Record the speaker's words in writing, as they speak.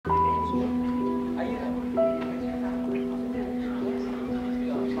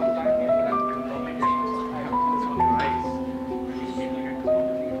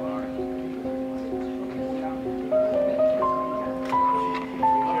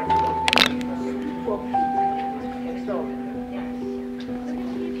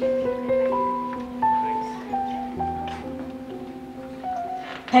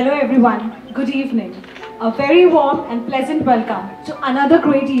Hello everyone, good evening. A very warm and pleasant welcome to another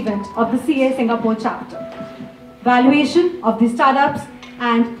great event of the CA Singapore chapter. Valuation of the Startups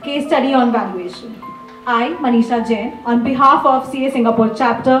and Case Study on Valuation. I, Manisha Jain, on behalf of CA Singapore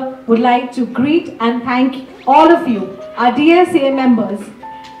chapter would like to greet and thank all of you, our dear CA members,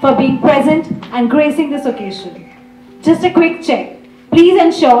 for being present and gracing this occasion. Just a quick check. Please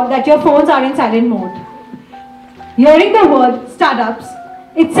ensure that your phones are in silent mode. Hearing the word startups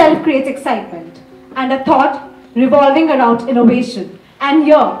itself creates excitement and a thought revolving around innovation. And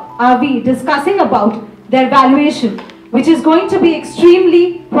here are we discussing about their valuation, which is going to be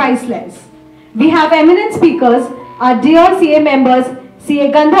extremely priceless. We have eminent speakers, our dear CA members, CA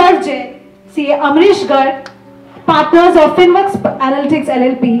Gandharv Jain, CA Amrish Garg, partners of Finvox Analytics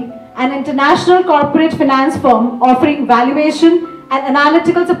LLP, an international corporate finance firm offering valuation and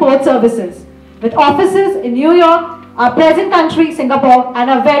analytical support services, with offices in New York, our present country, Singapore, and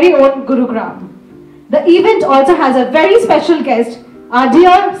our very own Gurugram. The event also has a very special guest, our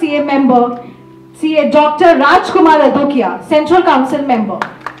dear CA member, CA Dr. Rajkumar Adukia, Central Council member.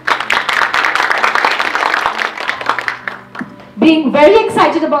 Being very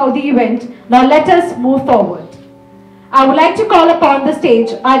excited about the event, now let us move forward. I would like to call upon the stage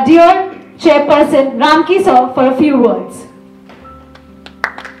our dear Chairperson Ramki sir for a few words.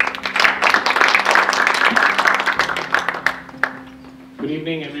 Good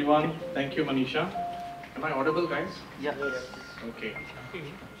evening, everyone. Thank you, Manisha. Am I audible, guys? Yeah. Yes. Okay.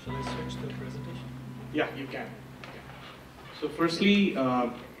 Shall I switch the presentation? Yeah, you can. So firstly,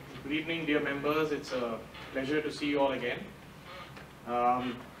 good evening, dear members. It's a pleasure to see you all again.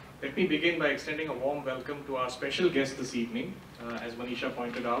 Let me begin by extending a warm welcome to our special guest this evening. As Manisha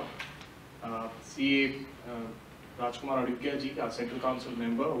pointed out, CA Rajkumar Adukia ji, our Central Council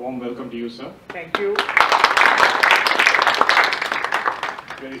member. A warm welcome to you, sir. Thank you.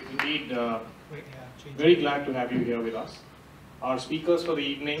 Indeed, very glad to have you here with us. Our speakers for the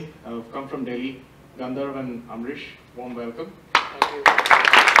evening have come from Delhi, Gandharv and Amrish. Warm welcome. Thank you.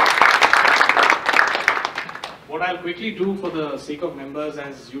 What I'll quickly do for the sake of members,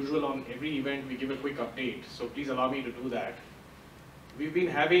 as usual on every event, we give a quick update. So please allow me to do that. We've been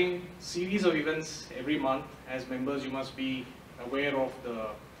having series of events every month. As members, you must be aware of the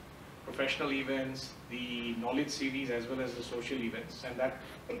professional events, the knowledge series, as well as the social events, and that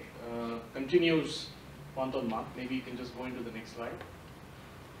continues month on month. Maybe you can just go into the next slide.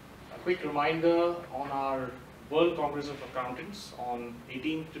 A quick reminder on our World Congress of Accountants on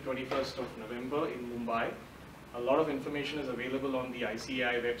 18th to 21st of November in Mumbai. A lot of information is available on the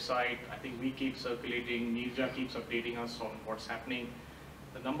ICAI website. I think we keep circulating, Nirja keeps updating us on what's happening.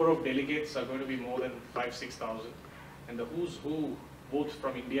 The number of delegates are going to be more than 5,000–6,000, and the who's who, both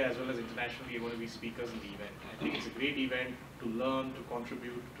from India as well as internationally, are going to be speakers in the event. I think it's a great event to learn, to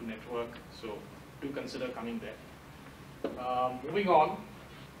contribute, to network, so do consider coming there. Moving on,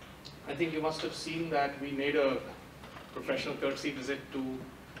 I think you must have seen that we made a professional courtesy visit to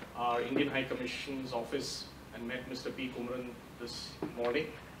our Indian High Commission's office and met Mr. P. Kumran this morning.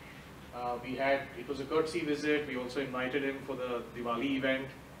 It was a courtesy visit. We also invited him for the Diwali event.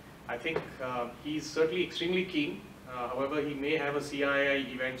 I think he's certainly extremely keen. However, he may have a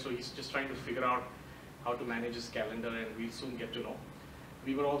CII event, so he's just trying to figure out how to manage his calendar, and we'll soon get to know.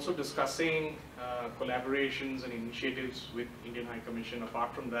 We were also discussing collaborations and initiatives with Indian High Commission.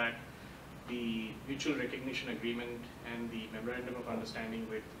 Apart from that, the mutual recognition agreement and the memorandum of understanding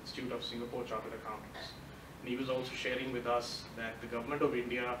with Institute of Singapore Chartered Accountants. And he was also sharing with us that the Government of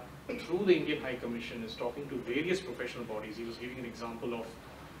India, through the Indian High Commission, is talking to various professional bodies. He was giving an example of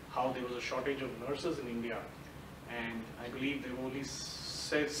how there was a shortage of nurses in India, and I believe there were only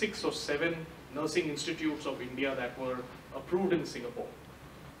 6 or 7 nursing institutes of India that were approved in Singapore.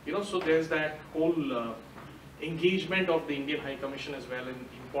 You know, so there's that whole engagement of the Indian High Commission as well in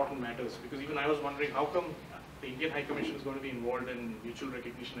important matters, because even I was wondering how come the Indian High Commission is going to be involved in mutual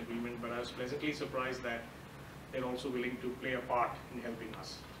recognition agreement, but I was pleasantly surprised that they're also willing to play a part in helping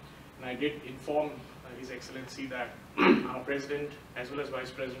us. And I did inform His Excellency that our President as well as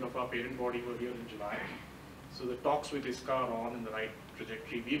Vice President of our parent body were here in July. So the talks with ISCA are on in the right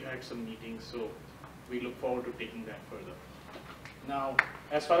trajectory. We've had some meetings, so we look forward to taking that further. Now,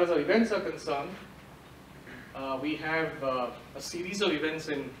 as far as our events are concerned, we have a series of events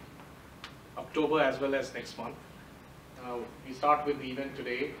in October as well as next month. We start with the event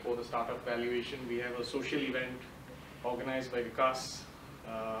today for the startup valuation. We have a social event organized by Vikas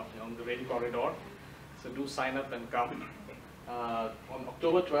on the Rail Corridor. So do sign up and come. On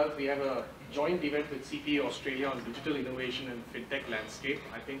October 12th, we have a joint event with CPA Australia on digital innovation and fintech landscape.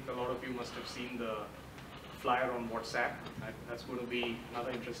 I think a lot of you must have seen the flyer on WhatsApp. That's going to be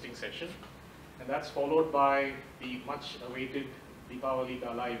another interesting session. And that's followed by the much awaited Deepavali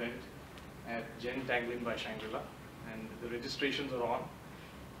Gala event at Jen Tanglin by Shangri-La. And the registrations are on.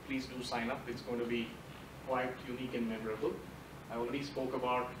 Please do sign up. It's going to be quite unique and memorable. I already spoke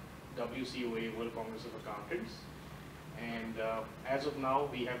about WCOA, World Congress of Accountants. And as of now,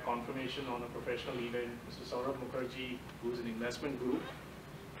 we have confirmation on a professional event, Mr. Saurabh Mukherjee, who's an investment guru.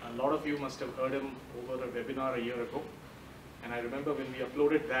 A lot of you must have heard him over a webinar a year ago. And I remember when we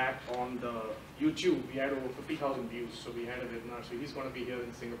uploaded that on the YouTube, we had over 50,000 views. So we had a webinar. So he's going to be here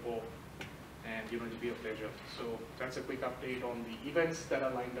in Singapore. And it'll be a pleasure. So that's a quick update on the events that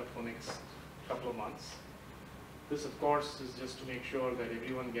are lined up for next couple of months. This, of course, is just to make sure that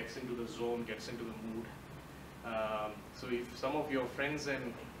everyone gets into the zone, gets into the mood. So if some of your friends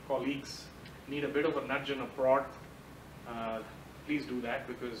and colleagues need a bit of a nudge and a prod, please do that,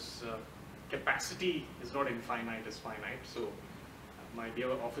 because capacity is not infinite, it's finite. So my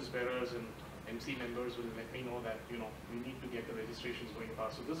dear office bearers and MC members will let me know that we need to get the registrations going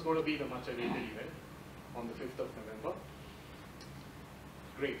fast. So this is going to be the much awaited event on the 5th of November.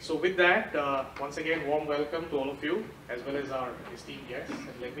 Great. So with that, once again, warm welcome to all of you, as well as our esteemed guests.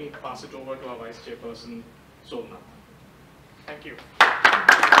 And let me pass it over to our Vice Chairperson, Somnath. Thank you.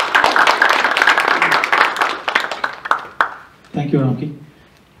 Thank you, Ramki.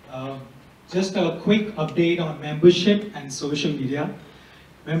 Just a quick update on membership and social media.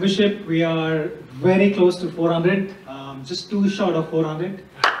 Membership, we are very close to 400, just too short of 400. So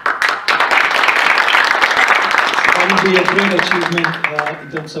that will be a great achievement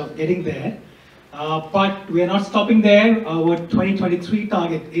in terms of getting there. But we are not stopping there. Our 2023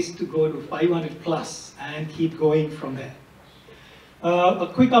 target is to go to 500 plus and keep going from there. A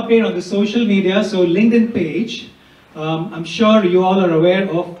quick update on the social media. So LinkedIn page, I'm sure you all are aware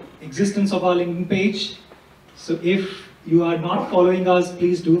of existence of our LinkedIn page. So if you are not following us,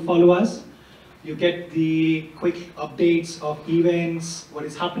 please do follow us. You get the quick updates of events, what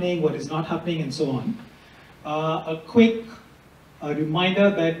is happening, what is not happening, and so on. A quick reminder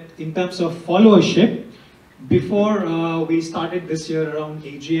that in terms of followership, before we started this year around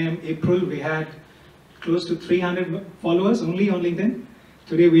AGM, April, we had close to 300 followers only on LinkedIn.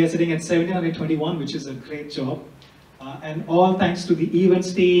 Today we are sitting at 721, which is a great job. And all thanks to the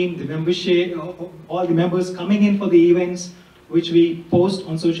events team, the membership, all the members coming in for the events, which we post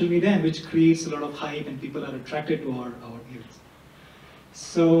on social media and which creates a lot of hype and people are attracted to our events.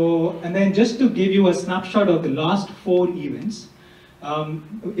 So, and then just to give you a snapshot of the last 4 events,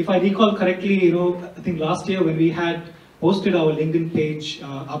 if I recall correctly, I think last year when we had posted our LinkedIn page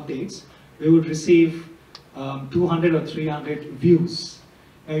updates, we would receive 200 or 300 views.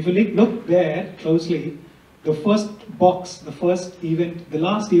 Now, if you look there closely, the first box, the first event, the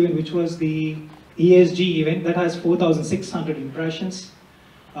last event, which was the ESG event, that has 4,600 impressions.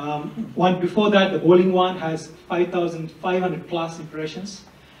 One before that, the bowling one, has 5,500 plus impressions.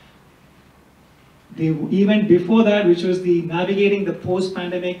 The event before that, which was the navigating the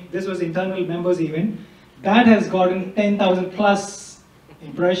post-pandemic, this was internal members event, that has gotten 10,000 plus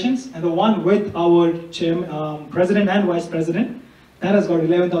impressions. And the one with our president and vice president, that has got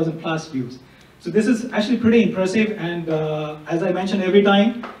 11,000 plus views. So this is actually pretty impressive, and as I mention every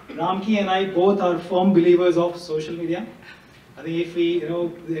time, Ramki and I both are firm believers of social media. I think if we,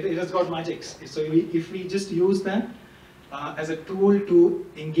 it has got magics. So if we just use that as a tool to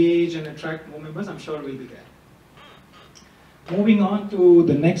engage and attract more members, I'm sure we'll be there. Moving on to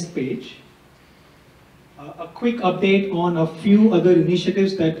the next page. A quick update on a few other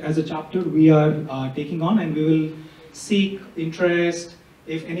initiatives that as a chapter we are taking on, and we will seek interest.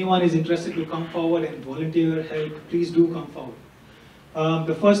 If anyone is interested to come forward and volunteer help, please do come forward.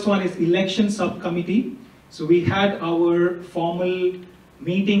 The first one is election subcommittee. So we had our formal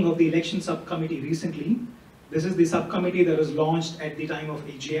meeting of the election subcommittee recently. This is the subcommittee that was launched at the time of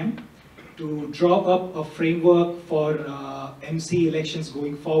AGM to draw up a framework for MC elections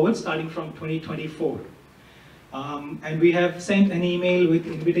going forward, starting from 2024. And we have sent an email with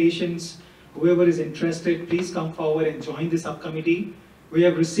invitations. Whoever is interested, please come forward and join the subcommittee. We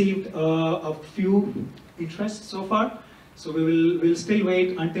have received a few interests so far, so we'll still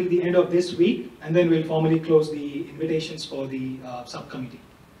wait until the end of this week, and then we'll formally close the invitations for the subcommittee.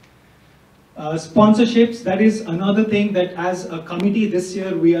 Sponsorships, that is another thing that as a committee this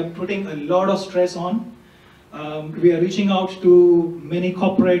year we are putting a lot of stress on. We are reaching out to many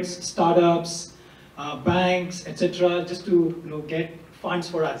corporates, startups, banks, etc., just to get funds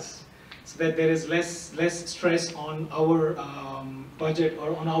for us, so that there is less stress on our budget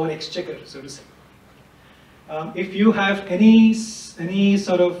or on our exchequer, so to say. If you have any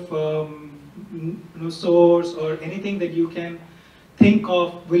sort of source or anything that you can think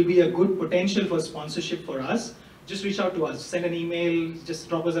of will be a good potential for sponsorship for us, just reach out to us. Send an email, just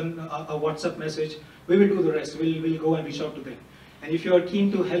drop us a WhatsApp message. We will do the rest. We'll go and reach out to them. And if you are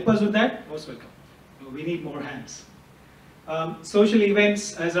keen to help us with that, most welcome. We need more hands. Social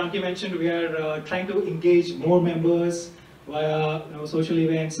events, as Ramki mentioned, we are trying to engage more members via social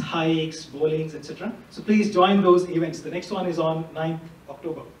events, hikes, bowlings, etc. So please join those events. The next one is on 9th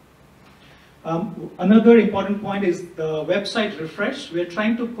October. Another important point is the website refresh. We're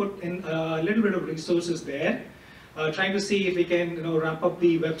trying to put in a little bit of resources there, trying to see if we can ramp up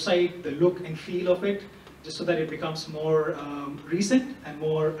the website, the look and feel of it, just so that it becomes more recent and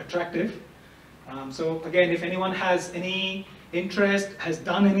more attractive. So again, if anyone has any interest, has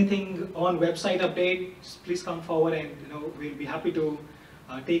done anything on website update, just please come forward and we'll be happy to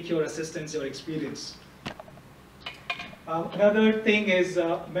take your assistance, your experience. Another thing is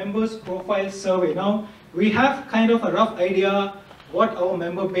members profile survey. Now we have kind of a rough idea what our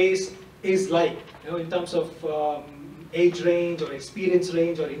member base is like, in terms of age range or experience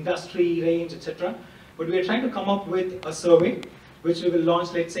range or industry range, etc. But we are trying to come up with a survey which we will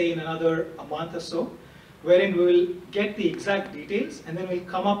launch, let's say, in another month or so, wherein we will get the exact details and then we'll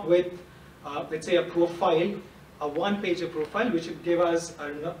come up with, let's say, a profile, a one-pager profile, which will give us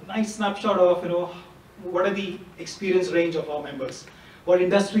a nice snapshot of, what are the experience range of our members, what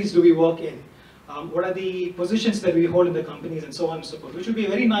industries do we work in, what are the positions that we hold in the companies, and so on and so forth, which will be a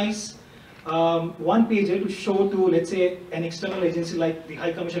very nice one-pager to show to, let's say, an external agency like the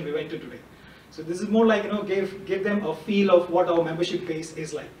High Commission we went to today. So this is more like, give them a feel of what our membership base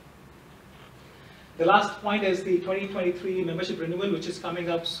is like. The last point is the 2023 membership renewal, which is coming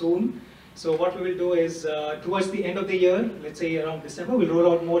up soon. So what we will do is, towards the end of the year, let's say around December, we'll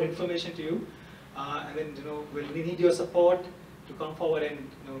roll out more information to you. And then, we'll need your support to come forward and,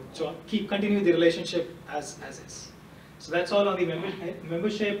 continue the relationship as is. So that's all on the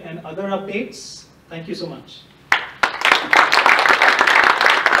membership and other updates. Thank you so much.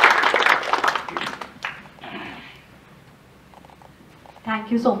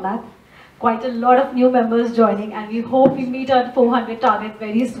 Thank you, Somnath. Quite a lot of new members joining, and we hope we meet our 400 target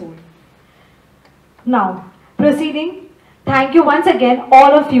very soon. Now, proceeding, thank you once again,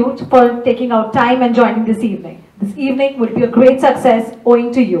 all of you, for taking out time and joining this evening. This evening will be a great success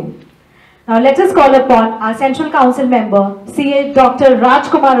owing to you. Now, let us call upon our Central Council member, CA Dr.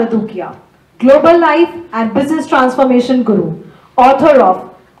 Rajkumar Adukia, Global Life and Business Transformation Guru, author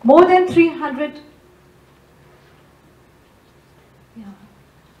of more than 300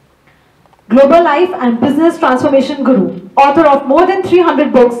 Global Life and Business Transformation Guru, author of more than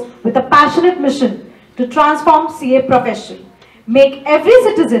 300 books with a passionate mission to transform CA profession, make every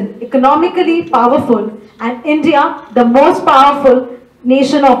citizen economically powerful and India the most powerful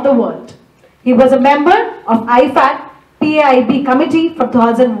nation of the world. He was a member of IFAC PAIB committee from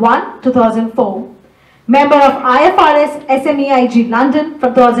 2001 to 2004, member of IFRS SMEIG London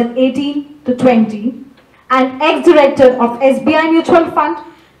from 2018 to 20, and ex-director of SBI Mutual Fund,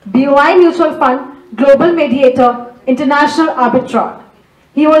 BOI Mutual Fund, Global Mediator, International Arbitrage.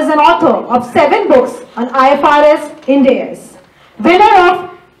 He was an author of 7 books on IFRS Ind AS, winner of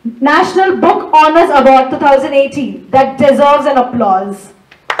National Book Honours Award 2018 that deserves an applause.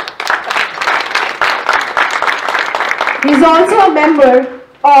 He is also a member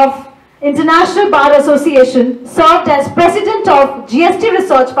of International Bar Association, served as President of GST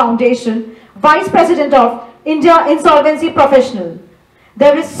Research Foundation, Vice President of India Insolvency Professional.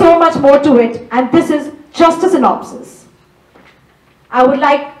 There is so much more to it, and this is just a synopsis. I would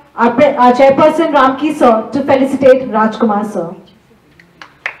like our Chairperson Ramki sir to felicitate Rajkumar sir.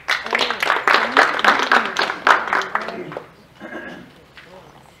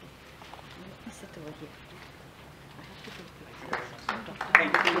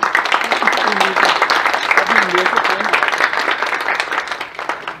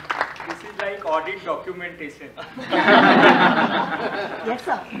 This is like audit documentation. Yes,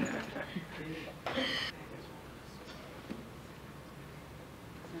 sir.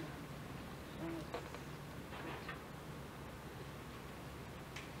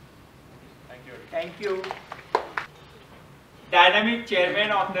 Thank you. Dynamic chairman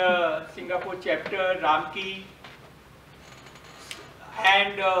of the Singapore chapter, Ramki,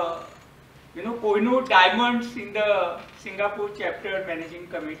 and Kohinoor Diamonds in the Singapore chapter managing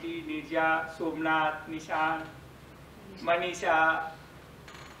committee, Nirja, Somnath, Nishan, Manisha,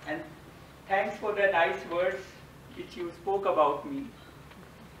 and thanks for the nice words which you spoke about me.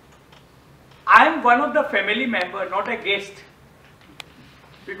 I am one of the family member, not a guest,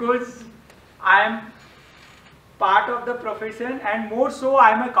 because I am part of the profession, and more so I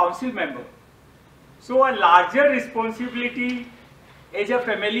am a council member. So a larger responsibility as a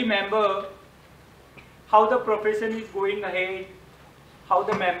family member, how the profession is going ahead, how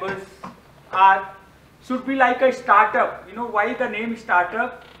the members are, should be like a startup. You know why the name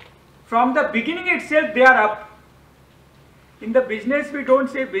startup? From the beginning itself they are up. In the business we don't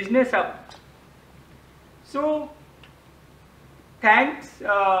say business up. So thanks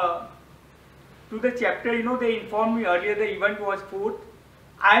to the chapter, you know, they informed me earlier the event was 4th.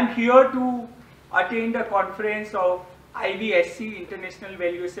 I am here to attend a conference of IVSC, International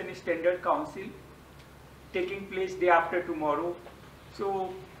Valuation Standard Council, taking place day after tomorrow.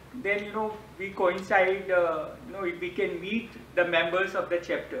 So then, you know, we coincide, you know, we can meet the members of the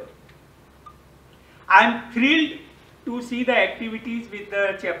chapter. I am thrilled to see the activities which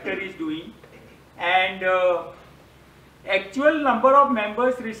the chapter is doing, and actual number of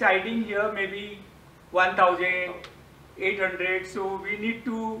members residing here may be 1,800. So we need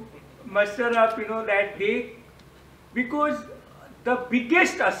to muster up, you know, that they, because the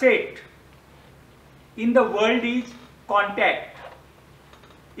biggest asset in the world is contact.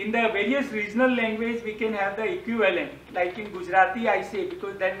 In the various regional language we can have the equivalent, like in Gujarati I say,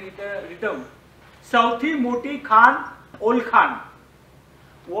 because then is the rhythm, Sauthi Moti Khan Ol Khan.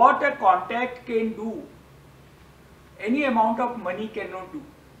 What a contact can do, any amount of money cannot do.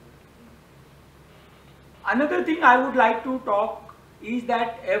 Another thing I would like to talk is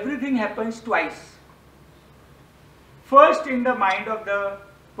that everything happens twice. First, in the mind of the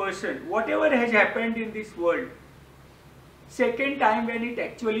person, whatever has happened in this world. Second time when it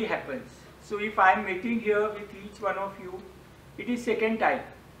actually happens. So if I am meeting here with each one of you, it is second time.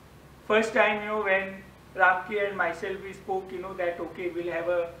 First time, you know, when Ramki and myself we spoke, you know, that okay, we'll have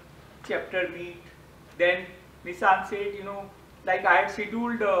a chapter meet. Then Nissan said, you know, like I had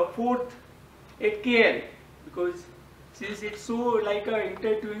scheduled 4th at KL, because since it's so like a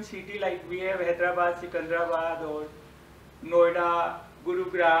inter-twin city, like we have Hyderabad, Sikandrabad or Noida,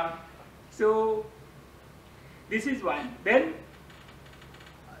 Gurugram. So this is one. Then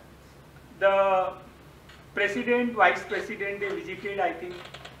the president, vice president, they visited, I think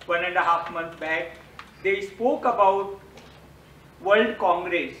 1.5 months back. They spoke about World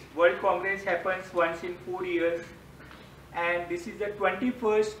Congress. World Congress happens once in 4 years, and this is the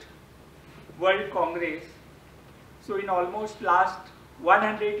 21st World Congress. So in almost last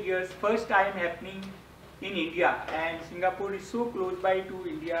 100 years, first time happening in India, and Singapore is so close by to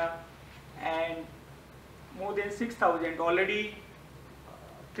India, and more than 6,000, already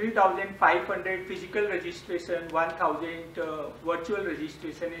 3,500 physical registration, 1,000 virtual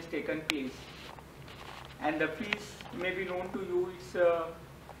registration has taken place. And the fees may be known to you, it's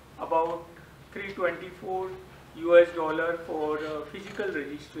about $324 for physical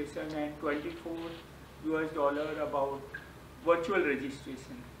registration and $24 about virtual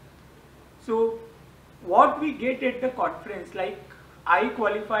registration. So what we get at the conference, like I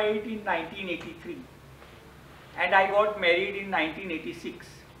qualified in 1983 and I got married in 1986.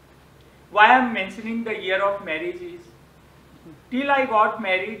 Why I am mentioning the year of marriage is, till I got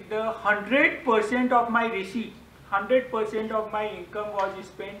married, the 100% of my receipt, 100% of my income was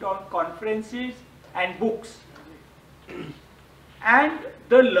spent on conferences and books. And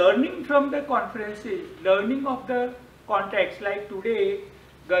the learning from the conferences, learning of the contacts, like today,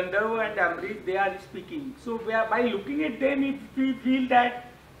 Gandharv and Amrish, they are speaking. So by looking at them, if we feel that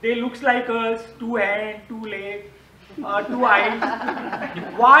they looks like us, 2 hands, 2 legs, 2 eyes,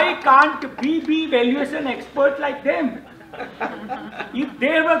 why can't we be valuation expert like them? If they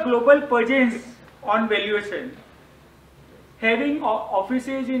have a global presence on valuation, having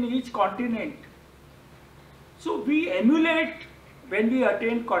offices in each continent, so we emulate when we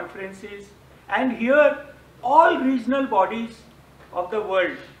attend conferences, and here all regional bodies of the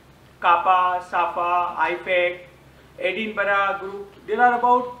world, CAPA, SAFA, IFAC, Edinburgh Group, there are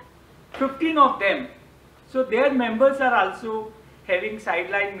about 15 of them. So their members are also having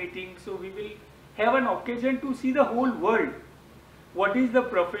sideline meetings, so we will have an occasion to see the whole world. What is the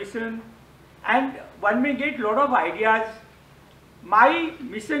profession? And one may get a lot of ideas. My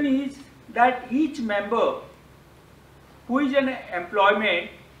mission is that each member who is in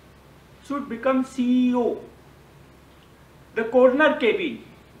employment should become CEO, the corner cabin,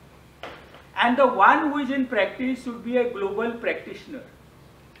 and the one who is in practice should be a global practitioner.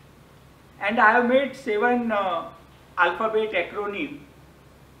 And I have made 7 alphabet acronym.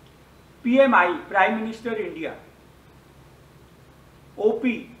 PMI, Prime Minister India. OP,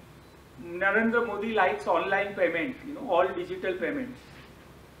 Narendra Modi likes online payment, you know, all digital payments.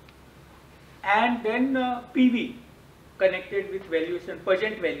 And then PV, connected with valuation,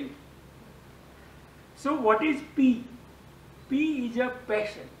 present value. So what is P? P is a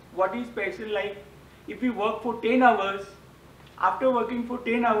passion. What is passion? Like if we work for 10 hours, after working for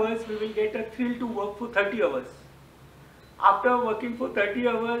 10 hours, we will get a thrill to work for 30 hours. After working for 30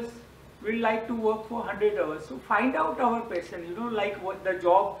 hours, we like to work for 100 hours. So find out our passion, you know, like what the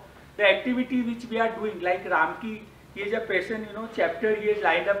job, the activity which we are doing, like Ramki, he is a passion, you know, chapter, he has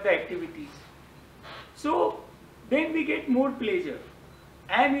lined up the activities. So then we get more pleasure.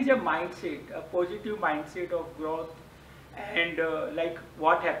 And is a mindset, a positive mindset of growth, and like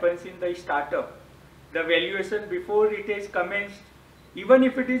what happens in the startup. The valuation before it is commenced, even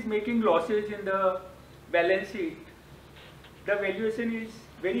if it is making losses in the balance sheet, the valuation is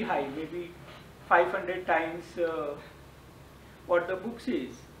very high, maybe 500 times what the book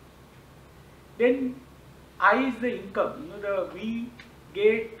says. Then I is the income, you know, we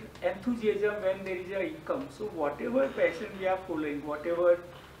get enthusiasm when there is a income. So whatever passion we are following, whatever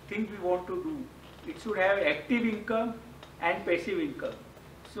thing we want to do, it should have active income and passive income.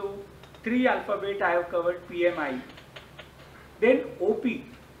 So 3 alphabet I have covered, PMI. Then OP,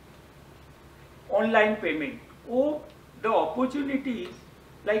 online payment. O, the opportunities,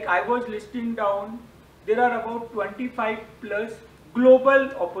 like I was listing down, there are about 25 plus global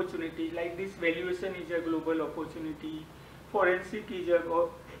opportunities, like this valuation is a global opportunity, forensic is a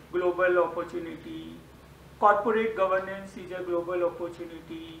global opportunity, corporate governance is a global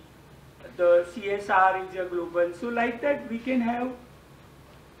opportunity, the CSR is a global. So like that we can have,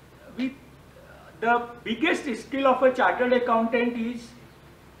 the biggest skill of a chartered accountant is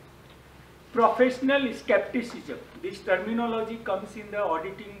professional skepticism. This terminology comes in the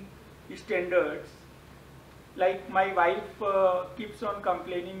auditing standards. Like my wife keeps on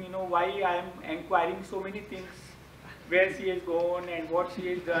complaining, you know, why I am inquiring so many things, where she has gone and what she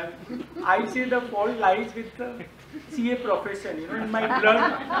has done. I say the fault lies with the CA profession, you know, in my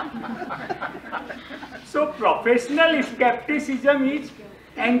blood. So professional skepticism is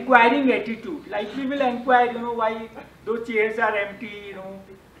inquiring attitude. Like we will inquire, you know, why those chairs are empty, you know.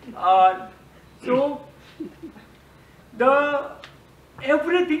 So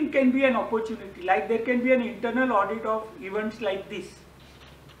everything can be an opportunity. Like there can be an internal audit of events like this.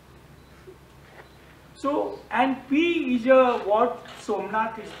 So, and P is what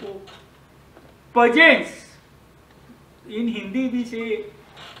Somnath spoke. Presence. In Hindi we say,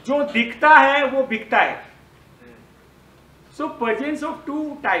 जो दिखता है वो बिकता है. So presence of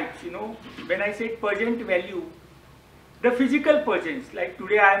two types, you know. When I said present value, the physical presence. Like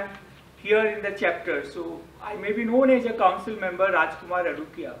today I am here in the chapter, so I may be known as a council member Rajkumar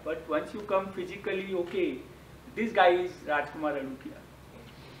Adukia, but once you come physically, okay, this guy is Rajkumar Adukia.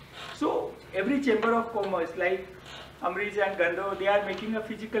 So every chamber of commerce, like Amrish and Gandharv, they are making a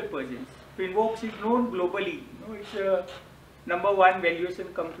physical presence. Finvox is known globally. You know, it's a #1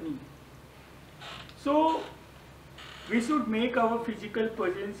 valuation company. So we should make our physical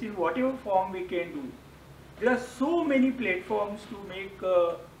presence in whatever form we can do. There are so many platforms to make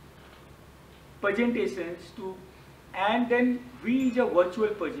presentations to, and then we is a virtual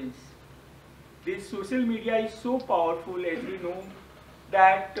presence. This social media is so powerful, as we know,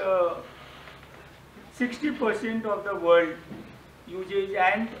 that 60% of the world uses,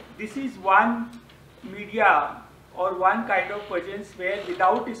 and this is one media or one kind of presence where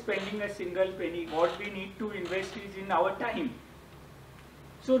without spending a single penny, what we need to invest is in our time.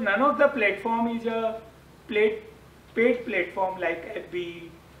 So none of the platform is a paid platform like FB,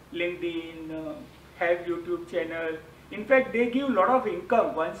 LinkedIn, have YouTube channel. In fact, they give a lot of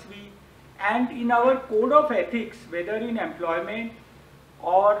income once we, and in our code of ethics, whether in employment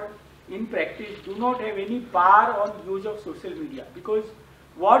or in practice, do not have any bar on use of social media, because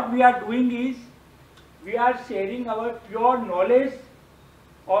what we are doing is we are sharing our pure knowledge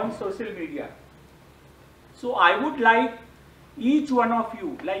on social media. So I would like each one of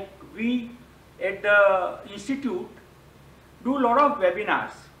you, like we at the institute do a lot of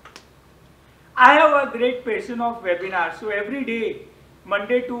webinars. I have a great passion of webinars. So every day,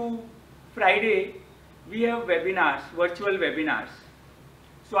 Monday to Friday, we have webinars, virtual webinars.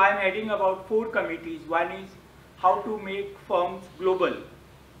 So I am heading about 4 committees. One is how to make firms global.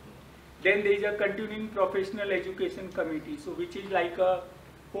 Then there is a continuing professional education committee, so which is like a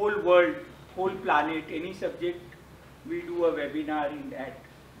whole world, whole planet, any subject, we do a webinar in that.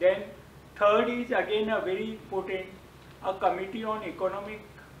 Then third is again a very important, a committee on economic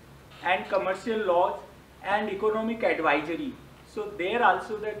and commercial laws and economic advisory. So there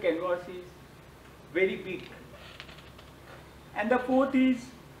also the canvas is very big. And the fourth is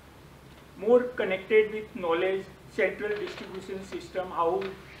more connected with knowledge, central distribution system, how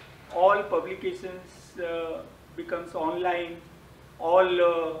all publications becomes online,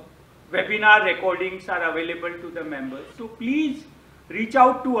 all webinar recordings are available to the members. So please reach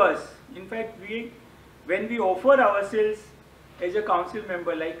out to us. In fact, when we offer ourselves as a council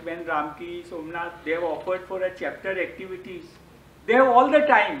member, like when Ramki, Somnath, they have offered for a chapter activities, they have all the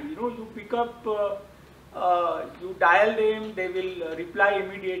time, you know, you pick up, you dial them, they will reply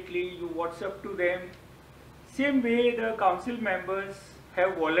immediately, you WhatsApp to them. Same way the council members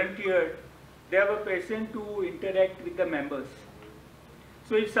have volunteered, they have a passion to interact with the members.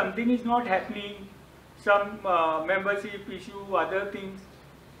 So if something is not happening, some membership issue, other things,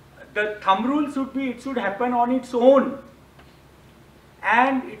 the thumb rule should be, it should happen on its own.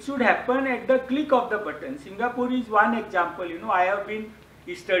 And it should happen at the click of the button. Singapore is one example. You know, I have been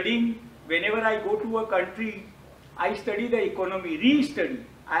studying, whenever I go to a country, I study the economy, re-study.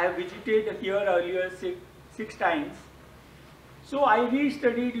 I have visited here earlier six times. So I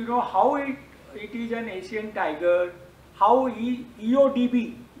re-studied, you know, how it is an Asian tiger, how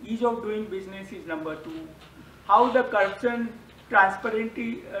EODB, ease of doing business, is number 2, how the corruption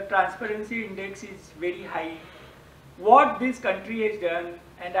transparency index is very high, what this country has done,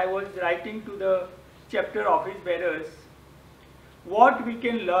 and I was writing to the chapter office bearers, what we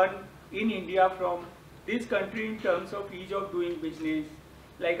can learn in India from this country in terms of ease of doing business.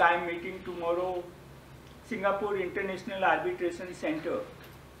 Like I am meeting tomorrow Singapore International Arbitration Center,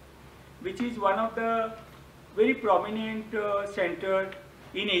 which is one of the very prominent center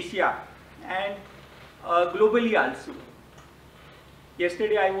in Asia and globally also.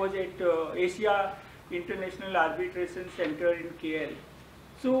 Yesterday I was at Asia International Arbitration Center in KL.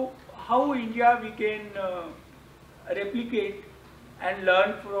 So how India we can replicate and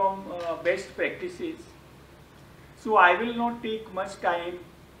learn from best practices. So I will not take much time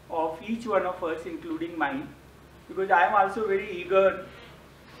of each one of us, including mine, because I am also very eager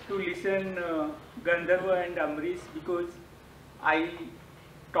to listen Gandharv and Amrish, because I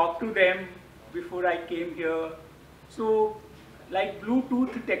talked to them before I came here. So like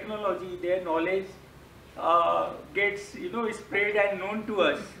Bluetooth technology, their knowledge gets, you know, spread and known to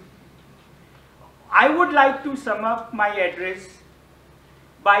us. I would like to sum up my address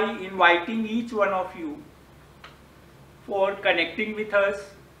by inviting each one of you for connecting with us,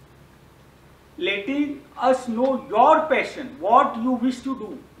 letting us know your passion, what you wish to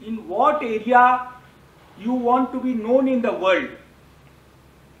do, in what area you want to be known in the world.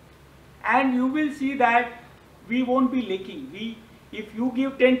 And you will see that we won't be lacking. If you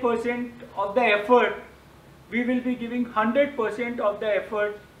give 10% of the effort, we will be giving 100% of the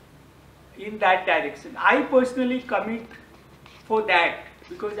effort in that direction. I personally commit for that,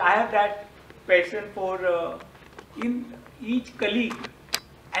 because I have that passion for in each colleague,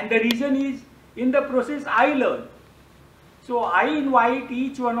 and the reason is, in the process I learn. So I invite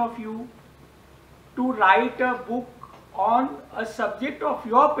each one of you to write a book on a subject of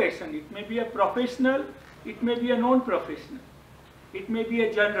your passion. It may be a professional, it may be a non-professional, it may be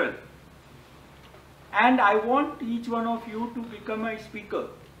a general. And I want each one of you to become a speaker.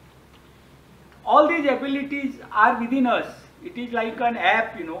 All these abilities are within us. It is like an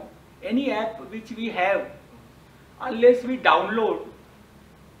app, you know, any app which we have, unless we download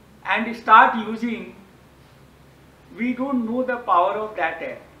and start using, we don't know the power of that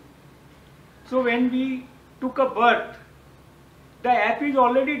app. So when we took a birth, the app is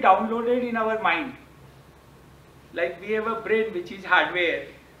already downloaded in our mind. Like we have a brain which is hardware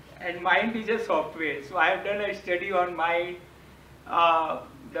and mind is a software. So I have done a study on mind,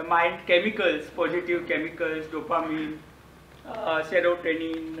 the mind chemicals, positive chemicals, dopamine,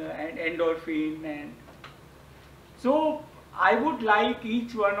 serotonin and endorphin. And so I would like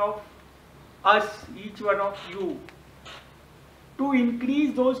each one of us, each one of you, to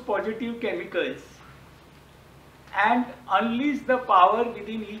increase those positive chemicals and unleash the power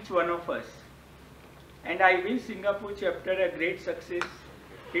within each one of us. And I wish Singapore chapter a great success.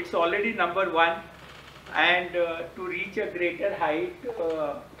 It's already number 1, and to reach a greater height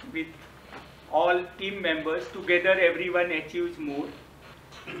with all team members, together everyone achieves more.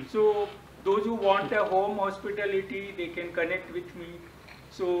 So those who want a home hospitality, they can connect with me.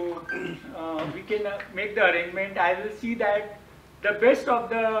 So we can make the arrangement. I will see that the best of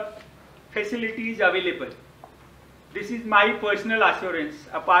the facilities available. This is my personal assurance,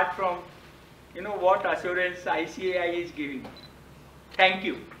 apart from, you know, what assurance ICAI is giving. Thank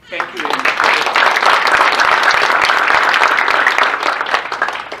you. Thank you very much.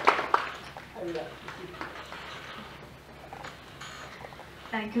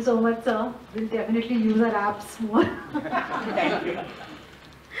 Thank you so much, sir. We'll definitely use our apps more. Thank you.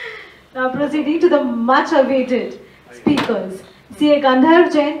 Now proceeding to the much awaited speakers. CA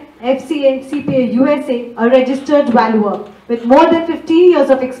Gandharv Jain, FCA, CPA USA, a registered valuer with more than 15 years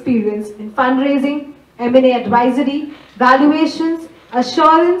of experience in fundraising, M&A advisory, valuations,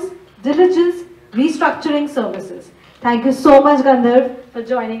 assurance, diligence, restructuring services. Thank you so much, Gandharv, for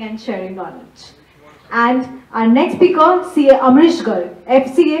joining and sharing knowledge. And our next speaker, CA Amrish Garg,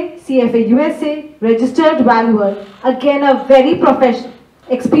 FCA, CFA USA, registered valuer, again a very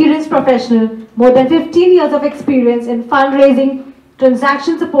experienced professional, more than 15 years of experience in fundraising,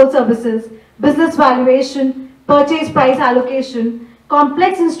 transaction support services, business valuation, purchase price allocation,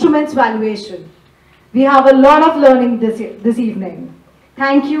 complex instruments valuation. We have a lot of learning this evening.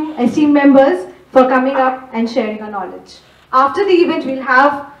 Thank you, esteemed members, for coming up and sharing your knowledge. After the event, we'll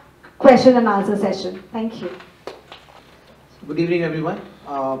have question and answer session. Thank you. Good evening, everyone.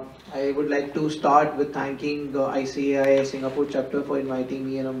 I would like to start with thanking the ICAI Singapore chapter for inviting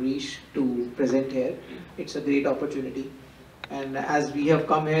me and Amrish to present here. It's a great opportunity. And as we have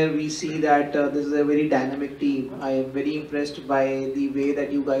come here, we see that this is a very dynamic team. I am very impressed by the way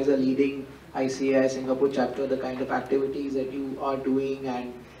that you guys are leading ICAI Singapore chapter, the kind of activities that you are doing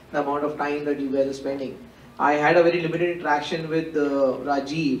and the amount of time that you guys are spending. I had a very limited interaction with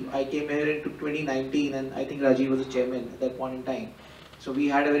Rajiv. I came here in 2019 and I think Rajiv was the chairman at that point in time. So we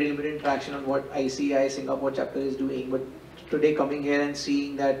had a very limited interaction on what ICAI Singapore chapter is doing. But today coming here and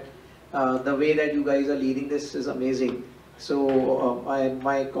seeing that the way that you guys are leading this is amazing. So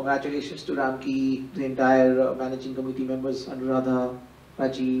my congratulations to Ramki, the entire managing committee members, Anuradha,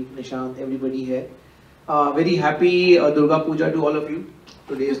 Rajiv, Nishant, everybody here. Very happy Durga Puja to all of you.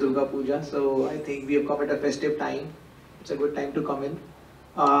 Today is Durga Puja, so I think we have come at a festive time. It's a good time to come in.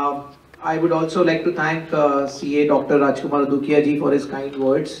 I would also like to thank CA Dr. Rajkumar Adukia ji for his kind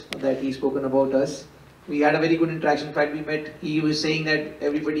words that he's spoken about us. We had a very good interaction. In fact, we met, he was saying that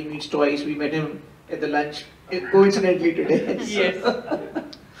everybody meets twice. We met him at the lunch, coincidentally today. Yes.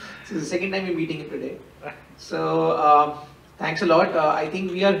 So the second time we're meeting him today. So thanks a lot. I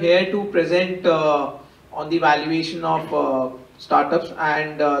think we are here to present on the valuation of startups,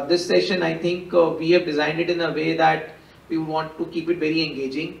 and this session I think we have designed it in a way that we want to keep it very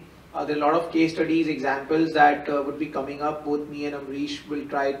engaging. There are a lot of case studies, examples that would be coming up. Both me and Amrish will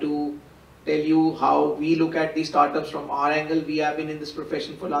try to tell you how we look at these startups from our angle. We have been in this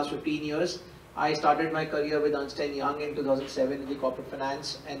profession for the last 15 years. I started my career with Ernst & Young in 2007 in the corporate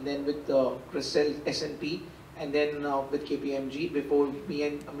finance, and then with Crystal S&P, and then with KPMG before me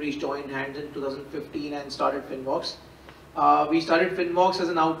and Amrish joined hands in 2015 and started Finvox. We started Finvox as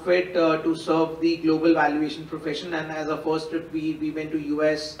an outfit to serve the global valuation profession, and as a first trip we went to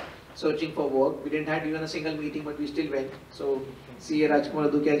US searching for work. We didn't have even a single meeting, but we still went. So CA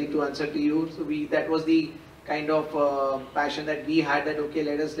Rajkumar Adukia ji, to answer to you. So that was the kind of passion that we had, that okay,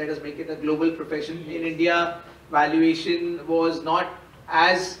 let us make it a global profession. In India, valuation was not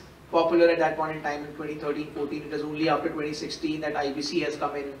as popular at that point in time in 2013-14. It was only after 2016 that IBC has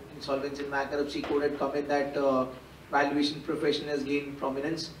come in, insolvency and bankruptcy code had come in, that valuation profession has gained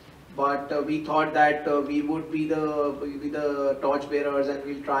prominence. But we thought that we would be the torch bearers, and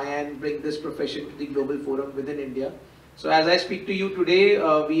we'll try and bring this profession to the global forum within India. So as I speak to you today,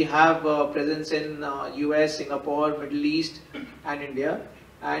 we have presence in US, Singapore, Middle East and India.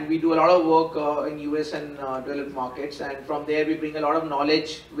 And we do a lot of work in US and developed markets. And from there we bring a lot of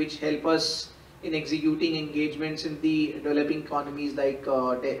knowledge which help us in executing engagements in the developing economies like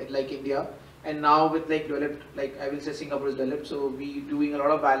India. And now with developed, I will say Singapore is developed, so we doing a lot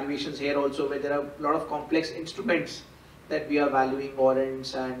of valuations here also, where there are a lot of complex instruments that we are valuing,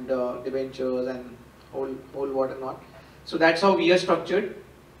 warrants and debentures and whole what and not. So that's how we are structured.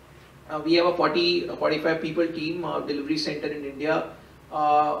 We have a 45 people team, delivery center in India.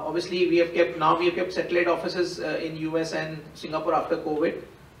 Obviously we have kept satellite offices in US and Singapore after COVID.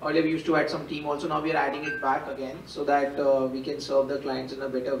 Earlier we used to add some team also. Now we are adding it back again so that we can serve the clients in a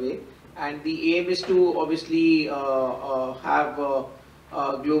better way. And the aim is to obviously have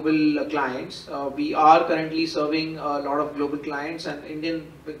global clients. We are currently serving a lot of global clients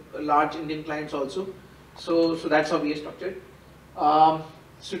and large Indian clients also. So that's how we are structured.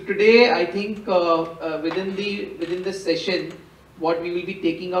 So today I think within this session, what we will be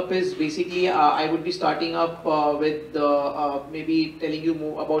taking up is basically I would be starting up with maybe telling you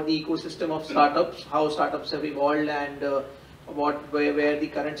more about the ecosystem of startups, how startups have evolved, and where the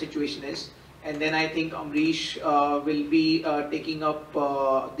current situation is. And then I think Amrish will be taking up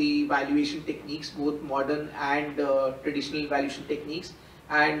the valuation techniques, both modern and traditional valuation techniques.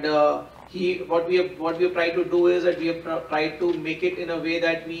 And what we have tried to do is that we have tried to make it in a way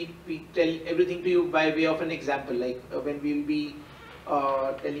that we tell everything to you by way of an example. Like when we will be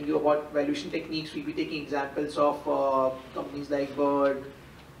telling you about valuation techniques, we'll be taking examples of companies like Bird,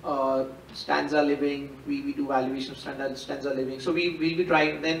 Stanza Living. We do valuation of Stanza Living. So we will be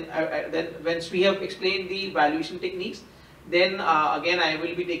trying, then once we have explained the valuation techniques, Then again, I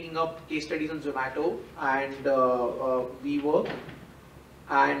will be taking up case studies on Zomato and WeWork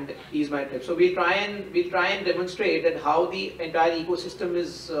and EaseMyTrip. So we'll try and demonstrate that how the entire ecosystem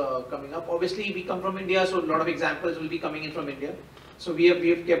is coming up. Obviously, we come from India, so a lot of examples will be coming in from India. So we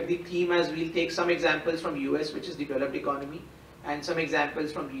have kept the theme as we'll take some examples from US, which is the developed economy, and some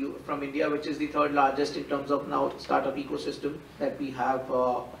examples from India, which is the third largest in terms of now startup ecosystem that we have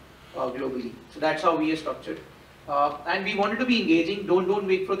globally. So that's how we are structured. And we wanted to be engaging. Don't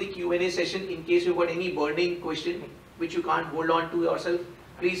wait for the Q&A session in case you've got any burning question which you can't hold on to yourself.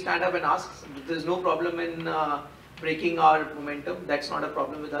 Please stand up and ask. There's no problem in breaking our momentum. That's not a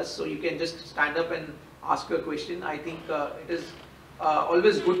problem with us. So you can just stand up and ask your question. I think it is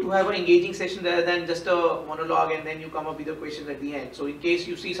always good to have an engaging session rather than just a monologue and then you come up with a question at the end. So in case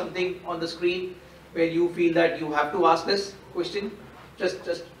you see something on the screen where you feel that you have to ask this question,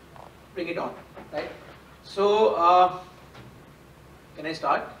 just bring it on, right? So can I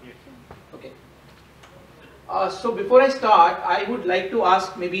start? Yes. Okay. So before I start, I would like to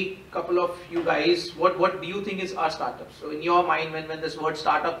ask maybe a couple of you guys, what do you think is our startup? So in your mind, when this word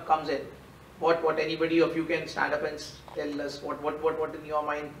startup comes in, what anybody of you can stand up and tell us what in your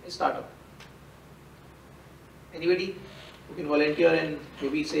mind is startup? Anybody who can volunteer and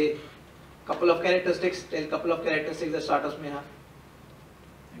maybe say a couple of characteristics, tell a couple of characteristics that startups may have?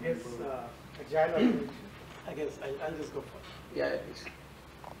 I guess agile automation. I guess I'll just go for it. Yeah, please.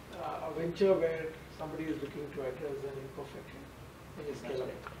 A venture where somebody is looking to address an imperfection and you scale up.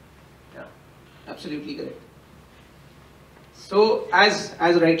 Yeah, absolutely correct. So as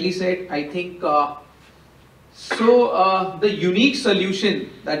rightly said, I think the unique solution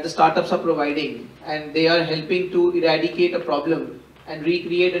that the startups are providing, and they are helping to eradicate a problem and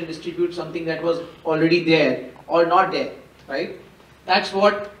recreate and distribute something that was already there or not there, right? That's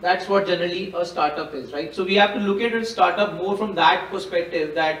what generally a startup is, right? So we have to look at a startup more from that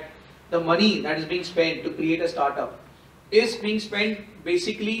perspective, that the money that is being spent to create a startup is being spent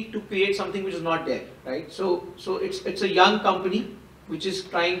basically to create something which is not there, right? So it's a young company which is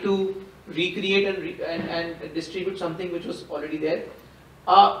trying to recreate and distribute something which was already there.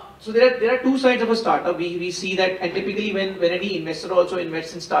 So there are two sides of a startup. We see that, and typically when any investor also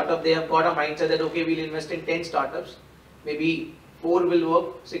invests in startup, they have got a mindset that okay, we'll invest in 10 startups, maybe 4 will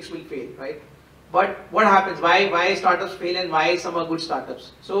work, 6 will fail, right? But what happens? Why startups fail and why some are good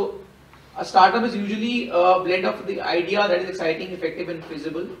startups? So a startup is usually a blend of the idea that is exciting, effective and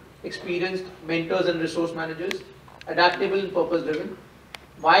feasible, experienced mentors and resource managers, adaptable and purpose driven.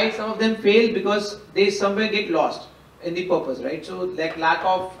 Why some of them fail? Because they somewhere get lost in the purpose, right? So like lack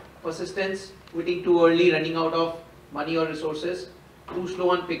of persistence, quitting too early, running out of money or resources, too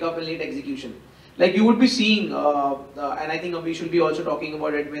slow on pickup and late execution. Like you would be seeing, and I think Amrish will be also talking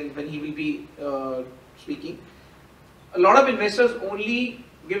about it when he will be speaking. A lot of investors only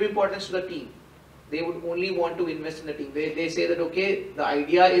give importance to the team. They would only want to invest in the team. They say that okay, the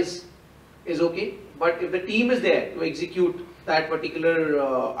idea is okay, but if the team is there to execute that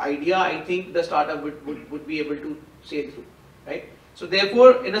particular idea, I think the startup would be able to sail through, right? So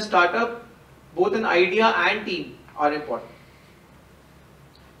therefore, in a startup, both an idea and team are important.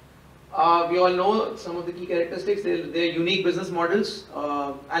 We all know some of the key characteristics. They're unique business models,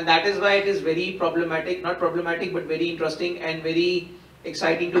 and that is why it is very problematic, not problematic, but very interesting and very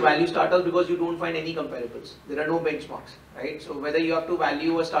exciting to value startups, because you don't find any comparables. There are no benchmarks, right? So whether you have to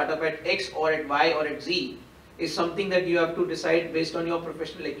value a startup at X or at Y or at Z is something that you have to decide based on your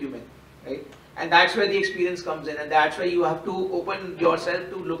professional acumen, right? And that's where the experience comes in, and that's why you have to open yourself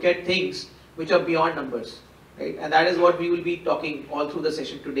to look at things which are beyond numbers, right? And that is what we will be talking all through the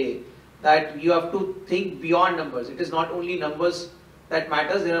session today, that you have to think beyond numbers. It is not only numbers that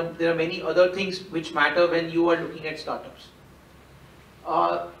matters, there are many other things which matter when you are looking at startups.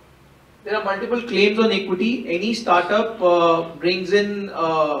 There are multiple claims on equity. Any startup brings in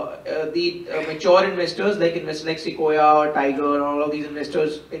the mature investors, like investors like Sequoia or Tiger, or all of these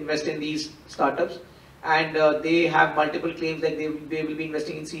investors invest in these startups, and they have multiple claims, like they will be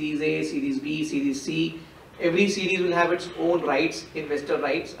investing in Series A, Series B, Series C. Every series will have its own rights, investor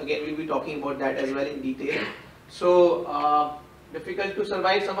rights. Again, we'll be talking about that as well in detail. So difficult to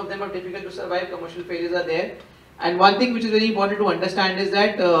survive. Some of them are difficult to survive. Commercial failures are there. And one thing which is very important to understand is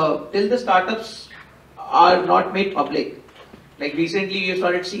that till the startups are not made public, like recently we have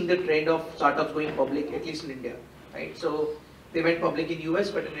started seeing the trend of startups going public, at least in India, right? So they went public in US,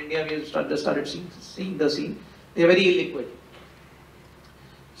 but in India we have started seeing the scene. They are very illiquid.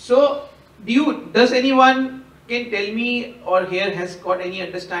 So does anyone can tell me or here has got any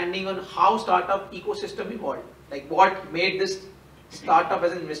understanding on how startup ecosystem evolved? Like what made this startup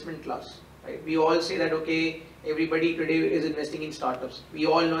as an investment class? right? We all say that, okay, everybody today is investing in startups. We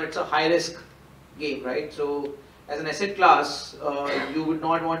all know it's a high risk game, right? So as an asset class, you would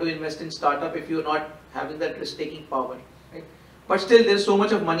not want to invest in startup if you're not having that risk taking power, right? But still there's so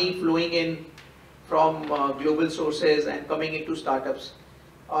much of money flowing in from global sources and coming into startups.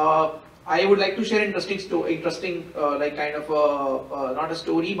 I would like to share interesting like kind of not a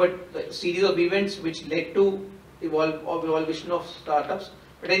story, but a series of events which led to evolution of startups.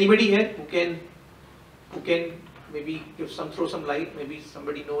 But anybody here who can maybe throw some light, maybe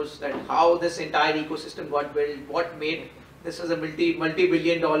somebody knows that how this entire ecosystem got built, what made this as a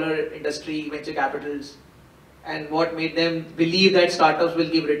multi-billion dollar industry, venture capitals, and what made them believe that startups will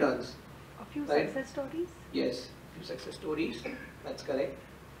give returns. A few right? success stories? Yes, a few success stories, that's correct.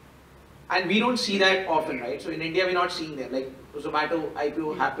 And we don't see that often, right? So in India, we're not seeing them. Like Zomato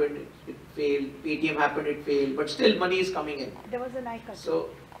IPO happened, it failed. Paytm happened, it failed. But still, money is coming in. There was a Nika. So,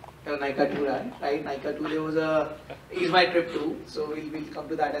 Nika too, right? Nika too. There was a Ease My Trip too. So we'll come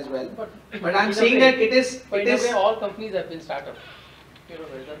to that as well. But I'm saying that it is. But in a way, all companies have been startups. You know,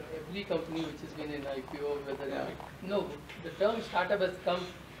 whether every company which has been in IPO, whether no, the term startup has come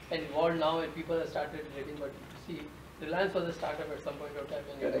and evolved now, and people have started relating. But see, Reliance was a startup at some point of time,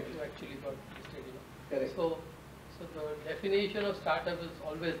 and you actually got listed, you know. Correct. So the definition of startup is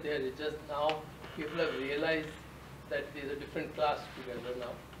always there. It's just now people have realized that there's a different class together now,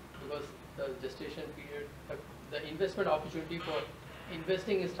 because the gestation period, the investment opportunity for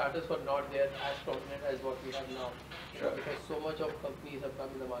investing in startups were not there as prominent as what we have now. Because so much of companies have come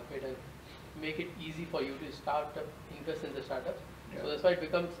in the market and make it easy for you to invest in the startups. So that's why it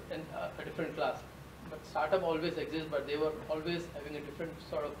becomes a different class. But startup always exists, but they were always having a different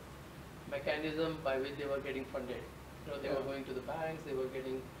sort of mechanism by which they were getting funded. You know, they were going to the banks, they were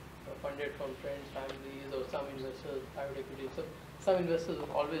getting funded from friends, families, or some investors, private equity. So some investors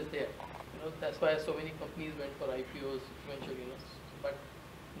were always there. You know, that's why so many companies went for IPOs eventually. You know. But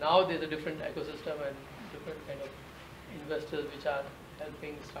now there's a different ecosystem and different kind of investors which are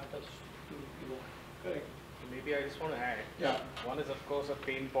helping startups to evolve. Correct. Maybe I just want to add. One is of course a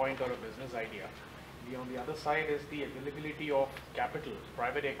pain point or a business idea. On the other side is the availability of capital,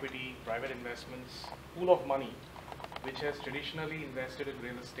 private equity, private investments, pool of money, which has traditionally invested in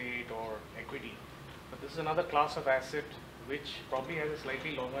real estate or equity. But this is another class of asset which probably has a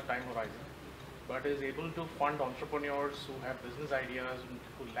slightly longer time horizon, but is able to fund entrepreneurs who have business ideas,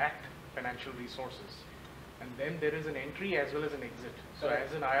 who lack financial resources. And then there is an entry as well as an exit. So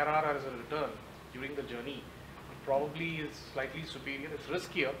as an IRR or as a return during the journey, it probably is slightly superior. It's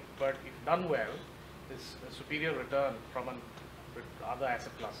riskier, but if done well, is a superior return from other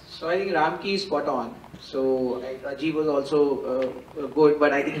asset classes. So I think Ramki is spot on. So Rajiv was also good,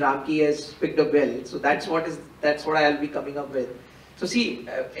 but I think Ramki has picked up well. So that's what I'll be coming up with. So see,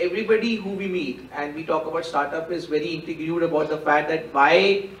 everybody who we meet and we talk about startup is very intrigued about the fact that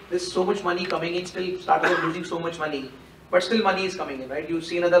why there's so much money coming in, still startups are losing so much money, but still money is coming in, right? You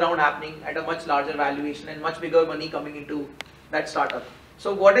see another round happening at a much larger valuation and much bigger money coming into that startup.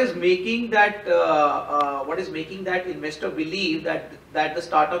 So what is making that investor believe that the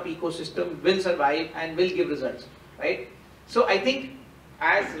startup ecosystem will survive and will give results, right? So I think,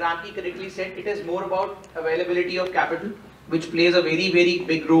 as Ramki correctly said, it is more about availability of capital, which plays a very, very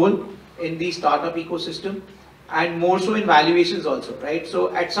big role in the startup ecosystem, and more so in valuations also, right?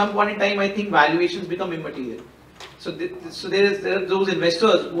 So at some point in time, I think valuations become immaterial. So there are those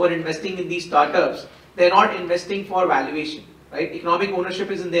investors who are investing in these startups. They're not investing for valuation. Right? Economic ownership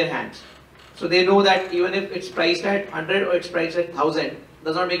is in their hands. So they know that even if it's priced at 100 or it's priced at 1000,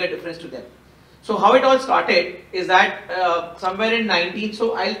 does not make a difference to them. So how it all started is that somewhere in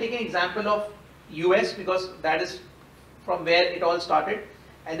so I'll take an example of US because that is from where it all started,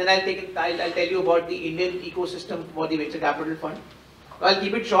 and then I'll tell you about the Indian ecosystem for the venture capital fund. I'll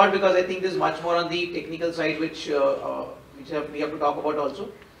keep it short because I think there's much more on the technical side which we have to talk about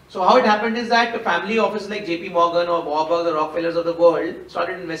also. So how it happened is that family offices like JP Morgan or Warburg or Rockefellers of the world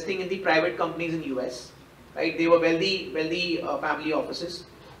started investing in the private companies in US. Right? They were wealthy family offices.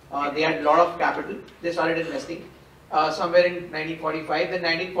 They had a lot of capital. They started investing somewhere in 1945. Then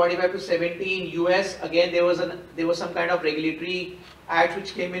 1945 to 70 in US, again there was some kind of regulatory act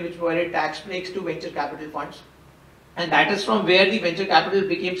which came in which provided tax breaks to venture capital funds. And that is from where the venture capital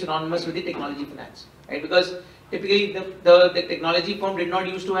became synonymous with the technology finance. Right? Because typically, the technology firm did not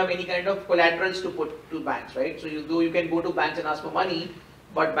used to have any kind of collaterals to put to banks, right? So you can go to banks and ask for money,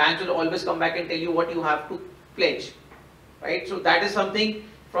 but banks will always come back and tell you what you have to pledge, right? So that is something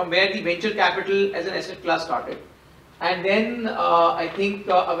from where the venture capital as an asset class started. And then I think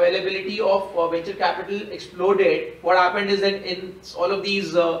availability of venture capital exploded. What happened is that in all of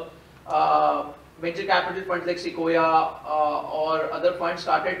these venture capital funds like Sequoia or other funds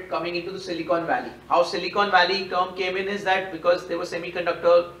started coming into the Silicon Valley. How Silicon Valley term came in is that because there were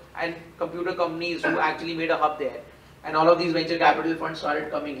semiconductor and computer companies who actually made a hub there, and all of these venture capital funds started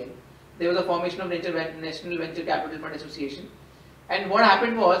coming in. There was a formation of National Venture Capital Fund Association. And what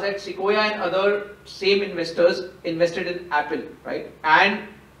happened was that Sequoia and other same investors invested in Apple, right? And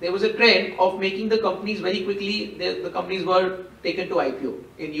there was a trend of making the companies very quickly, the companies were taken to IPO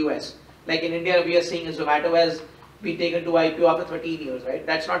in US. Like in India, we are seeing Zomato has been taken to IPO after 13 years, right?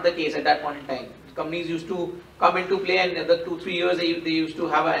 That's not the case at that point in time. Companies used to come into play, and in the 2-3 years they used to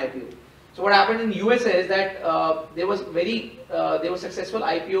have an IPO. So what happened in US is that there were successful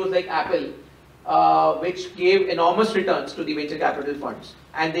IPOs like Apple, which gave enormous returns to the venture capital funds,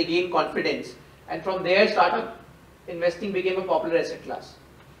 and they gained confidence. And from there, startup investing became a popular asset class,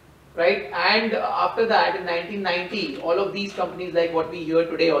 right? And after that, in 1990, all of these companies like what we hear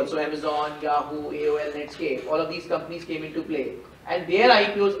today, also Amazon, Yahoo, AOL, Netscape, all of these companies came into play, and their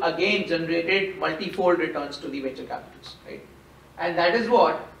IPOs again generated multi-fold returns to the venture capitals, right? And that is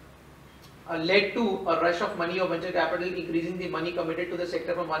what led to a rush of money of venture capital, increasing the money committed to the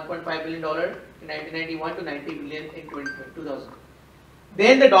sector from $1.5 billion in 1991 to $90 billion in 2000.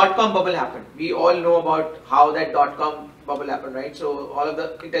 Then the dot-com bubble happened. We all know about how that dot-com bubble happened, right? So all of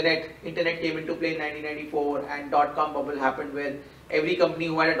the internet came into play in 1994, and dot-com bubble happened, where every company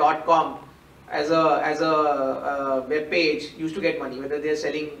who had a dot-com as a web page used to get money, whether they're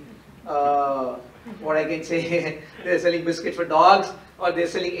selling what I can say, they're selling biscuits for dogs, or they're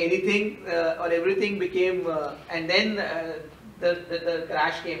selling anything, or everything became, and then the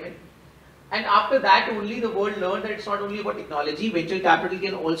crash came in. And after that only the world learned that it's not only about technology, venture capital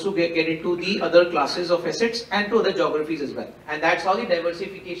can also get into the other classes of assets and to other geographies as well. And that's how the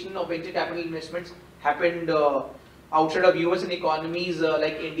diversification of venture capital investments happened outside of US, and economies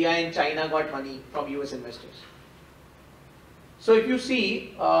like India and China got money from US investors. So if you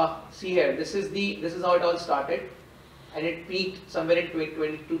see here, this is how it all started, and it peaked somewhere in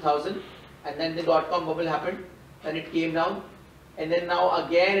 2000, and then the dot-com bubble happened, and it came down, and then now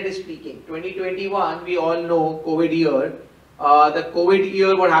again it is peaking. 2021, we all know, COVID year. The COVID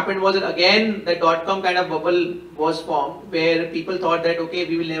year, what happened was that again the dot-com kind of bubble was formed, where people thought that okay,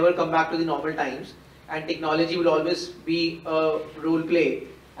 we will never come back to the normal times, and technology will always be a role play.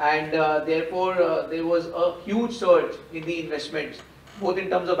 And therefore, there was a huge surge in the investments, both in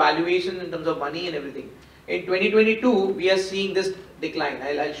terms of valuation, in terms of money and everything. In 2022, we are seeing this decline.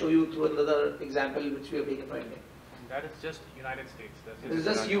 I'll show you through another example which we have taken from India. That is just United States. This is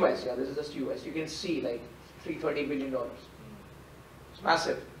just US, yeah, this is just US. You can see like $330 billion. It's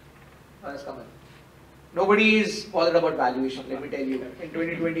massive. That's coming. Nobody is bothered about valuation, let me tell you. In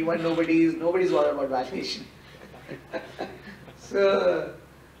 2021, nobody's bothered about valuation. So,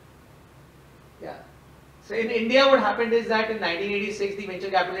 yeah. So in India, what happened is that in 1986, the venture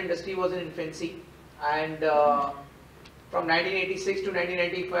capital industry was in infancy, and from 1986 to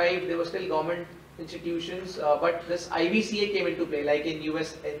 1995, there were still government institutions, but this IVCA came into play, like in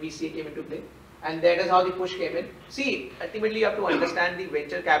US, NVCA came into play, and that is how the push came in. See, ultimately you have to understand the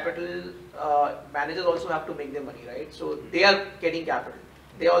venture capital managers also have to make their money, right? So they are getting capital.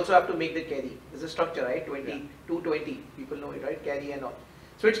 They also have to make the carry. There's a structure, right? 220, people know it, right? Carry and all.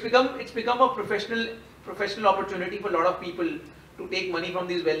 So it's become a professional opportunity for a lot of people to take money from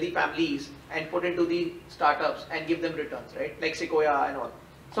these wealthy families and put into the startups and give them returns, right? Like Sequoia and all.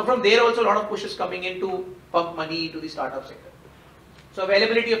 So from there also a lot of push is coming in to pump money into the startup sector. So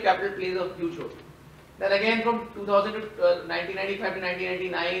availability of capital plays a huge role. Then again from 2000 to 1995 to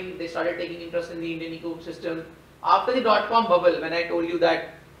 1999, they started taking interest in the Indian ecosystem. After the dot-com bubble, when I told you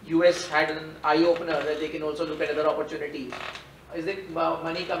that US had an eye-opener that they can also look at other opportunities, is it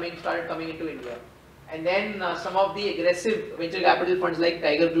money started coming into India. And then some of the aggressive venture capital funds like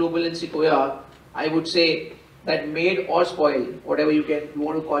Tiger Global and Sequoia, I would say, that made or spoiled, whatever you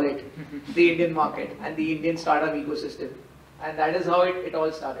want to call it, the Indian market and the Indian startup ecosystem. And that is how it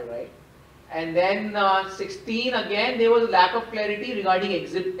all started, right? And then 16, again, there was a lack of clarity regarding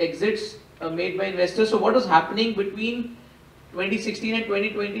exits made by investors. So what was happening between 2016 and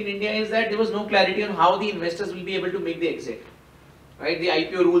 2020 in India is that there was no clarity on how the investors will be able to make the exit, right? The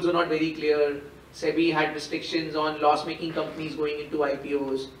IPO rules were not very clear. SEBI had restrictions on loss-making companies going into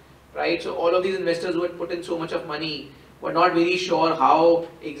IPOs, right? So all of these investors who had put in so much of money were not very sure how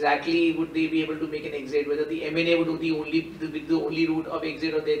exactly would they be able to make an exit, whether the M&A would be the only route of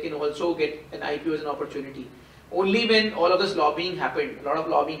exit, or they can also get an IPO as an opportunity. Only when all of this lobbying happened, a lot of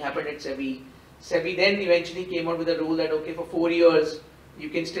lobbying happened at SEBI. SEBI then eventually came out with a rule that okay, for 4 years you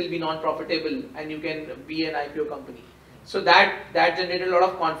can still be non-profitable and you can be an IPO company. So that generated a lot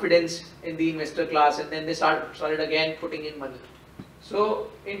of confidence in the investor class, and then they started again putting in money. So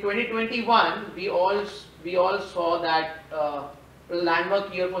in 2021, we all saw that it was a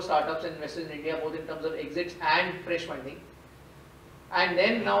landmark year for startups and investors in India, both in terms of exits and fresh funding. And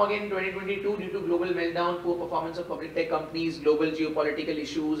then now again in 2022, due to global meltdown, poor performance of public tech companies, global geopolitical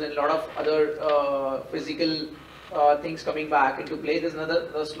issues, and a lot of other physical things coming back into play, there's another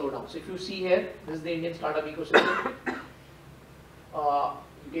slowdown. So if you see here, this is the Indian startup ecosystem.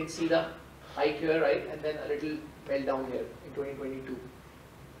 You can see the hike here, right, and then a little meltdown here in 2022.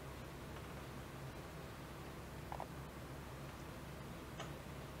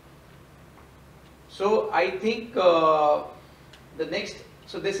 So I think so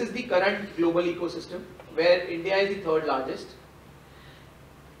this is the current global ecosystem where India is the third largest,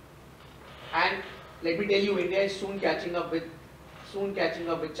 and let me tell you, India is soon catching up with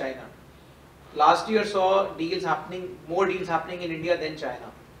China. Last year saw more deals happening in India than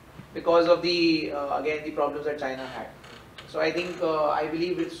China because of the again the problems that China had. So I think I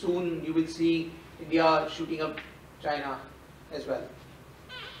believe it soon you will see India shooting up China as well.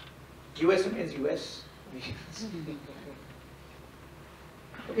 US remains US.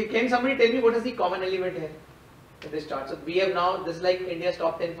 Okay, can somebody tell me what is the common element here in this chart? So we have now, this is like India's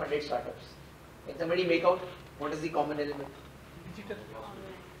top 10 funded startups. Can somebody make out what is the common element? Digital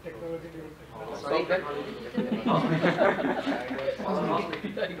technology. Sorry?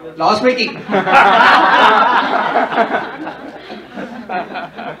 Loss making.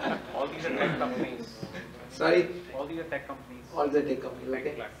 All these are tech companies. Sorry? All these are tech companies. All the tech companies, okay.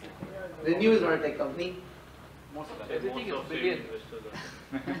 Tech platform. Renew is not a tech company. Most of them. Everything is billion.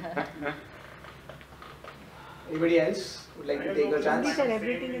 Anybody else would like to take a chance? He said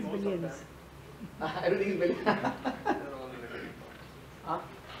everything is billions. Everything is billion.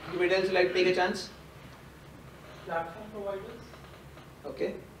 Anybody else would like to take a chance? Platform providers.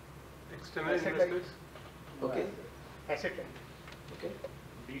 Okay. External investors. Okay. Asset. Okay.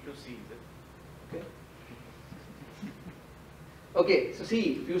 B2C, is it? Okay. Okay, so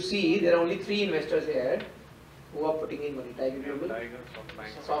see, if you see, there are only 3 investors here who are putting in money: Tiger Global,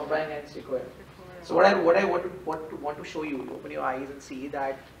 SoftBank, and Sequoia. So what I want to show you, open your eyes and see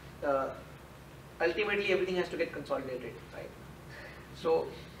that ultimately everything has to get consolidated, right? So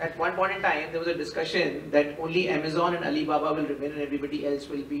at one point in time, there was a discussion that only Amazon and Alibaba will remain and everybody else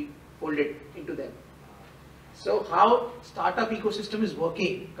will be folded into them. So how startup ecosystem is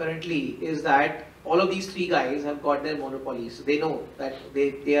working currently is that all of these 3 guys have got their monopolies. So they know that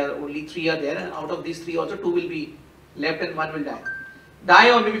they are only 3 are there, and out of these 3 also 2 will be left and 1 will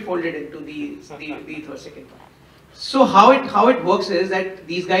die or maybe folded into the third second one. So how it works is that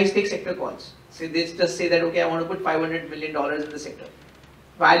these guys take sector calls. So they just say that, okay, I want to put $500 million in the sector.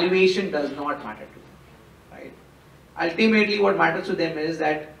 Valuation does not matter to them, right? Ultimately what matters to them is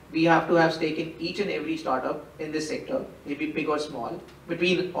that we have to have stake in each and every startup in this sector, maybe big or small,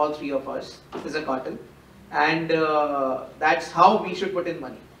 between all 3 of us. There's a cartel, and that's how we should put in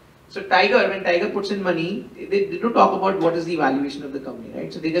money. So when Tiger puts in money, they don't talk about what is the valuation of the company,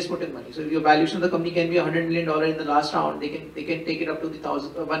 right? So they just put in money. So if your valuation of the company can be $100 million in the last round, they can take it up to the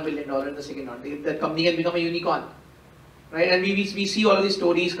 $1 billion in the second round. That company can become a unicorn, right? And we see all of these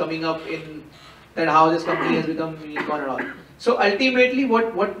stories coming up in that how this company has become a unicorn and all. So ultimately,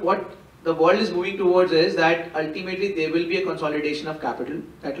 what the world is moving towards is that ultimately there will be a consolidation of capital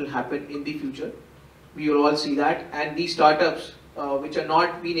that will happen in the future. We will all see that, and these startups which are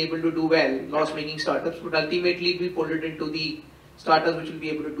not being able to do well, loss-making startups, would ultimately be folded into the startups which will be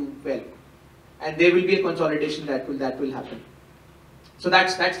able to do well, and there will be a consolidation that will happen. So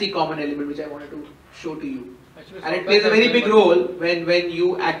that's the common element which I wanted to show to you, actually, and it plays a very big role when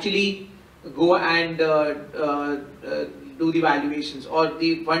you actually go and do the valuations, or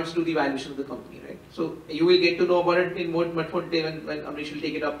the funds do the valuation of the company, right? So you will get to know about it in much more detail when Amrish will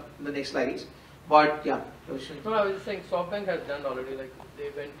take it up in the next slides. But yeah. No, I was just saying SoftBank has done already. Like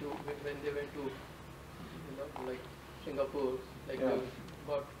when they went to like Singapore, like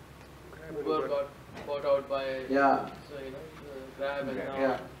Uber got bought out by Grab, and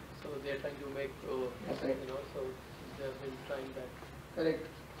now so they're trying to make so they have been trying that. Correct.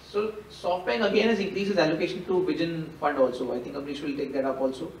 So SoftBank again has increased its allocation to Vision Fund also. I think Amrish will take that up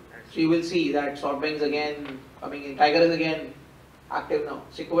also. So you will see that SoftBank is again coming in. Tiger is again active now.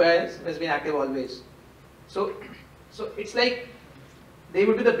 Sequoia has been active always. So it's like they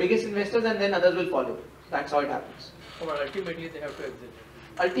would be the biggest investors and then others will follow. That's how it happens. So ultimately they have to exit.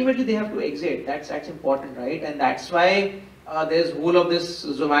 Ultimately they have to exit. That's important, right? And that's why there's whole of this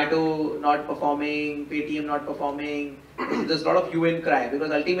Zomato not performing, Paytm not performing. There's a lot of hue and cry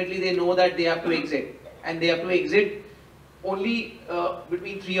because ultimately they know that they have to exit, and they have to exit only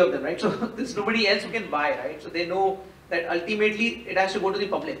between 3 of them, right? So there's nobody else who can buy, right? So they know that ultimately it has to go to the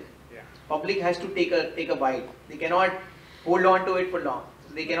public. Yeah. Public has to take a bite. They cannot hold on to it for long.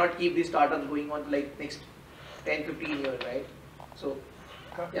 So they cannot keep these startups going on to like next 10, 15 years, right? So,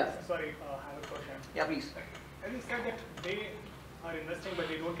 yeah. Sorry, I have a question. Yeah, please. As you said that they are investing but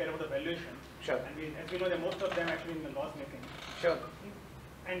they don't care about the valuation. Sure. And as we know that most of them actually in the loss making. Sure.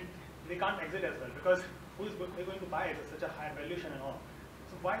 And they can't exit as well because who's going to buy it at such a high valuation and all.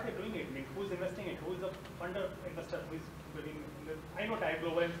 So why are they doing it? I mean, who's investing it? Who's the funder investor? Who's building? I know Type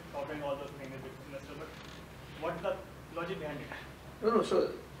Global is offering all those things with investors, but what's the logic behind it? No.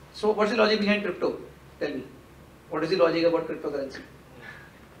 So what's the logic behind crypto? Tell me. What is the logic about cryptocurrency?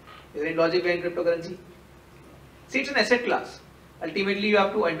 Is there any logic behind cryptocurrency? See, it's an asset class. Ultimately, you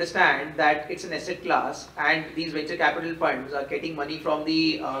have to understand that it's an asset class, and these venture capital funds are getting money from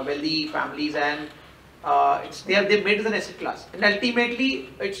the wealthy families, and they've made it as an asset class. And ultimately,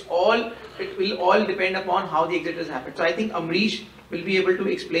 it will all depend upon how the exit has happened. So I think Amrish will be able to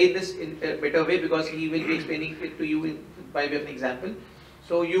explain this in a better way because he will be explaining it to you by way of an example.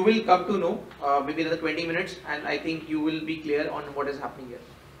 So you will come to know maybe another 20 minutes, and I think you will be clear on what is happening here.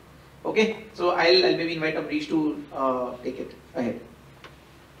 Okay, so I'll maybe invite Amrish to take it ahead.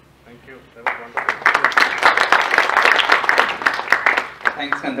 Thank you. That was wonderful.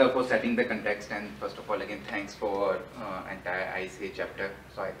 Thanks, Gandharv, for setting the context, and first of all, again, thanks for entire ICAI chapter.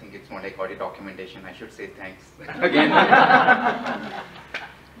 So I think it's more like audit documentation. I should say thanks again.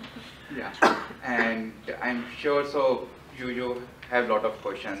 Yeah, and I'm sure so you have a lot of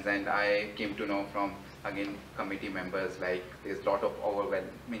questions, and I came to know from again committee members like there's a lot of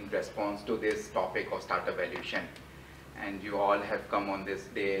overwhelming response to this topic of startup valuation, and you all have come on this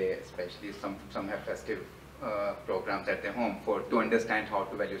day, especially some have festive programs at their home to understand how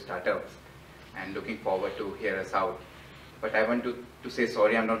to value startups, and looking forward to hear us out. But I want to say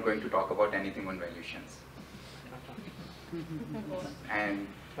sorry, I'm not going to talk about anything on valuations. And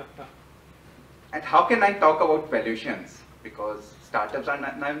how can I talk about valuations? Because startups are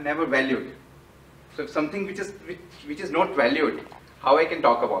never valued. So if something which is not valued, how I can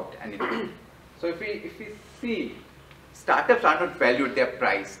talk about anything? So if we see, startups are not valued, they are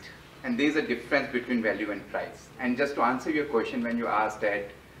priced. And there is a difference between value and price. And just to answer your question when you asked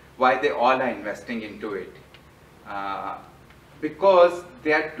that, why they all are investing into it, because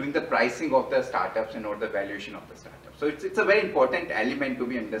they are doing the pricing of the startups and not the valuation of the startup. So it's a very important element to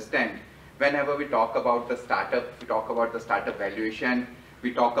be understand. Whenever we talk about the startup, we talk about the startup valuation,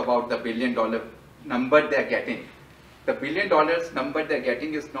 we talk about the $1 billion number they're getting. The $1 billion number they're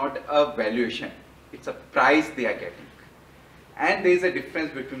getting is not a valuation, it's a price they are getting. And there is a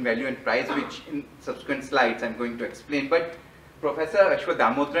difference between value and price, which in subsequent slides I'm going to explain. But Professor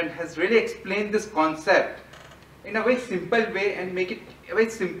Ashwadamodran has really explained this concept in a very simple way and make it a very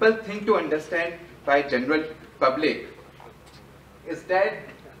simple thing to understand by general public. Is that,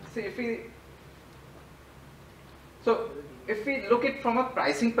 see, if we look at from a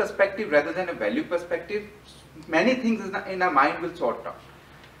pricing perspective rather than a value perspective, many things in our mind will sort out.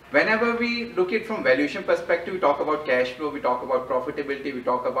 Whenever we look at from valuation perspective, we talk about cash flow, we talk about profitability, we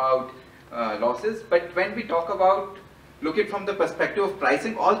talk about losses. But when we look at from the perspective of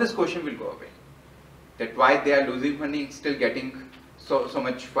pricing, all this question will go away. That why they are losing money, still getting so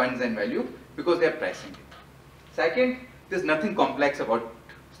much funds and value, because they are pricing it. Second, there's nothing complex about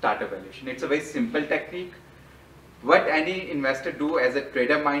startup valuation. It's a very simple technique. What any investor do as a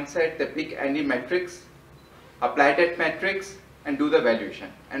trader mindset, they pick any metrics, apply that metrics, and do the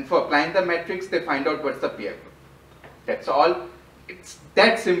valuation. And for applying the metrics, they find out what's the peer group. That's all. It's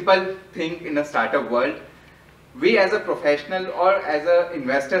that simple thing in a startup world. We as a professional or as an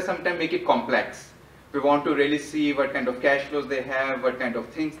investor sometimes make it complex. We want to really see what kind of cash flows they have, what kind of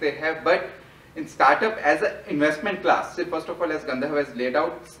things they have. But in startup as an investment class, so first of all, as Gandharv has laid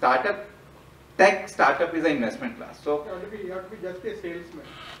out, tech startup is an investment class. So you have to be just a salesman.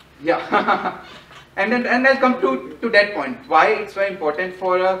 Yeah. And I'll come to that point, why it's very important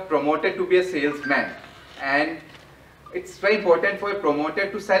for a promoter to be a salesman. And it's very important for a promoter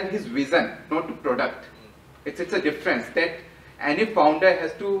to sell his vision, not to product. It's a difference that any founder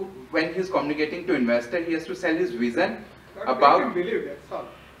has to, when he's communicating to investor, he has to sell his vision about... Make him believe, that's all.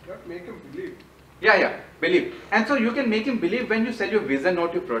 You have to make him believe. Yeah, believe. And so you can make him believe when you sell your vision,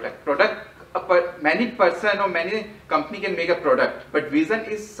 not your product. Many person or many company can make a product, but vision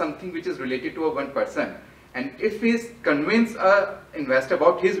is something which is related to a one person. And if he convince a investor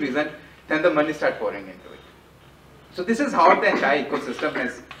about his vision, then the money start pouring into it. So this is how the entire ecosystem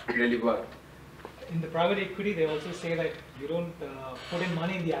has really worked. in the private equity, they also say that you don't put in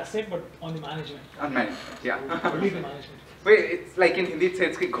money in the asset, but on the management. On management, yeah. So only the management. Wait, it's like in Hindi it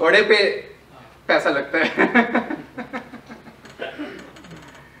says कि घोड़े पे पैसा लगता है.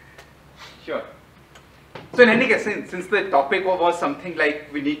 Sure. So in any case, since the topic was something like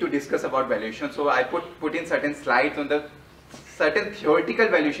we need to discuss about valuation, so I put in certain slides on the certain theoretical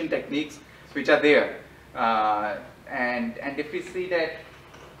valuation techniques which are there, and if we see that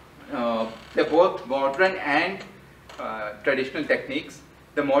they're both modern and traditional techniques.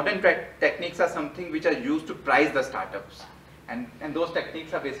 The modern techniques are something which are used to price the startups, and those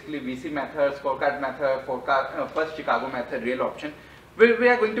techniques are basically VC method, scorecard method, first Chicago method, real option. We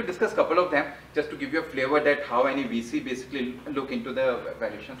are going to discuss a couple of them just to give you a flavor that how any VC basically look into the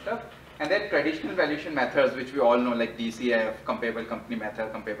valuation stuff. And then traditional valuation methods, which we all know, like DCF, comparable company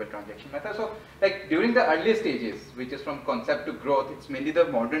method, comparable transaction method. So like during the early stages, which is from concept to growth, it's mainly the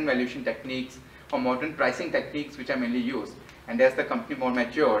modern valuation techniques or modern pricing techniques which are mainly used. And as the company more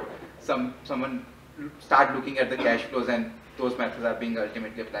matured, someone start looking at the cash flows, and those methods are being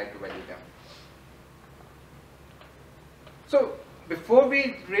ultimately applied to value them. So before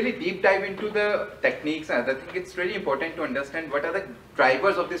we really deep dive into the techniques, I think it's really important to understand what are the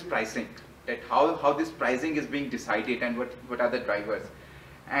drivers of this pricing, that how this pricing is being decided, and what are the drivers.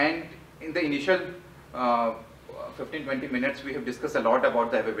 And in the initial 15-20 minutes, we have discussed a lot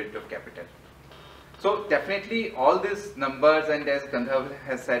about the availability of capital. So definitely all these numbers, and as Gandharv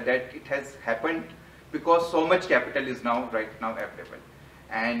has said, that it has happened because so much capital is right now available.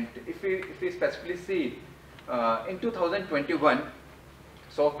 And if we specifically see, in 2021,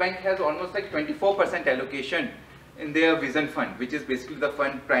 SoftBank has almost like 24% allocation in their Vision Fund, which is basically the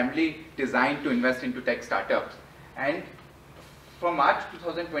fund primarily designed to invest into tech startups. And from March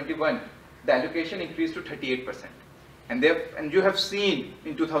 2021, the allocation increased to 38%. And you have seen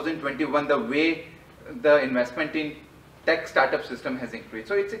in 2021 the way the investment in tech startup system has increased.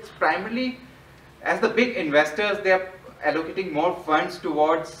 So it's primarily, as the big investors, they are allocating more funds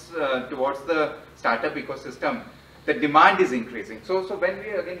towards the startup ecosystem. The demand is increasing. So when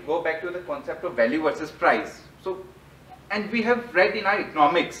we again go back to the concept of value versus price, and we have read in our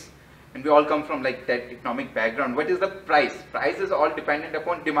economics, and we all come from like that economic background, what is the price? Price is all dependent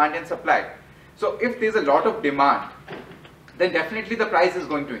upon demand and supply. So if there's a lot of demand, then definitely the price is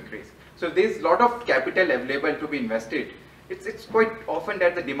going to increase. So if there's a lot of capital available to be invested, it's quite often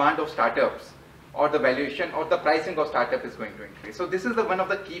that the demand of startups or the valuation or the pricing of startup is going to increase. So this is one of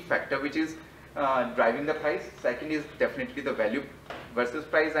the key factor which is driving the price. Second is definitely the value versus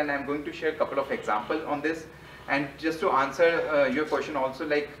price, and I'm going to share a couple of examples on this. And just to answer your question also,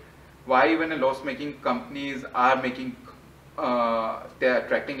 like why even a loss-making companies are making, they're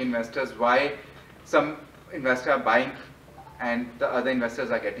attracting investors, why some investors are buying and the other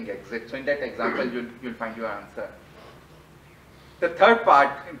investors are getting exit. So in that example, you'll find your answer. The third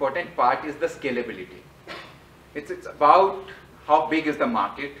part, important part, is the scalability. It's about how big is the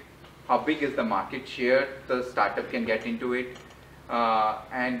market, how big is the market share the startup can get into it,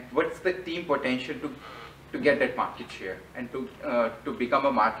 and what's the team potential to get that market share and to become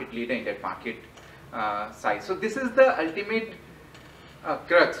a market leader in that market size. So this is the ultimate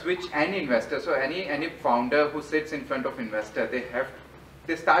crux which any investor, so any founder who sits in front of investor,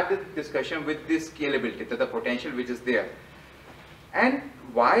 they start the discussion with this scalability, the potential which is there. And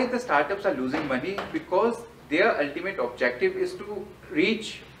why the startups are losing money? Because their ultimate objective is to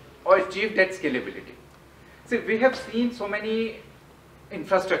reach or achieve that scalability. See, we have seen so many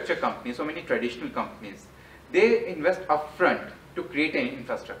infrastructure companies, so many traditional companies, they invest upfront to create an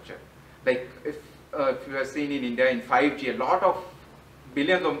infrastructure. Like if you have seen in India in 5G, a lot of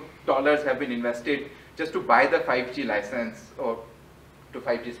billions of dollars have been invested just to buy the 5G license or to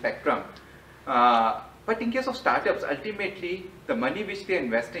 5G spectrum. But in case of startups, ultimately the money which they are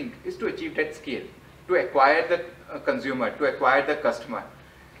investing is to achieve that scale, to acquire the consumer, to acquire the customer.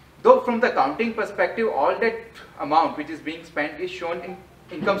 Though from the accounting perspective, all that amount which is being spent is shown in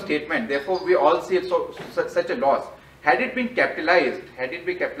income statement. Therefore, we all see such a loss. Had it been capitalized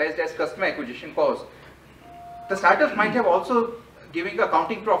as customer acquisition cost, the startups might have also giving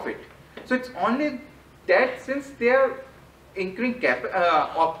accounting profit. So it's only that since they are incurring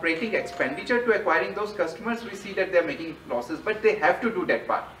operating expenditure to acquiring those customers, we see that they are making losses, but they have to do that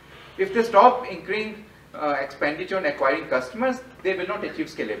part. If they stop incurring expenditure on acquiring customers, they will not achieve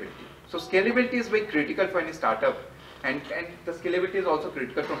scalability. So scalability is very critical for any startup, and the scalability is also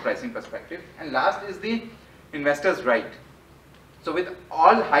critical from pricing perspective. And last is the investor's right. So with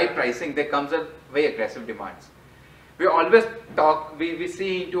all high pricing, there comes a very aggressive demands. we always talk, we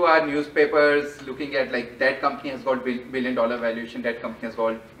see into our newspapers looking at like that company has got billion-dollar valuation, that company has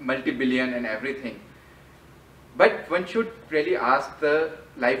got multi-billion and everything. But one should really ask the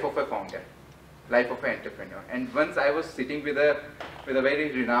life of a founder, life of an entrepreneur. And once I was sitting with a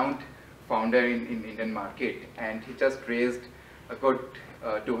very renowned founder in Indian market, and he just raised a good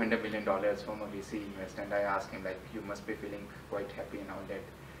 $200 million from a VC investor, and I asked him like, you must be feeling quite happy and all that.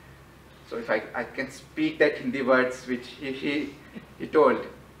 So if I can speak that Hindi words which he told,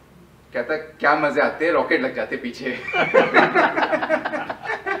 कहता क्या मजे आते हैं, rocket लग जाते पीछे.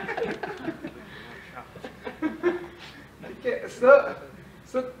 Okay, so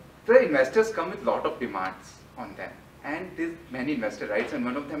the investors come with lot of demands on them, and there's many investor rights, and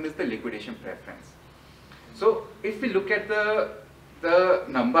one of them is the liquidation preference. So if we look at the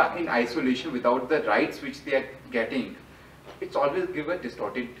number in isolation without the rights which they are getting, it's always give a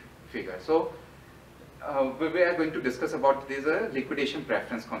distorted figure. So we are going to discuss about this liquidation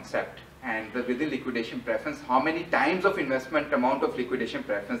preference concept, and within liquidation preference, how many times of investment amount of liquidation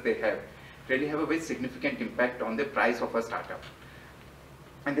preference they have really have a very significant impact on the price of a startup.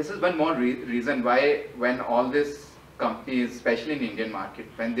 And this is one more reason why when all these companies, especially in Indian market,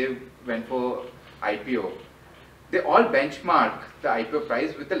 when they went for IPO, they all benchmark the IPO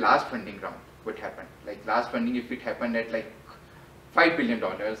price with the last funding round, what happened. Like last funding, if it happened at like $5 billion,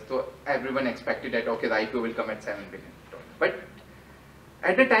 so everyone expected that, okay, the IPO will come at $7 billion. But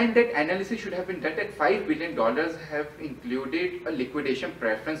at the time that analysis should have been done, that $5 billion have included a liquidation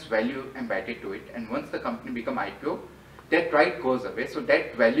preference value embedded to it. And once the company become IPO, that right goes away. So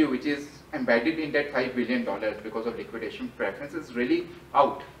that value which is embedded in that $5 billion because of liquidation preference is really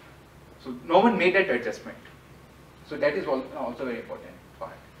out. So no one made that adjustment. So that is also very important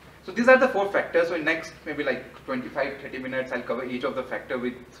part. So these are the 4 factors. So in next maybe like 25-30 minutes, I'll cover each of the factor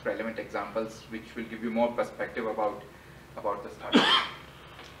with relevant examples, which will give you more perspective about the startup.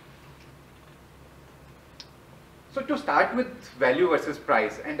 So to start with value versus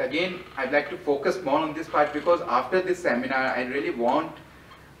price, and again, I'd like to focus more on this part because after this seminar, I really want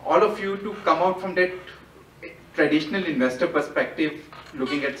all of you to come out from that traditional investor perspective,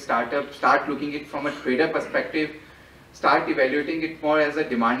 looking at startup, start looking at it from a trader perspective, start evaluating it more as a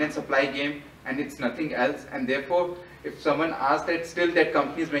demand and supply game, and it's nothing else. And therefore, if someone asks that still that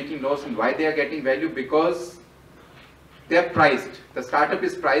company is making loss and why they are getting value, because they are priced. The startup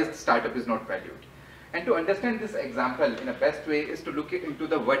is priced, startup is not valued. And to understand this example in the best way is to look into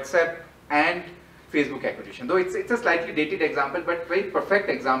the WhatsApp and Facebook acquisition. Though it's a slightly dated example, but very perfect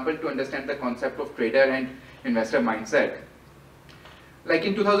example to understand the concept of trader and investor mindset. Like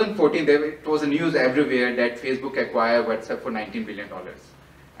in 2014, it was a news everywhere that Facebook acquired WhatsApp for $19 billion.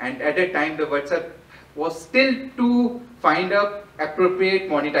 And at that time, the WhatsApp was still to find a appropriate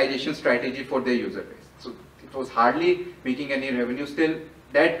monetization strategy for their user base. So it was hardly making any revenue. Still,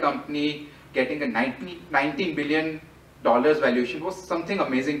 that company getting a $19 billion valuation was something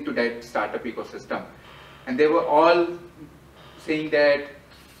amazing to that startup ecosystem. And they were all saying that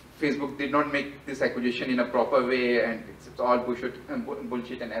Facebook did not make this acquisition in a proper way and it's all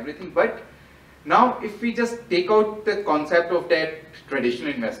bullshit and everything. But now if we just take out the concept of that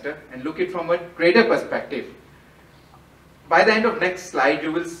traditional investor and look it from a trader perspective, by the end of next slide,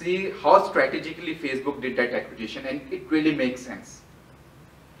 you will see how strategically Facebook did that acquisition, and it really makes sense.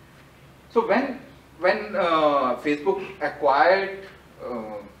 So when Facebook acquired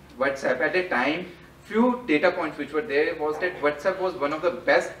WhatsApp, at a time, few data points which were there was that WhatsApp was one of the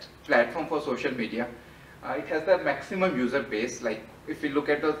best platform for social media. It has the maximum user base. Like if we look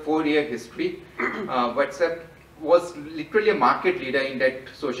at the 4-year history, WhatsApp was literally a market leader in that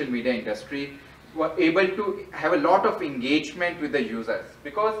social media industry, were able to have a lot of engagement with the users,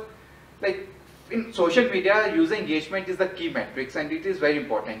 because like in social media, user engagement is the key metrics, and it is very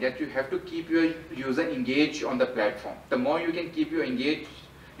important that you have to keep your user engaged on the platform. The more you can keep your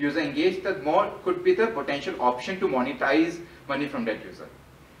user engaged, the more could be the potential option to monetize money from that user.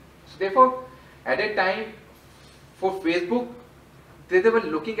 So therefore, at that time, for Facebook, they were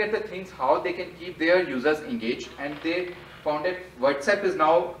looking at the things how they can keep their users engaged, and they found that WhatsApp is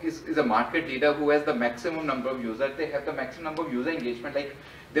now is a market leader who has the maximum number of users. They have the maximum number of user engagement. Like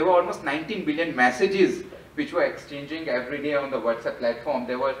there were almost 19 billion messages which were exchanging every day on the WhatsApp platform.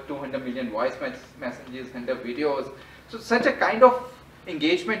 There were 200 million voice messages and the videos. So such a kind of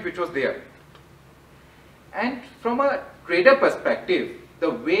engagement which was there. And from a trader perspective, the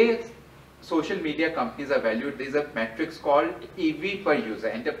way social media companies are valued, there is a matrix called EV per user,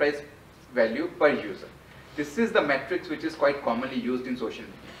 enterprise value per user. This is the matrix which is quite commonly used in social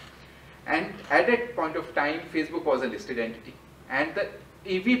media. And at that point of time, Facebook was a listed entity. And the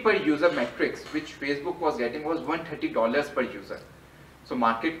EV per user metrics which Facebook was getting was $130 per user. So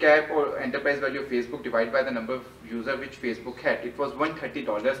market cap or enterprise value of Facebook divided by the number of users which Facebook had, it was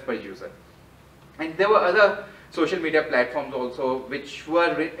 $130 per user. And there were other social media platforms also which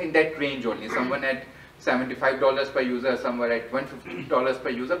were in that range only. Someone at $75 per user, some were at $150 per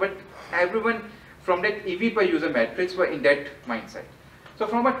user, but everyone from that EV per user metrics were in that mindset. So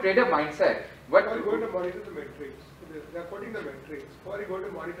from a trader mindset, what are you going to monitor the metrics? They are quoting the metrics. How are you going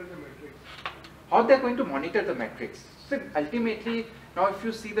to monitor the metrics? How they are going to monitor the metrics? So ultimately, now if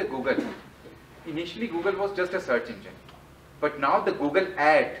you see the Google, initially Google was just a search engine. But now the Google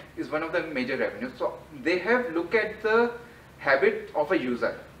ad is one of the major revenues. So they have looked at the habit of a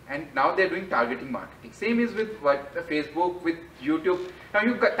user and now they're doing targeting marketing. Same is with what Facebook, with YouTube. Now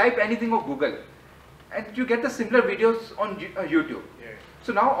you type anything of Google and you get the similar videos on YouTube. Yeah.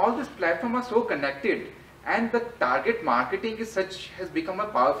 So now all these platforms are so connected and the target marketing is has become a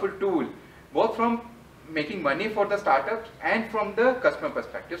powerful tool, both from making money for the startups and from the customer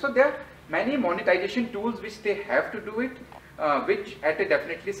perspective. So there are many monetization tools which they have to do it, which at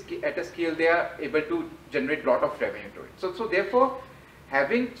a scale they are able to generate a lot of revenue to it. So therefore,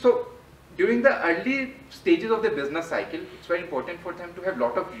 during the early stages of the business cycle, it's very important for them to have a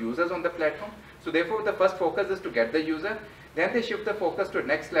lot of users on the platform. So therefore, the first focus is to get the user. Then they shift the focus to the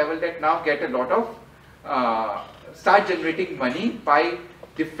next level that now get a lot of, start generating money by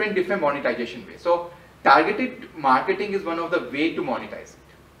different monetization ways. So targeted marketing is one of the way to monetize it.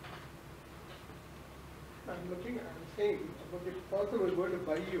 I'm saying, but if person is going to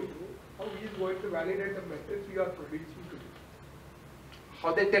buy you, how he is going to validate the metrics you are producing today?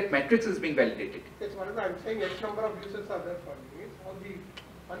 How that metrics is being validated? Yes, what I'm saying, X number of users are there for me. How the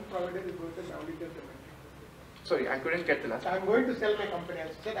fund provider is going to validate the metrics. Sorry, I couldn't get the last. I'm going to sell my company. As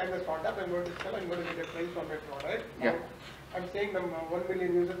I said, I'm a startup. I'm going to sell. I'm going to get a price for my product. Yeah. I'm saying 1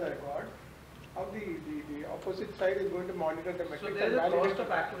 million users I got. How the opposite side is going to monitor the metrics. So there is a cost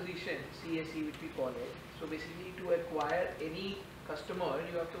of acquisition, CAC, which we call it. So basically, to acquire any customer,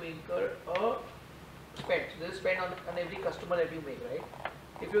 you have to incur a spend. So there is spend on every customer that you make, right?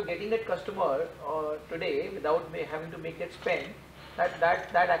 If you're getting that customer today without having to make that spend,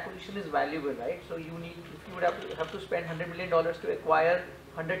 that acquisition is valuable, right? So if you would have to spend $100 million to acquire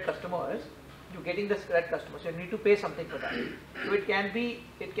 100 customers, you're getting that customer, so you need to pay something for that. So it can be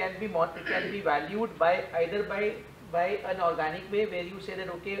valued by either by an organic way where you say that,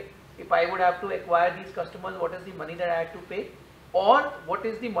 okay, if I would have to acquire these customers, what is the money that I have to pay, or what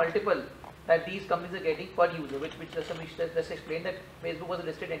is the multiple that these companies are getting per user, which just explained that Facebook was a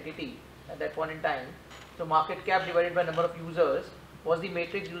listed entity at that point in time. So market cap divided by number of users was the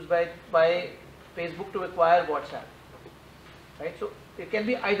matrix used by Facebook to acquire WhatsApp, right? So it can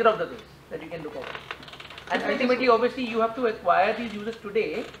be either of the things that you can look at. And ultimately, obviously, you have to acquire these users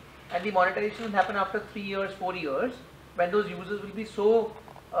today, and the monetization will happen after 3 years, 4 years, when those users will be so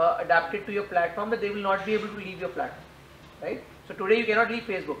adapted to your platform that they will not be able to leave your platform, right? So today you cannot leave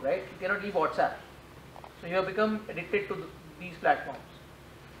Facebook, right? You cannot leave WhatsApp. So you have become addicted to these platforms.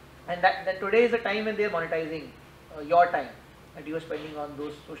 And that today is the time when they are monetizing your time that you are spending on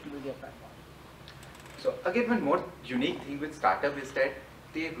those social media platforms. So again, one more unique thing with startup is that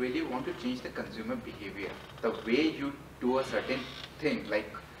they really want to change the consumer behavior. The way you do a certain thing like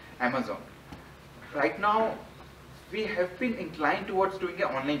Amazon. Right now, we have been inclined towards doing an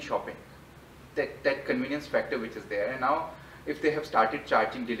online shopping. That convenience factor which is there. And now, if they have started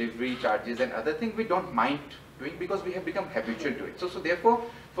charging delivery charges and other things, we don't mind doing because we have become habitual to it. So therefore,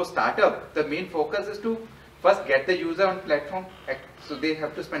 for startup, the main focus is to first get the user on platform. So they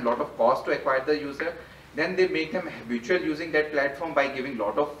have to spend a lot of cost to acquire the user. Then they make them habitual using that platform by giving a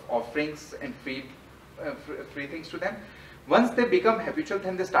lot of offerings and free things to them. Once they become habitual,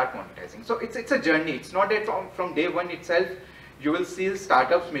 then they start monetizing. So it's a journey. It's not that from day one itself you will see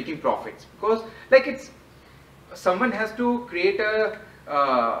startups making profits, because like someone has to create a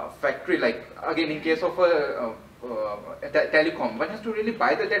factory. Like again, in case of a telecom, one has to really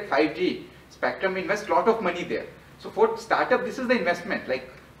buy that 5G spectrum, invest a lot of money there. So for startup, this is the investment. Like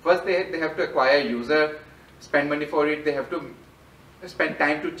first they have to acquire user, spend money for it, they have to spend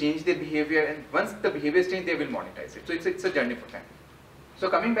time to change their behavior, and once the behavior is changed, they will monetize it. So it's a journey for them. So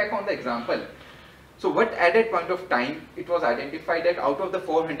coming back on the example, so what at that point of time, it was identified that out of the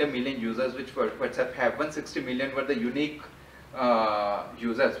 400 million users which WhatsApp have, 160 million were the unique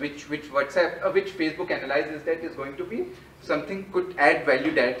users, which Facebook analyzes that is going to be something could add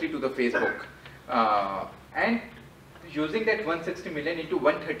value directly to the Facebook. And using that 160 million into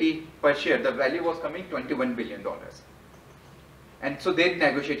 130 per share, the value was coming $21 billion. And so they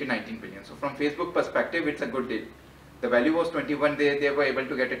negotiated 19 billion. So from Facebook perspective, it's a good deal. The value was 21, they were able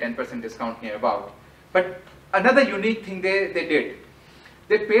to get a 10% discount near about. But another unique thing they did,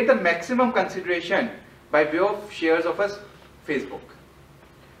 they paid the maximum consideration by way of shares of us Facebook.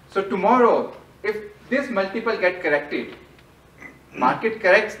 So tomorrow, if this multiple get corrected, market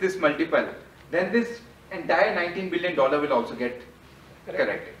corrects this multiple, then this entire $19 billion will also get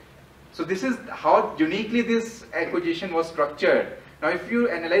corrected. So this is how uniquely this acquisition was structured. Now if you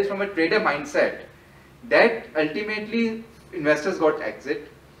analyze from a trader mindset, that ultimately investors got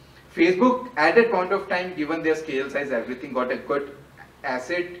exit. Facebook at that point of time, given their scale size, everything, got a good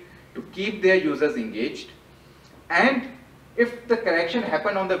asset to keep their users engaged. And if the correction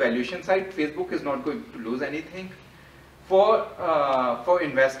happened on the valuation side, Facebook is not going to lose anything. For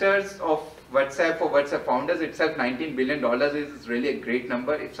investors of WhatsApp, for WhatsApp founders itself, $19 billion is really a great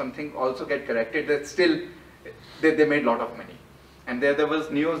number. If something also get corrected, that still they made a lot of money. And there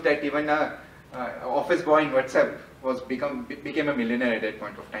was news that even a office boy in WhatsApp became a millionaire at that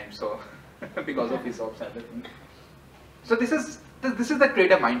point of time. So because of his ops and everything. So this is the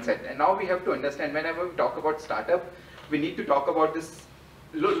trader mindset. And now we have to understand, whenever we talk about startup, we need to talk about this,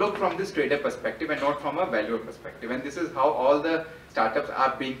 look from this trader perspective and not from a valuer perspective. And this is how all the startups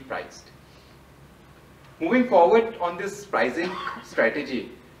are being priced. Moving forward on this pricing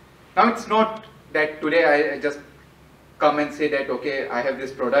strategy, now it's not that today I just come and say that, okay, I have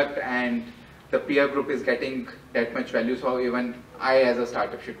this product and the peer group is getting that much value, so even I as a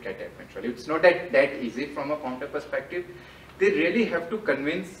startup should get that much value. It's not that easy from a founder perspective. They really have to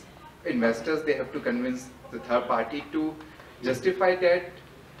convince investors, they have to convince the third party to justify that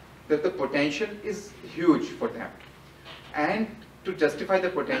the potential is huge for them. And to justify the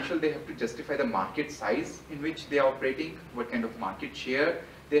potential, they have to justify the market size in which they are operating, what kind of market share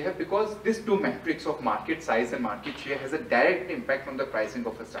they have, because these two metrics of market size and market share has a direct impact on the pricing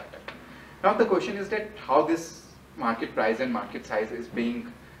of a startup. Now the question is that how this market price and market size is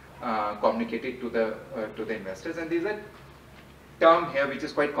being communicated to the investors, and there's a term here which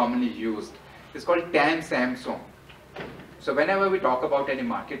is quite commonly used. It's called TAM, SAM, SOM. So whenever we talk about any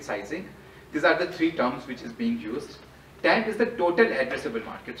market sizing, these are the three terms which is being used. TAM is the total addressable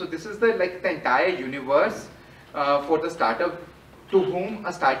market. So this is the entire universe for the startup, to whom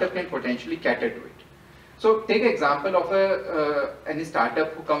a startup can potentially cater to it. So take an example of any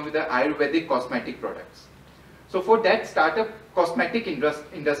startup who come with the Ayurvedic cosmetic products. So for that startup, cosmetic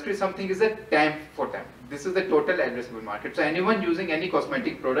industry, something is a TAM for them. This is the total addressable market. So anyone using any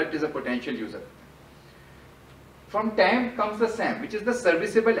cosmetic product is a potential user. From TAM comes the SAM, which is the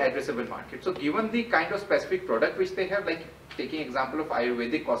serviceable addressable market. So given the kind of specific product which they have, like taking example of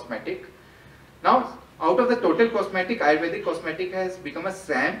Ayurvedic cosmetic, now out of the total cosmetic, Ayurvedic cosmetic has become a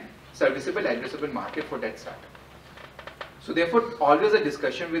SAM, serviceable addressable market for that startup. So therefore, always a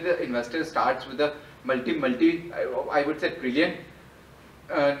discussion with the investor starts with a I would say $1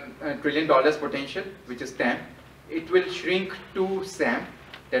 trillion potential, which is TAM. It will shrink to SAM,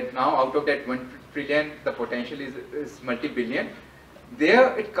 that now out of that 1 trillion, the potential is multi-billion.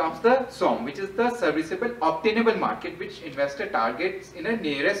 There it comes the SOM, which is the serviceable obtainable market, which investor targets in a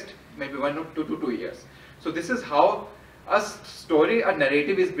nearest maybe 1 to 2 years. So this is how a story, a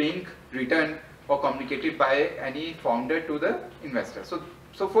narrative is being written or communicated by any founder to the investor.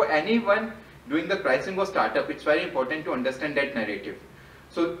 So for anyone doing the pricing of startup, it's very important to understand that narrative.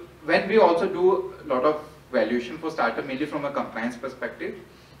 So when we also do a lot of valuation for startup, mainly from a compliance perspective,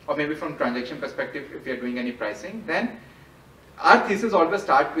 or maybe from transaction perspective, if we are doing any pricing, then our thesis always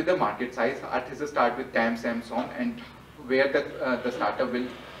start with the market size. Our thesis start with TAM, SAM, SOM, and where the startup will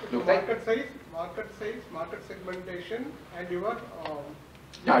look like. Market size, market segmentation, and your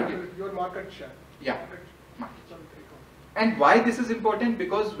target, your market share. Yeah. And why this is important?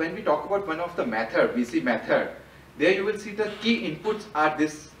 Because when we talk about one of the method, VC method, there you will see the key inputs are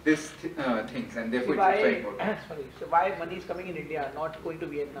these things, and therefore it's very important. Sorry, so why money is coming in India, not going to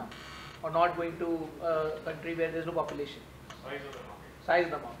Vietnam, or not going to a country where there is no population? Size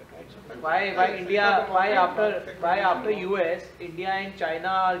of the market, right? So why India? Why after US, India and China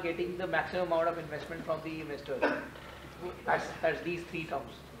are getting the maximum amount of investment from the investors? That's these three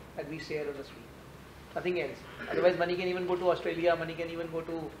terms that we share on the street. Nothing else. Otherwise, money can even go to Australia. Money can even go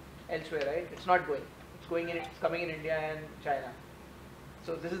to elsewhere, right? It's not going. It's going in. It's coming in India and China.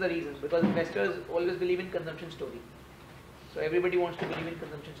 So this is the reason, because investors always believe in consumption story. So everybody wants to believe in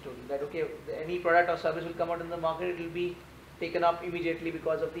consumption story. That okay, any product or service will come out in the market, it will be taken up immediately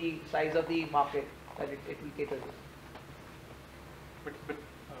because of the size of the market that it will cater to. But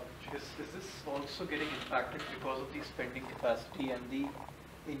is this also getting impacted because of the spending capacity and the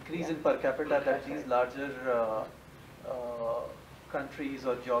increase in per capita that these larger countries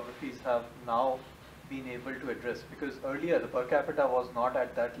or geographies have now been able to address? Because earlier the per capita was not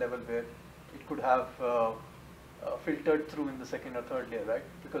at that level where it could have filtered through in the second or third layer, right?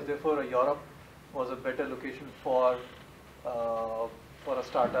 Because therefore Europe was a better location for a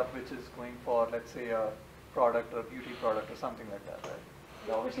startup which is going for, let's say, a product or a beauty product or something like that, right?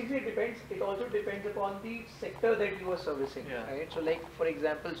 Yeah, obviously it depends. It also depends upon the sector that you are servicing, right? So, like for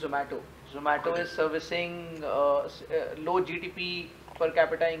example, Zomato. Zomato is servicing low GDP per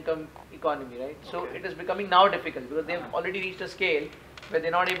capita income economy, right? So it is becoming now difficult because they've already reached a scale where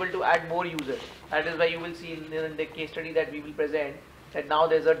they're not able to add more users. That is why you will see in the case study that we will present that now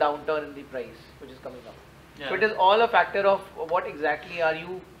there's a downturn in the price which is coming up. Yeah. So it is all a factor of what exactly are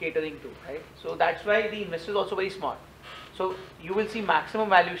you catering to, right? So that's why the investor is also very smart. So you will see maximum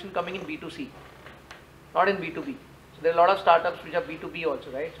valuation coming in B2C, not in B2B. So there are a lot of startups which are B2B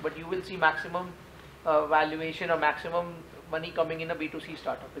also, right? But you will see maximum valuation or maximum money coming in a B2C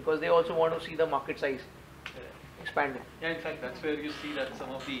startup because they also want to see the market size expanding. Yeah, in fact, that's where you see that some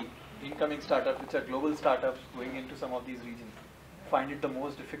of the incoming startups, which are global startups going into some of these regions, find it the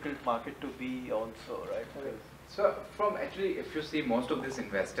most difficult market to be also, right? So from actually, if you see, most of these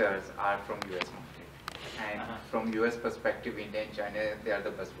investors are from US market. And from US perspective, India and China, they are the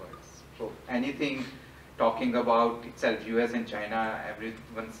buzzwords. So anything talking about itself, US and China,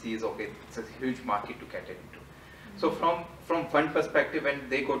 everyone sees, okay, it's a huge market to cater into. So from fund perspective, when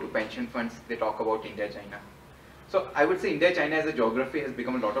they go to pension funds, they talk about India, China. So I would say India, China as a geography has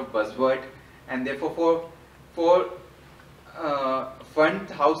become a lot of buzzword, and therefore for fund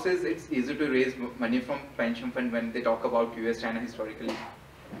houses, it's easy to raise money from pension fund when they talk about US, China historically.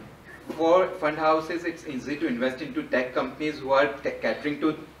 For fund houses, it's easy to invest into tech companies who are catering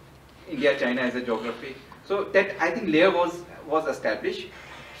to India, China as a geography. So that, I think, layer was established.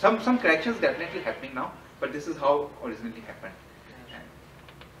 Some corrections definitely happening now, but this is how originally happened.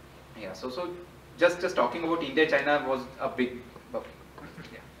 Yeah. So just talking about India, China was a big.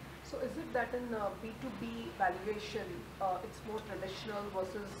 Yeah. So is it that in B2B valuation, it's more traditional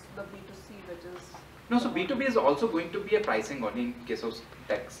versus the B2C, which is? No, so B2B is also going to be a pricing only in case of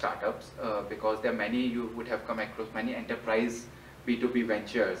tech startups because there are many, you would have come across many enterprise B2B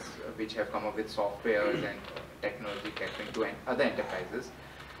ventures which have come up with softwares and technology catering to other enterprises.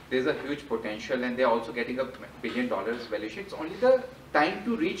 There's a huge potential and they're also getting $1 billion valuation. It's only the time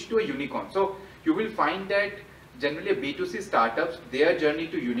to reach to a unicorn. So you will find that generally a B2C startups, their journey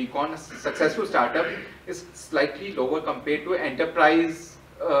to unicorn, a successful startup is slightly lower compared to enterprise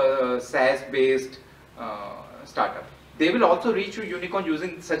SaaS-based startup. They will also reach to unicorn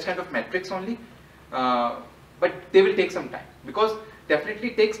using such kind of metrics only, but they will take some time because definitely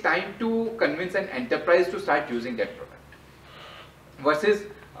it takes time to convince an enterprise to start using that product versus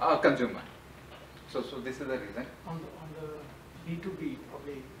a consumer. So this is the reason. On the B2B,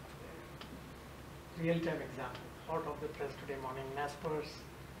 probably real-time example, out of the press today morning, Nasper's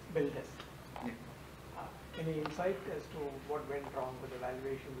bill desk. Yeah. Any insight as to what went wrong with the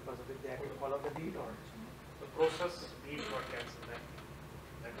valuation because of it? They had to follow the deal or? The process deal got cancelled.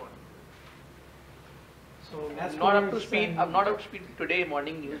 That one. So I'm not up to speed. I'm not up to speed today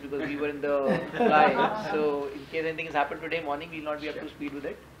morning news because we were in the fly. So in case anything has happened today morning, we'll not be up to speed with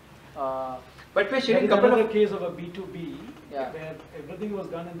it. But we're sharing there is couple another of case of a B2B where everything was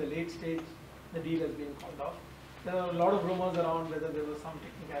done in the late stage. The deal has been called off. There are a lot of rumors around whether there was some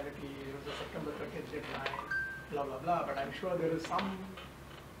technicality, there was a September 30th deadline, blah blah blah. But I'm sure there is some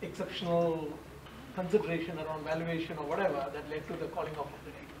exceptional consideration around valuation or whatever that led to the calling off of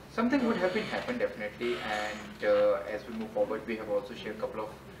the deal. something would have been happened definitely, and as we move forward, we have also shared a couple of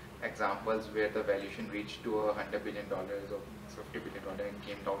examples where the valuation reached to $100 billion or $50 billion and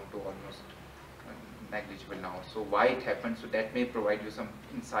came down to almost negligible now. So why it happened? So that may provide you some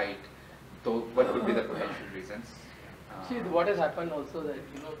insight. So what would be the potential reasons? See, what has happened also that,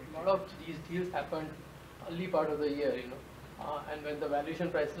 a lot of these deals happened early part of the year, and when the valuation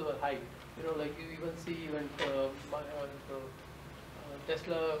prices were high, like you even see when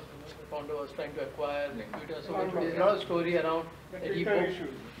Tesla, the founder was trying to acquire Twitter, so there's a lot of story around that he booked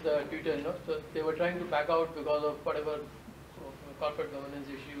the Twitter, so they were trying to back out because of whatever corporate governance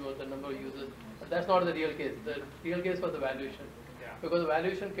issue or the number of users. But that's not the real case. The real case was the valuation. Because the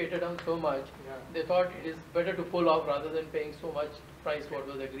valuation catered down so much, they thought it is better to pull off rather than paying so much price what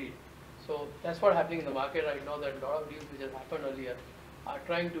was agreed. So that's what's happening in the market right now, that a lot of deals which have happened earlier are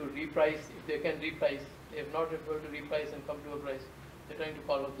trying to reprice. If they can reprice, they have not been able to reprice and come to a price, they're trying to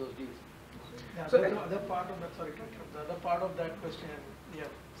call off those deals. Yeah, so the other part of that, sorry to interrupt, the other part of that question, we have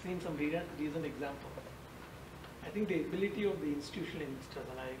seen some recent example I think the ability of the institutional investors,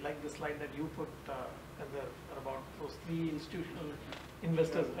 and I like the slide that you put about those 3 institutional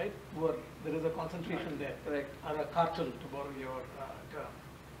investors, right? There is a concentration there, correct, or a cartel, to borrow your term.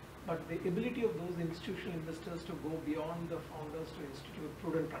 But the ability of those institutional investors to go beyond the founders to institute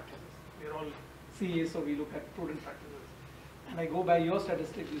prudent practices. We're all CAs, so we look at prudent practices. And I go by your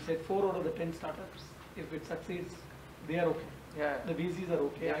statistics. You said 4 out of the 10 startups, if it succeeds, they are okay. Yeah. The VCs are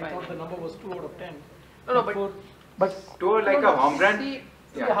okay. Yeah, I thought the number was 2 out of 10. No, but to like a home run.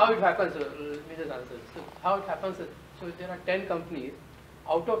 See how it happens. Let me just answer. So how it happens is, so there are 10 companies.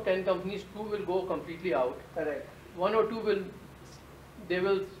 Out of 10 companies, 2 will go completely out. Correct. 1 or 2 will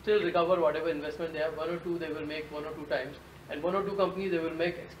still recover whatever investment they have. 1 or 2 they will make 1 or 2 times, and 1 or 2 companies they will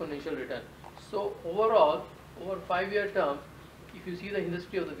make exponential return. So overall, over 5-year term, if you see the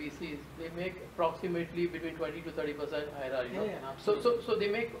history of the VCs, they make approximately between 20 to 30% IRR. So they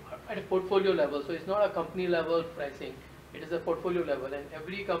make at a portfolio level. So it's not a company level pricing; it is a portfolio level, and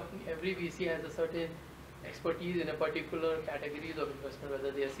every company, every VC has a certain expertise in a particular categories of investment,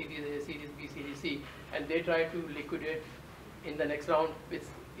 whether they are Series A, Series B, Series C, and they try to liquidate in the next round. If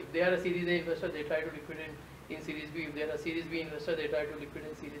they are a Series A investor, they try to liquidate in Series B. If they are a Series B investor, they try to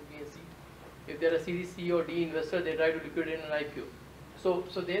liquidate in Series B and C. If they are a Series C or D investor, they try to liquidate in an IPO.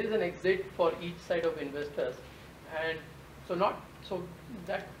 So there is an exit for each side of investors, and so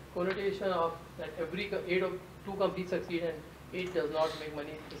that connotation of that every 8 of 2 companies succeed and 8 does not make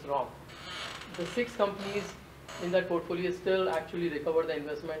money is wrong. The 6 companies in that portfolio still actually recover the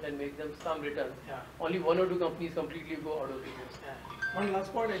investment and make them some return. Yeah. Only 1 or 2 companies completely go out of business. Yeah. One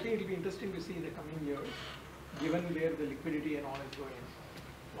last point, I think it will be interesting to see in the coming years, given where the liquidity and all is going.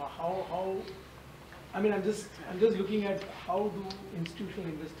 How I mean, I'm just looking at how do institutional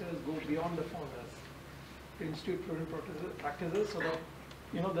investors go beyond the founders to institute prudent practices so that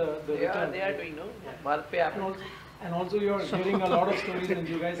the return. They are doing Yeah. And also you're hearing a lot of stories, and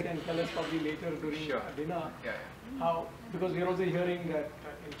you guys can tell us probably later during dinner how, because we're also hearing that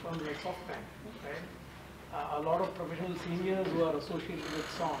in firms like SoftBank, right? A lot of professional seniors who are associated with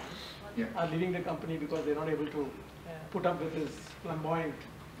songs are leaving the company because they're not able to put up with this flamboyant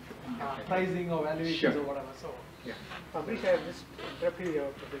pricing or valuations or whatever. So, Amrish, I have just interrupted you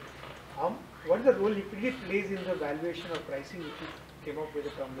a bit. What is the role liquidity plays in the valuation or pricing which you came up with the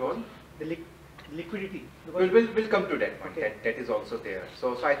term? Role? The liquidity. We'll come to that point. Okay. That is also there.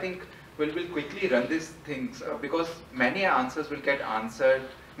 So I think we'll quickly run these things because many answers will get answered.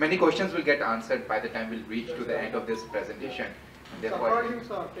 Many questions will get answered by the time we'll reach to the end of this presentation. The acronyms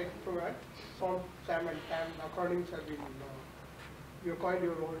are taken from that. Sam and TAM acronyms have been. You coined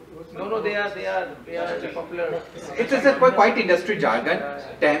your own. No, they are popular. It's a quite industry jargon.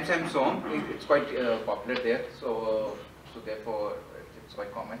 TAM, SAM, SOM. It's quite popular there. So therefore it's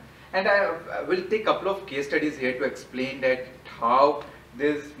quite common. And I will take a couple of case studies here to explain that how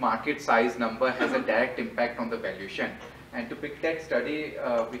this market size number has a direct impact on the valuation. And to pick that study,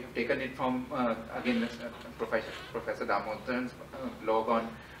 we have taken it from, again, Professor Damodaran's blog on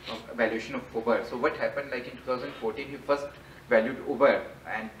valuation of Uber. So what happened, like in 2014, he first valued Uber,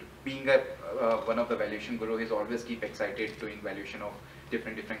 and being one of the valuation guru, he's always keep excited doing valuation of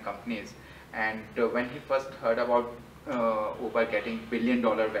different companies. And when he first heard about Uber getting $1 billion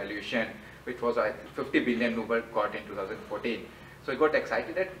valuation, which was 50 billion Uber got in 2014. So he got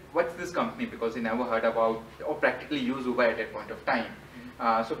excited that what's this company, because he never heard about or practically used Uber at that point of time.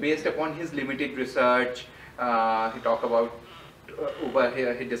 So based upon his limited research, he talked about Uber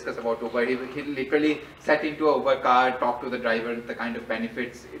here, he discussed about Uber. He literally sat into a Uber car, talked to the driver, the kind of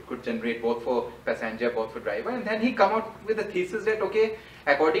benefits it could generate both for passenger, both for driver, and then he come out with a thesis that, okay,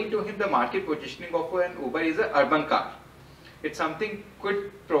 according to him, the market positioning of an Uber is an urban car. It's something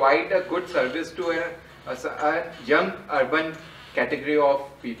could provide a good service to a young urban category of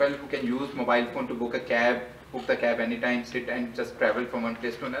people who can use mobile phone to book a cab, book the cab anytime, sit and just travel from one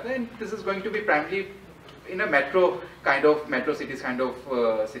place to another. And this is going to be primarily in a metro cities kind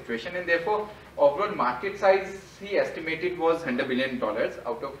of situation, and therefore overall market size he estimated was $100 billion.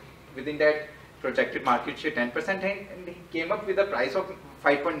 Out of within that projected market share 10%, and he came up with a price of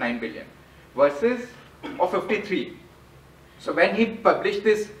 5.9 billion versus of 53. So when he published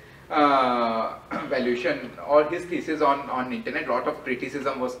this valuation or his thesis on internet, a lot of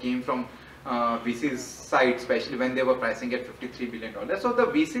criticism came from VC's side, especially when they were pricing at $53 billion. So the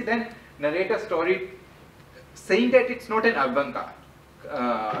VC then narrate a story saying that it's not an urban car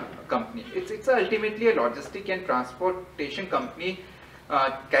company. It's ultimately a logistic and transportation company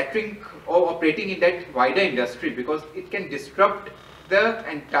catering or operating in that wider industry, because it can disrupt the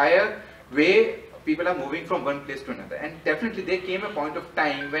entire way people are moving from one place to another. And definitely there came a point of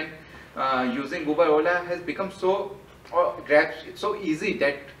time when using Uber, Ola has become so, or Grab, it's so easy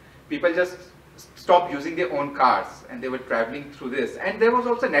that people just stop using their own cars and they were traveling through this. And there was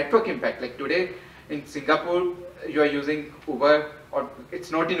also network impact. Like today in Singapore, you are using Uber, or it's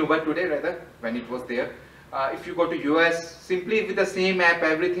not in Uber today rather, when it was there. If you go to US, simply with the same app,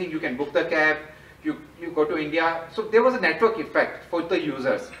 everything, you can book the cab, you go to India. So there was a network effect for the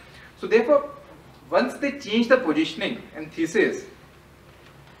users. So therefore, once they changed the positioning and thesis,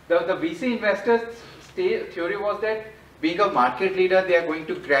 the VC investors' theory was that being a market leader, they are going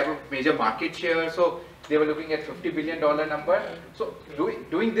to grab a major market share. So they were looking at $50 billion number. So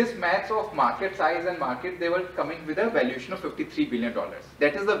doing this maths of market size and market, they were coming with a valuation of $53 billion.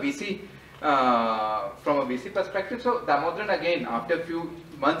 That is the VC, from a VC perspective. So Damodaran again, after a few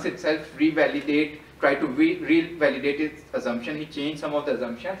months itself, tried to revalidate his assumption. He changed some of the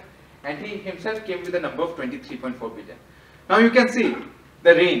assumptions and he himself came with a number of 23.4 billion. Now you can see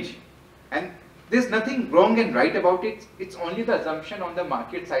the range, and there's nothing wrong and right about it. It's only the assumption on the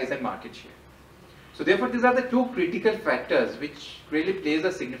market size and market share. So therefore, these are the two critical factors which really plays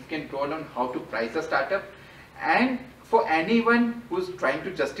a significant role on how to price a startup. And for anyone who's trying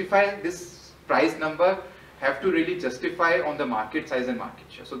to justify this price number, have to really justify on the market size and market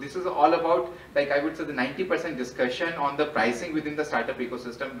share. So this is all about, like I would say, the 90% discussion on the pricing within the startup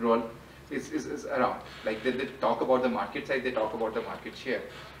ecosystem role is around. Like they talk about the market size, they talk about the market share.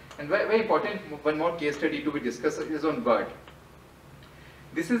 And very important, one more case study to be discussed is on Bird.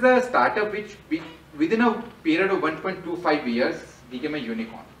 This is a startup which within a period of 1.25 years became a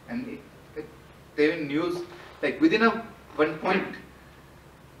unicorn. And they news, like within a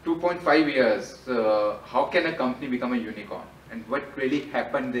 2.5 years, how can a company become a unicorn? And what really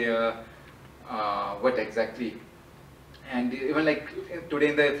happened there, what exactly? And even like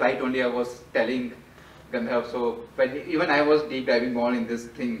today in the flight only I was telling Gandharv, so when even I was deep diving more in this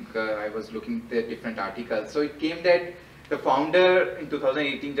thing, I was looking at different articles. So it came that the founder in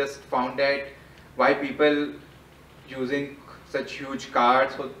 2018 just found that why people using such huge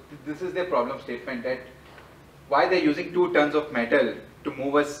cars, so this is their problem statement, that why they're using 2 tons of metal to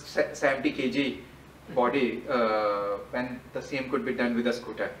move a 70 kg body when the same could be done with a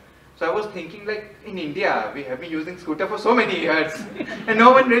scooter. So I was thinking, like in India, we have been using scooter for so many years and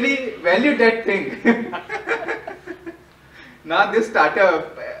no one really valued that thing. Now this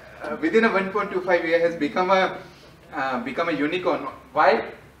startup within a 1.25 year has become a unicorn.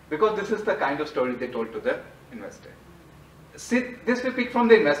 Why? Because this is the kind of story they told to the investor. See, this we pick from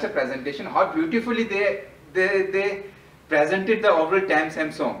the investor presentation, how beautifully they presented the overall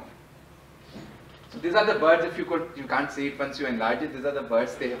TAM song. So these are the birds, if you can't see it once you enlarge it, these are the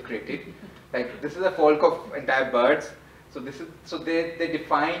birds they have created. Like this is a folk of entire birds. So they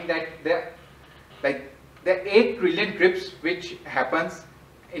define that there are 8 trillion trips which happens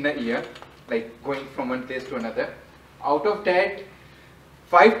in a year, like going from one place to another. Out of that,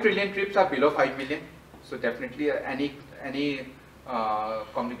 5 trillion trips are below 5 million. So definitely any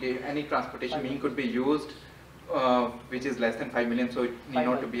transportation mean could be used which is less than 5 million. So it need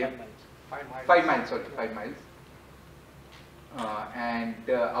not to be 5 miles. And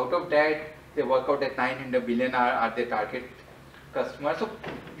out of that, they work out that 900 billion are their target customers. So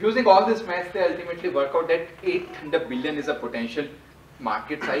using all this math, they ultimately work out that 800 billion is a potential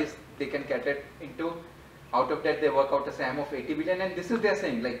market size they can cater into. Out of that, they work out a SAM of 80 billion, and this is their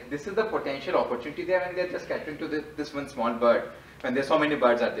saying, like this is the potential opportunity there, and they're just catering to this one small bird when there's so many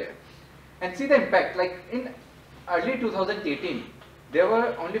birds are there. And see the impact, like in early 2018, there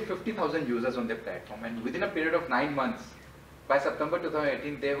were only 50,000 users on their platform, and within a period of 9 months, by September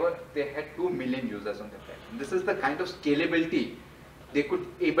 2018, they had 2 million users on their platform. This is the kind of scalability they could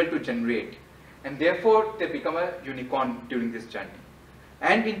able to generate, and therefore they become a unicorn during this journey.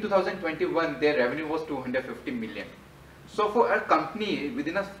 And in 2021, their revenue was 250 million. So for a company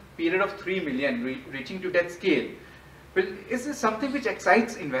within a period of 3 million reaching to that scale, well, this is something which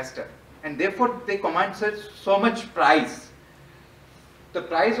excites investor, and therefore they command so much price. The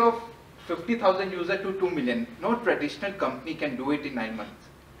price of 50,000 user to 2 million, no traditional company can do it in 9 months.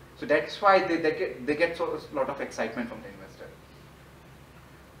 So that's why they get a lot of excitement from the investor.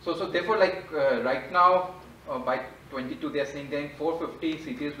 So therefore, like right now, by 22, they are saying they're in 450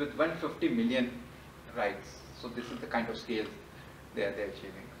 cities with 150 million rides. So this is the kind of scale they're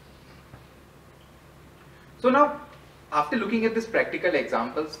achieving. So now, after looking at these practical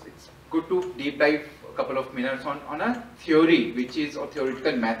examples, it's good to deep dive a couple of minutes on a theory, which is or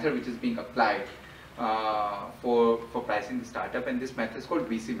theoretical method which is being applied for pricing the startup, and this method is called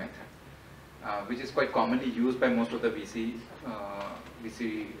VC method, which is quite commonly used by most of the VC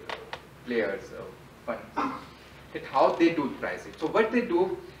players, funds. How they do pricing. So what they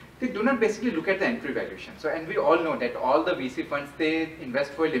do, they do not basically look at the entry valuation. So, and we all know that all the VC funds, they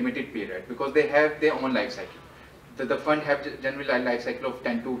invest for a limited period because they have their own life cycle. The fund have generally a life cycle of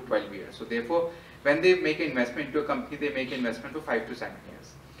 10 to 12 years. So therefore, when they make an investment into a company, they make an investment for 5 to 7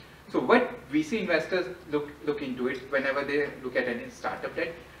 years. So what VC investors look into it whenever they look at any startup, that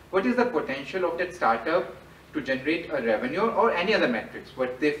what is the potential of that startup to generate a revenue or any other metrics,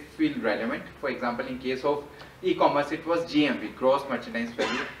 what they feel relevant. For example, in case of e-commerce, it was GMV, gross merchandise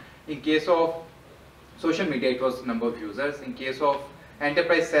value. In case of social media, it was number of users. In case of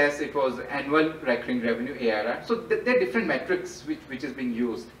enterprise SaaS, it was annual recurring revenue, ARR. So there are different metrics which is being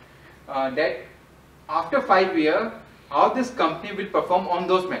used. That after 5 years, how this company will perform on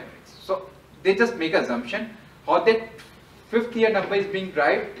those metrics. So they just make assumption. How that 5th year number is being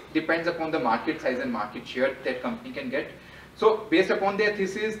derived depends upon the market size and market share that company can get. So based upon their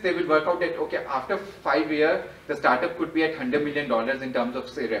thesis, they will work out that, okay, after 5 years, the startup could be at $100 million in terms of,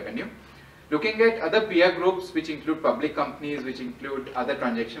 say, revenue. Looking at other peer groups, which include public companies, which include other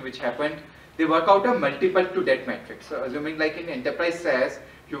transactions which happened, they work out a multiple to that metric. So assuming like in enterprise SaaS,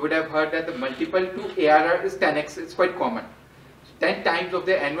 you would have heard that the multiple to ARR is 10x, it's quite common. 10 times of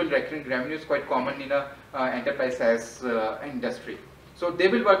the annual recurring revenue is quite common in a enterprise SaaS industry. So they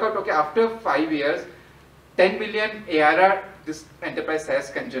will work out, okay, after 5 years, 10 million ARR this enterprise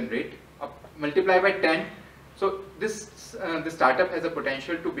SaaS can generate, multiply by 10. So this startup has a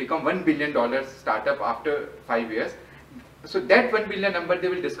potential to become $1 billion startup after 5 years. So that 1 billion number, they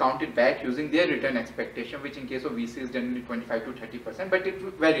will discount it back using their return expectation, which in case of VC is generally 25 to 30%, but it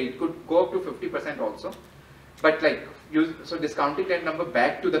would vary. It could go up to 50% also. But like, so discounting that number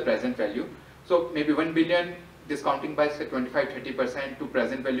back to the present value. So maybe 1 billion discounting by say 25-30% to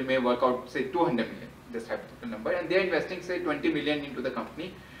present value may work out say 200 million, this hypothetical number, and they are investing say 20 million into the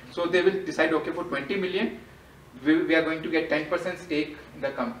company. So they will decide, okay, for 20 million, we are going to get 10% stake in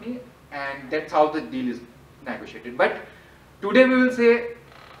the company, and that's how the deal is negotiated. But today we will say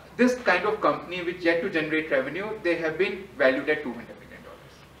this kind of company which yet to generate revenue, they have been valued at $200 million.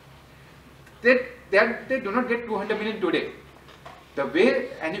 They do not get 200 million today. The way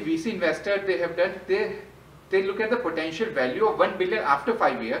any VC investor they have done, they look at the potential value of 1 billion after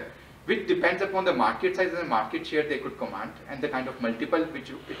 5 years, which depends upon the market size and the market share they could command and the kind of multiple which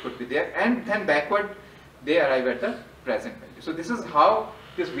it could be there, and then backward they arrive at the present value. So this is how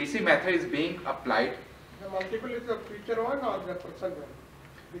this VC method is being applied. The multiple is the future one or the present one?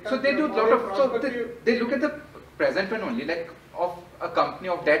 Because so they do a lot of, so they look at the present one only, like of a company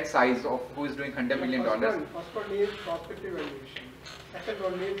of that size of who is doing $100 million. First one is prospective valuation. Second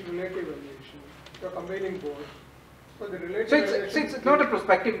one is relative valuation. You are combining both. So the relative valuation. It's not a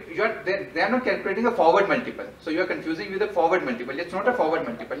prospective. They are not calculating a forward multiple. So you are confusing with a forward multiple. It's not a forward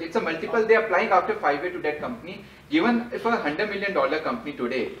multiple. It's a multiple they are applying after 5 years to that company. Given if a $100 million company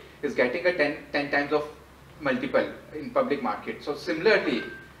today is getting a 10 times of multiple in public market. So similarly,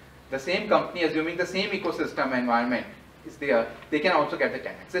 the same company, assuming the same ecosystem environment is there, they can also get the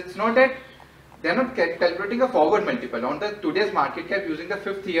 10x. It's not that they are not calculating a forward multiple on the today's market cap using the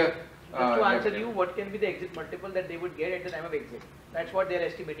 5th year. Just to answer you, what can be the exit multiple that they would get at the time of exit? That's what they are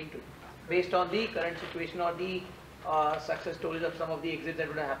estimating to, based on the current situation or the success stories of some of the exits that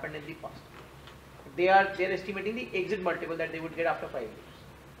would have happened in the past. They are estimating the exit multiple that they would get after 5 years.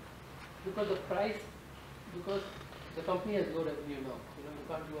 Because the price, because the company has low revenue now, you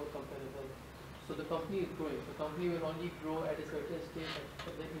can't do a comparable. So the company is growing. The company will only grow at a certain stage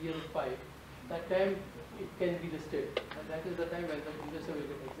at the year 5. That time it can be listed, and that is the time when the investor will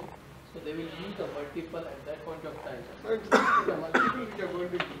get exit. So they will use the multiple at that point of time. So it's not the multiple which are going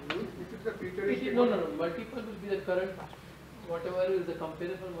to use, this is the futuristic. No. Multiple will be the current, whatever is the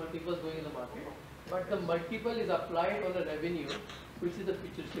comparable multiples going in the market. But the multiple is applied on the revenue, which is the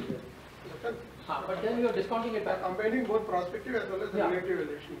futuristic value. But then you are discounting it back. Combining both prospective as well as the relative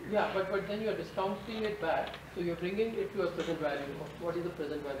valuation. Yeah, but then you are discounting it back, so you are bringing it to a present value. What is the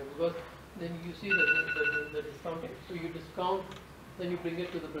present value? Because then you see the discounting. So you discount, then you bring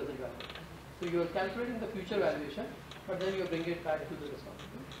it to the present value. So you are calculating the future valuation, but then you bring it back to the discount.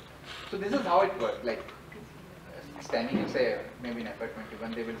 So this is how it works. Like standing in say maybe in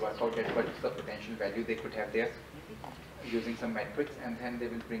FY21, they will work out that what is the potential value they could have there using some metrics, and then they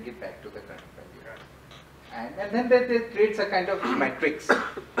will bring it back to the current value. And then they create a kind of metrics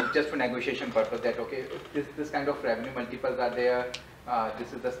just for negotiation purpose that okay, this kind of revenue multiples are there,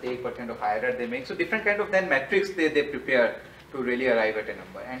 this is the stake, what kind of IRR they make. So different kind of then metrics they prepare to really arrive at a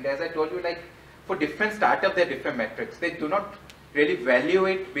number. And as I told you, like for different startups, there are different metrics. They do not really value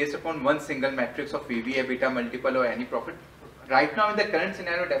it based upon one single metrics of PV, EBITDA multiple or any profit. Right now in the current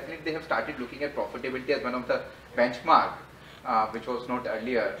scenario, definitely they have started looking at profitability as one of the benchmark. which was not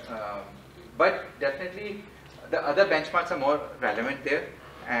earlier. But definitely the other benchmarks are more relevant there,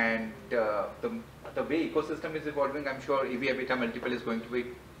 and the way ecosystem is evolving, I'm sure EV/EBITDA multiple is going to be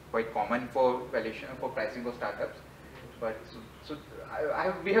quite common for valuation, for pricing of startups. But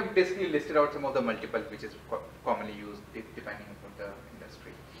we have basically listed out some of the multiples which is commonly used depending upon the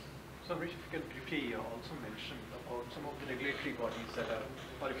industry. So Amrish, if you can briefly also mention about some of the regulatory bodies that are,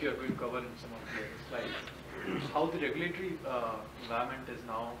 or if you are going to cover in some of the slides, how the regulatory environment is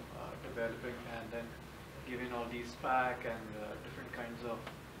now developing, and then given all these SPAC and different kinds of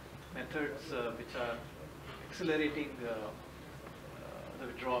methods which are accelerating the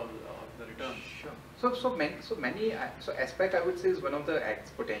withdrawal or the return. Sure. So aspect I would say is one of the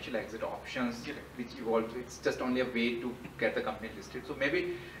potential exit options which evolved. It's just only a way to get the company listed. So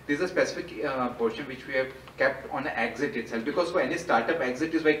maybe there's a specific portion which we have kept on the exit itself, because for any startup,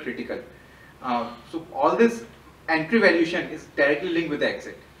 exit is very critical. So all this entry valuation is directly linked with the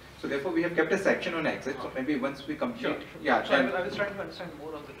exit. So therefore we have kept a section on exit. So maybe once we complete, sure. yeah. So I was trying to understand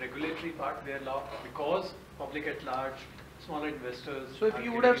more on the regulatory part where now, because public at large, smaller investors. So if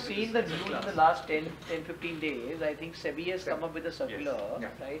you would have seen the news in the last 10-15 days, I think SEBI has come up with a circular,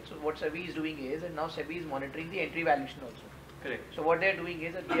 right? So what SEBI is doing is, and now SEBI is monitoring the entry valuation also. Correct. So what they are doing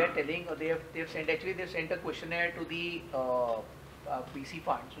is that they are telling, or they've sent a questionnaire to the VC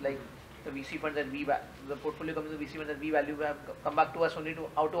funds. So like the VC funds that the portfolio companies, the VC funds that we value have come back to us only to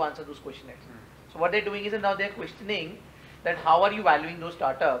how to answer those questionnaires. So what they're doing is that now they're questioning that how are you valuing those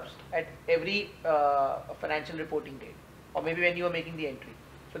startups at every financial reporting date, or maybe when you are making the entry.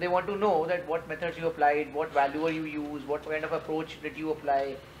 So they want to know that what methods you applied, what valuer you use, what kind of approach did you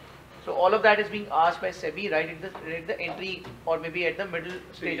apply. So all of that is being asked by SEBI right at the entry, or maybe at the middle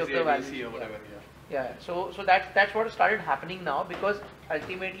stage of the valuation. Or whatever, yeah. So that's what started happening now, because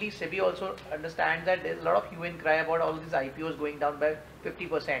ultimately SEBI also understands that there's a lot of hue and cry about all these IPOs going down by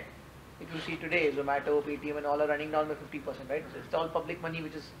 50%. If you see today, Zomato, Paytm and all are running down by 50%, right? So it's all public money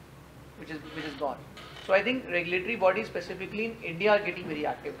which is gone. So I think regulatory bodies specifically in India are getting very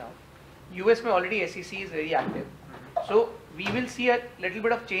active now. US mein already SEC is very active. So we will see a little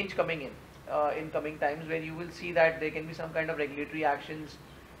bit of change coming in coming times, where you will see that there can be some kind of regulatory actions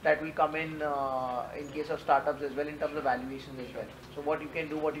that will come in case of startups as well, in terms of valuations as well. So what you can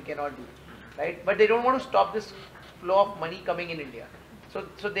do, what you cannot do, right? But they don't want to stop this flow of money coming in India.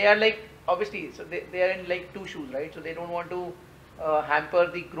 So they are like, obviously, so they are in like two shoes, right? So they don't want to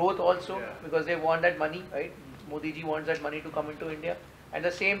hamper the growth also, because they want that money, right? Modi ji wants that money to come into India. At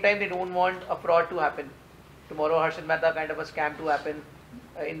the same time, they don't want a fraud to happen. Tomorrow, Harshad Mehta kind of a scam to happen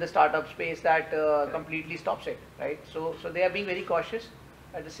in the startup space that completely stops it, right? So they are being very cautious.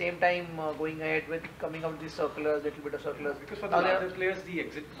 At the same time, going ahead with coming up with these circulars, little bit of circulars. Because for the other players, the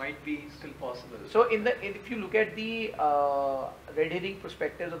exit might be still possible. So if you look at the red herring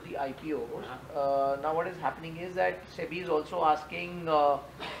perspectives of the IPOs, now what is happening is that SEBI is also asking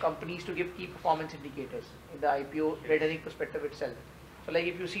companies to give key performance indicators in the IPO red herring perspective itself. So like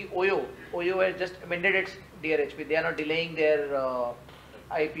if you see Oyo has just amended its DRHP. They are not delaying their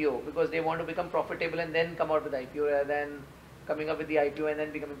IPO because they want to become profitable and then come out with IPO rather than coming up with the IPO and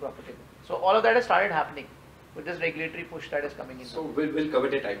then becoming profitable. So all of that has started happening with this regulatory push that is coming in. So we'll cover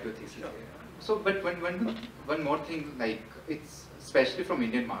that IPO thesis. Sure. So, but one more thing, like it's especially from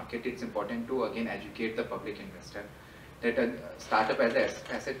Indian market, it's important to again educate the public investor that a startup as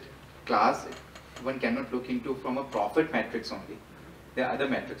an asset class, one cannot look into from a profit metrics only. There are other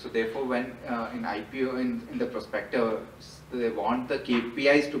metrics. So therefore, when in IPO in the prospectus, they want the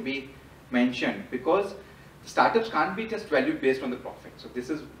KPIs to be mentioned, because startups can't be just valued based on the profit. So this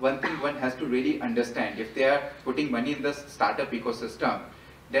is one thing one has to really understand. If they are putting money in the startup ecosystem,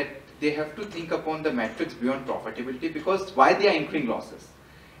 that they have to think upon the metrics beyond profitability, because why they are incurring losses?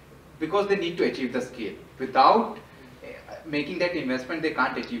 Because they need to achieve the scale. Without making that investment, they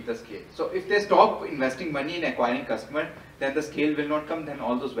can't achieve the scale. So if they stop investing money in acquiring customer, then the scale will not come, then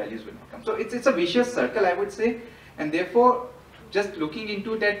all those values will not come. So it's a vicious circle, I would say, and therefore just looking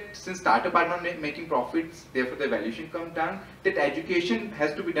into that, since startup are not making profits, therefore the valuation comes down, that education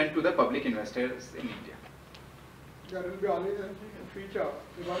has to be done to the public investors in India. There will be always a feature.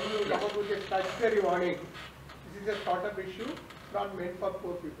 The government will come up with a statutory warning. This is a startup issue, not meant for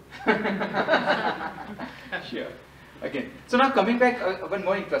poor people. Sure. Again, so now coming back, one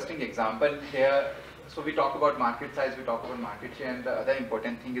more interesting example here. So we talk about market size, we talk about market share, and the other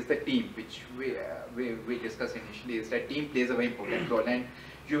important thing is the team, which we discussed initially, is that team plays a very important role. And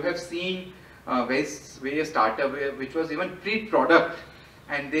you have seen various startup which was even pre-product,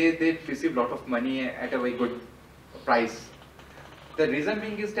 and they received a lot of money at a very good price. The reason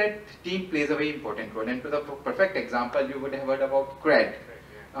being is that team plays a very important role. And to the perfect example, you would have heard about Cred.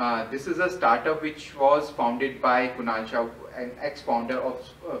 This is a startup which was founded by Kunal Shah, an ex-founder of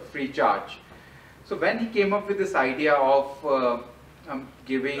FreeCharge. So when he came up with this idea of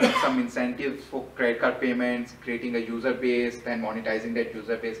giving some incentives for credit card payments, creating a user base, then monetizing that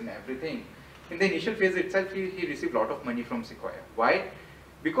user base and everything, in the initial phase itself, he received a lot of money from Sequoia. Why?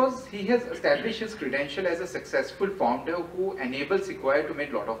 Because he has established his credential as a successful founder who enables Sequoia to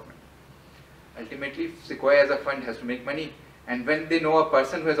make a lot of money. Ultimately, Sequoia as a fund has to make money. And when they know a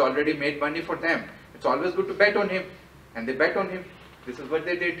person who has already made money for them, it's always good to bet on him. And they bet on him. This is what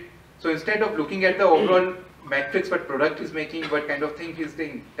they did. So instead of looking at the overall metrics, what product is making, what kind of thing he's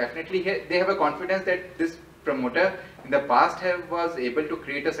doing, definitely they have a confidence that this promoter in the past was able to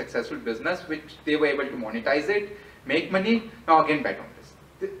create a successful business, which they were able to monetize it, make money, now again bet on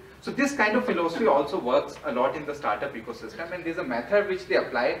this. So this kind of philosophy also works a lot in the startup ecosystem, and there's a method which they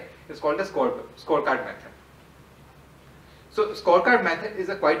apply, it's called a scorecard method. So scorecard method is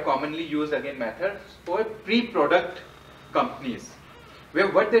a quite commonly used again method for pre-product companies,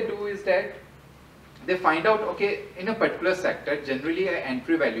 where what they do is that they find out, okay, in a particular sector, generally an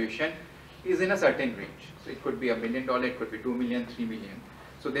entry valuation is in a certain range. So it could be $1 million, it could be 2 million, 3 million.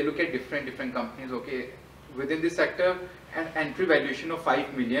 So they look at different companies, okay, within this sector, an entry valuation of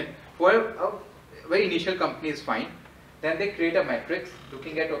 5 million for a very initial company is fine. Then they create a matrix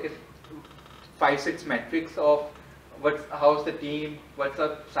looking at, okay, 5-6 metrics of how's the team, what's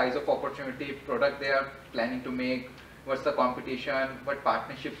the size of opportunity, product they are planning to make, what's the competition, what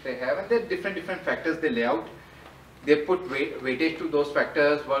partnerships they have, and there are different factors they lay out. They put weightage to those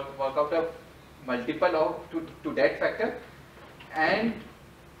factors, work out a multiple to that factor, and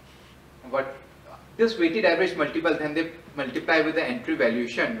what this weighted average multiple, then they multiply with the entry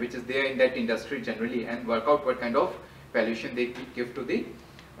valuation which is there in that industry generally, and work out what kind of valuation they give to the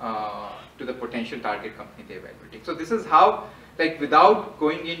potential target company they are evaluating. So this is how, like, without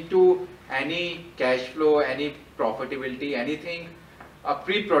going into any cash flow, any profitability, anything,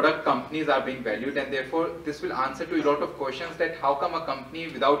 pre-product companies are being valued, and therefore this will answer to a lot of questions that how come a company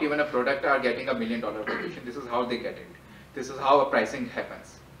without even a product are getting $1 million valuation. This is how they get it. This is how a pricing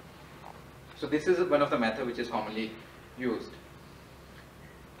happens. So this is one of the methods which is commonly used.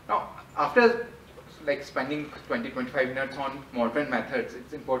 Now, after like spending 20-25 minutes on modern methods,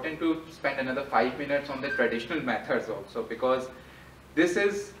 it's important to spend another 5 minutes on the traditional methods also, because this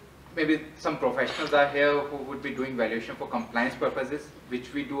is, maybe some professionals are here who would be doing valuation for compliance purposes,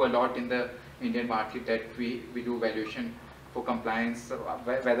 which we do a lot in the Indian market, that we do valuation for compliance,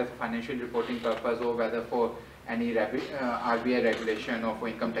 whether for financial reporting purpose or whether for any RBI regulation or for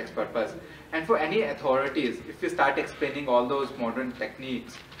income tax purpose. And for any authorities, if we start explaining all those modern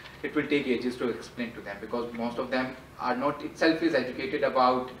techniques, it will take ages to explain to them, because most of them are not itself is educated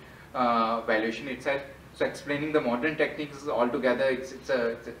about valuation itself. So explaining the modern techniques altogether, it's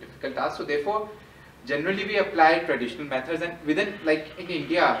a difficult task. So therefore, generally we apply traditional methods, and within, like in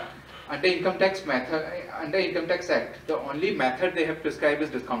India, under Income Tax Act, the only method they have prescribed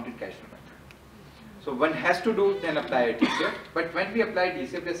is discounted cash flow method. So one has to do then apply a DCF. But when we apply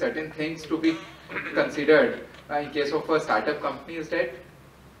DCF, there are certain things to be considered in case of a startup company is that.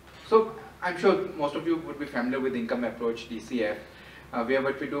 So I'm sure most of you would be familiar with income approach, DCF, where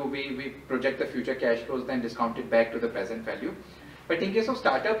what we do, we project the future cash flows, then discount it back to the present value. But in case of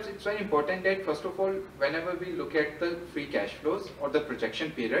startups, it's very important that first of all, whenever we look at the free cash flows or the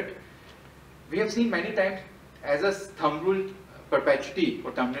projection period, we have seen many times as a thumb rule, perpetuity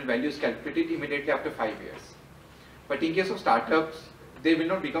or terminal value is calculated immediately after 5 years. But in case of startups, they will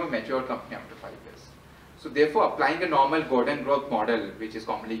not become a mature company after 5 years. So therefore, applying a normal Gordon growth model, which is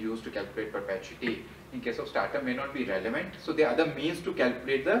commonly used to calculate perpetuity, in case of startup may not be relevant. So there are other means to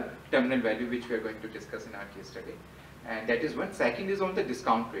calculate the terminal value, which we are going to discuss in our case study. And that is one. Second is on the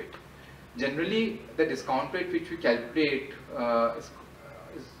discount rate. Generally, the discount rate which we calculate is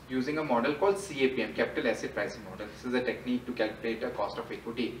using a model called CAPM, Capital Asset Pricing Model. This is a technique to calculate a cost of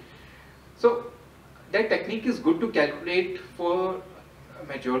equity. So that technique is good to calculate for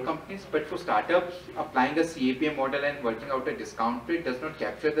mature companies, but for startups, applying a CAPM model and working out a discount rate does not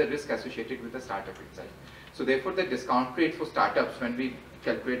capture the risk associated with the startup itself. So therefore, the discount rate for startups, when we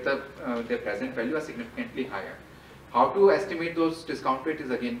calculate their present value, are significantly higher. How to estimate those discount rate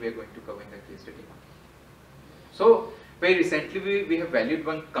is again we are going to cover in the case study. So very recently we have valued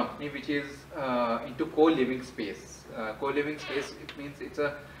one company which is into co-living space. Co-living space, it means it's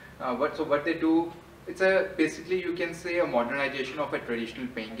a what they do. It's basically you can say a modernization of a traditional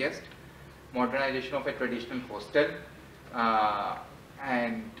paying guest, modernization of a traditional hostel,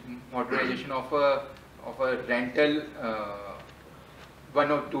 and modernization of a rental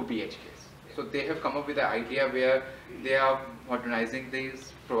 1 or 2 BHKs. So they have come up with an idea where they are modernizing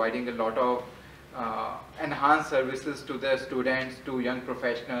these, providing a lot of enhanced services to the students, to young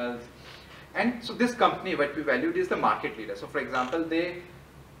professionals. And so this company, what we valued is the market leader. So for example, they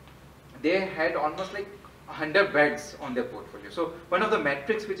had almost like 100 beds on their portfolio. So one of the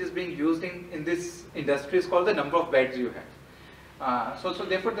metrics which is being used in this industry is called the number of beds you have. So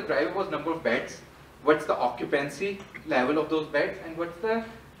therefore the driver was number of beds, what's the occupancy level of those beds, and what's the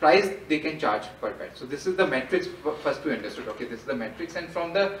price they can charge per bed. So this is the metrics first we understood. Okay, this is the metrics, and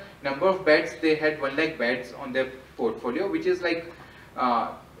from the number of beds, they had 1 lakh beds on their portfolio, which is like,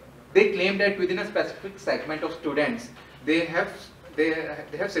 they claim that within a specific segment of students, they have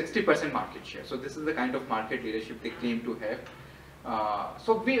 60% market share. So this is the kind of market leadership they claim to have.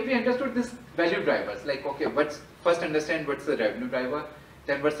 So we understood this value drivers, like, okay, first understand what's the revenue driver,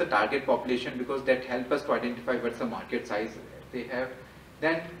 then what's the target population, because that helps us to identify what's the market size they have.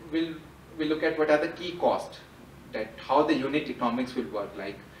 Then we'll look at what are the key costs, that how the unit economics will work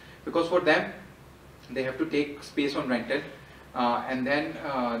like, because for them, they have to take space on rental, and then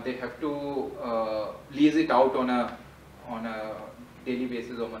they have to lease it out on a daily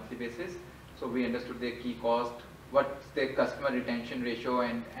basis or monthly basis. So we understood their key cost, what's their customer retention ratio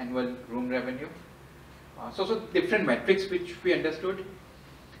and annual room revenue. So different metrics which we understood.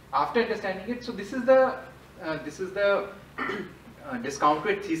 After understanding it, so this is the discount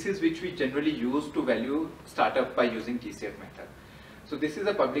rate thesis which we generally use to value startup by using TCF method. So this is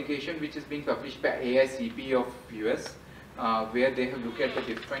a publication which is being published by AICP of US, where they have looked at the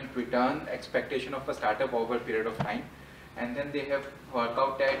different return expectation of a startup over a period of time, and then they have worked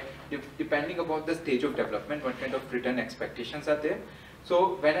out that depending upon the stage of development, what kind of return expectations are there.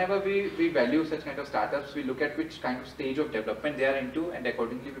 So whenever we value such kind of startups, we look at which kind of stage of development they are into, and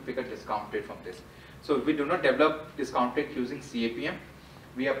accordingly we pick a discount rate from this. So we do not develop discount rate using CAPM,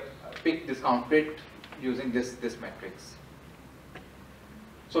 we have picked discount rate using this metrics.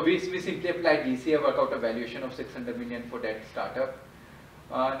 So we simply apply DCF, work out a valuation of 600 million for that startup.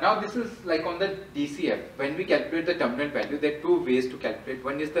 Now this is like on the DCF, when we calculate the terminal value, there are 2 ways to calculate.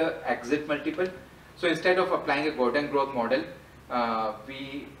 One is the exit multiple. So instead of applying a Gordon growth model,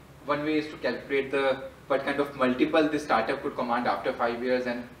 one way is to calculate what kind of multiple this startup could command after 5 years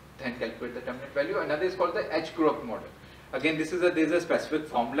and then calculate the terminal value. Another is called the H growth model. Again, there's a specific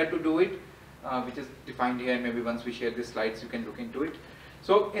formula to do it, which is defined here. Maybe once we share the slides, you can look into it.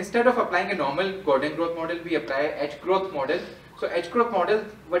 So instead of applying a normal Gordon growth model, we apply H growth model. So H growth model,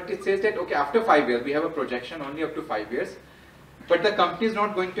 what it says that, okay, after 5 years, we have a projection only up to 5 years, but the company is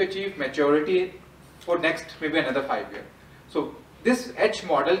not going to achieve maturity for next maybe another 5 years. So this H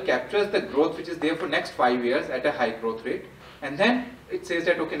model captures the growth which is there for next 5 years at a high growth rate, and then it says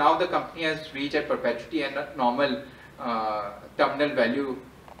that, okay, now the company has reached at perpetuity and a normal terminal value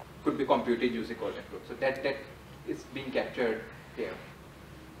could be computed using Gordon growth. So that is being captured here.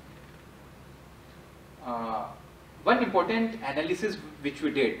 One important analysis which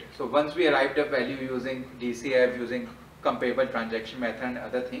we did, so once we arrived at value using DCF, using comparable transaction method and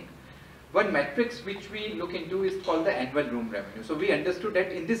other thing, one metrics which we look into is called the annual room revenue. So we understood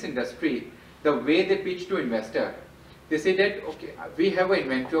that in this industry, the way they pitch to investor, they say that, okay, we have an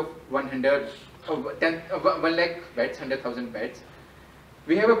inventory of 1 lakh beds, 100,000 beds.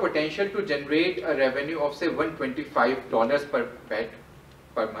 We have a potential to generate a revenue of say $125 per bed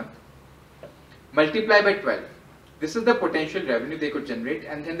per month. Multiply by 12. This is the potential revenue they could generate,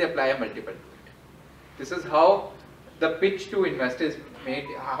 and then they apply a multiple to it. This is how the pitch to investors made,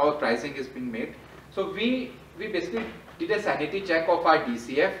 how pricing is being made. So we basically did a sanity check of our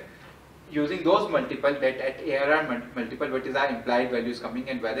DCF using those multiple, that at ARR multiple, what is our implied values coming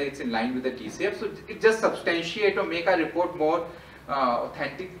and whether it's in line with the DCF. So it just substantiate or make our report more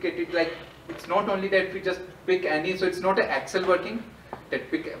authenticated. Like, it's not only that we just pick any, so it's not an Excel working that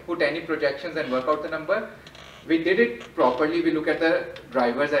put any projections and work out the number. We did it properly. We look at the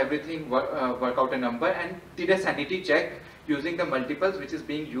drivers, everything, work out a number, and did a sanity check using the multiples which is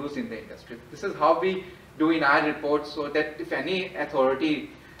being used in the industry. This is how we do in our reports, so that if any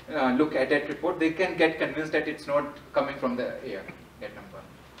authority look at that report, they can get convinced that it's not coming from the air, that number.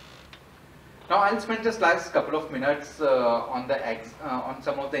 Now I'll spend just last couple of minutes on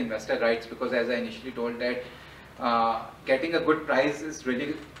some of the investor rights, because as I initially told that getting a good price is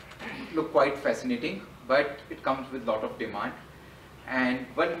really look quite fascinating, but it comes with a lot of demand. And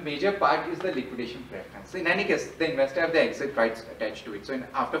one major part is the liquidation preference. So in any case, the investor have the exit rights attached to it. So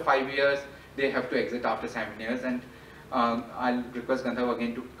after 5 years, they have to exit after 7 years. And I'll request Gandharv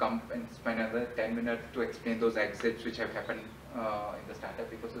again to come and spend another 10 minutes to explain those exits which have happened in the startup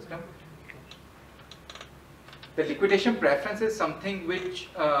ecosystem. the liquidation preference is something which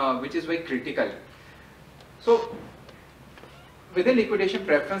is very critical. So within liquidation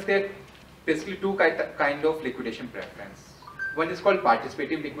preference, there are basically two kind of liquidation preference. One is called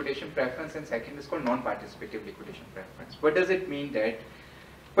participative liquidation preference, and second is called non-participative liquidation preference. What does it mean? That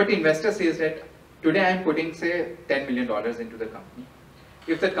what investor says that today I am putting say $10 million into the company.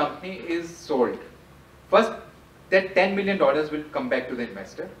 If the company is sold, first that $10 million will come back to the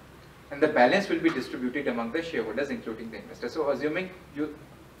investor, and the balance will be distributed among the shareholders, including the investor. So assuming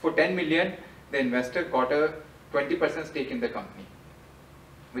for 10 million, the investor got a 20% stake in the company,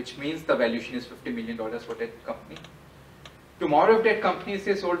 which means the valuation is $50 million for that company. Tomorrow, if that company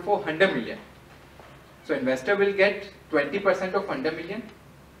is sold for 100 million, so investor will get 20% of 100 million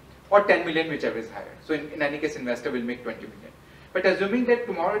or 10 million, whichever is higher. So in any case, investor will make 20 million. But assuming that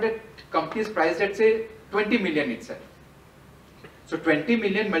tomorrow that company is priced at say 20 million itself, so 20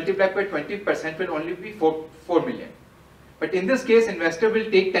 million multiplied by 20% will only be 4 million. But in this case, investor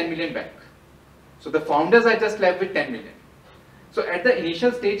will take 10 million back. So the founders are just left with 10 million. So at the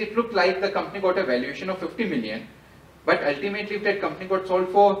initial stage, it looked like the company got a valuation of 50 million. But ultimately, if that company got sold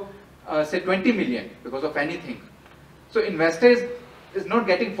for say 20 million because of anything, so investor is not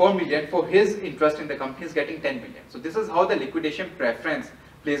getting 4 million for his interest in the company, is getting 10 million. So this is how the liquidation preference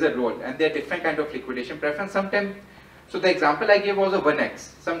plays a role, and there are different kind of liquidation preference. Sometimes, so the example I gave was a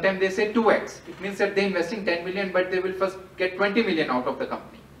 1x. Sometimes they say 2x. It means that they're investing 10 million, but they will first get 20 million out of the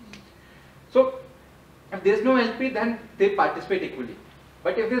company. So if there's no LP, then they participate equally.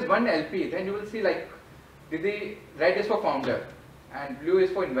 But if there's one LP, then you will see like the red is for founder and blue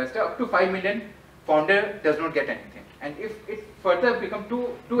is for investor. Up to 5 million, founder does not get anything. And if it further become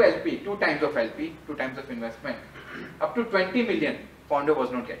 2 LP, 2 times of LP, 2 times of investment, up to 20 million, founder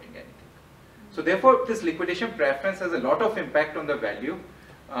was not getting anything. So therefore, this liquidation preference has a lot of impact on the value.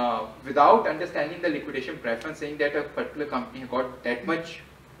 Without understanding the liquidation preference, saying that a particular company got that much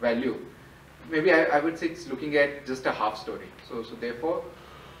value, maybe I would say it's looking at just a half story. So therefore,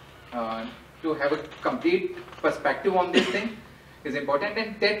 to have a complete perspective on this thing is important,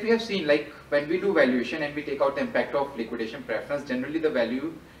 and that we have seen, like when we do valuation and we take out the impact of liquidation preference, generally the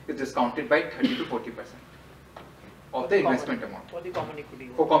value is discounted by 30 to 40% of the investment amount. For the common equity.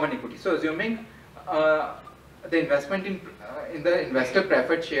 For common equity. So assuming the investment in the investor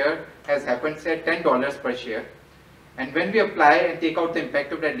preferred share has happened say at $10 per share, and when we apply and take out the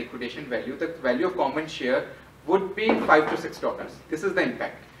impact of that liquidation value, the value of common share would be $5 to $6. This is the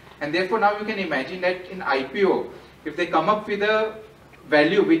impact. And therefore now you can imagine that in IPO, if they come up with a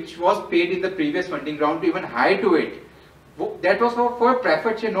value which was paid in the previous funding round, even higher to it, that was for a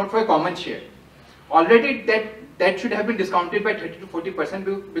preferred share, not for a common share. Already that should have been discounted by 30 to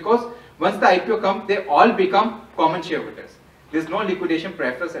 40% because once the IPO comes, they all become common shareholders. There's no liquidation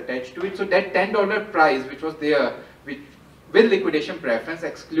preference attached to it. So that $10 price which was there with liquidation preference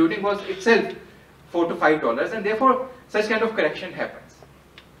excluding was itself $4 to $5, and therefore such kind of correction happens.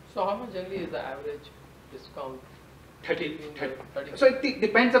 So how much generally is the average discount? 30. So it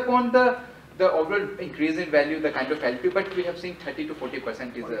depends upon the overall increase in value, the kind of LP, but we have seen 30 to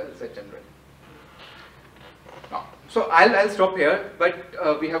 40% is a general. So I'll stop here, but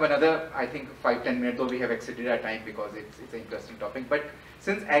we have another, I think, 5-10 minutes, though we have exceeded our time because it's an interesting topic. But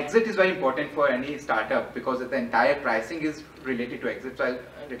since exit is very important for any startup because the entire pricing is related to exit, so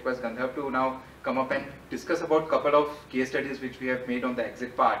I'll request Gandharv to now come up and discuss about a couple of case studies which we have made on the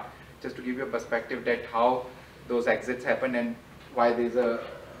exit part, just to give you a perspective that how those exits happen and why there is a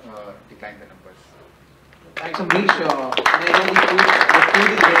decline in the numbers. Thanks, Amrish. I know the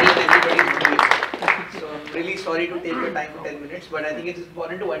food is ready and everybody's hungry. So I'm really sorry to take your time for 10 minutes, but I think it's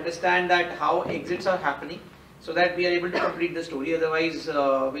important to understand that how exits are happening so that we are able to complete the story. Otherwise,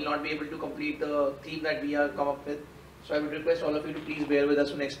 we'll not be able to complete the theme that we have come up with. So I would request all of you to please bear with us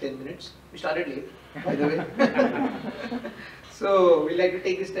for the next 10 minutes. We started late, by the way. So we'd like to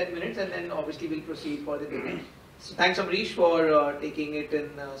take this 10 minutes and then obviously we'll proceed for the debate. So thanks, Amrish, for taking it in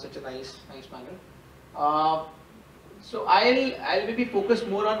such a nice manner. So I'll maybe focus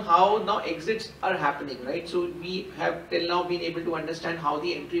more on how now exits are happening, right? So we have till now been able to understand how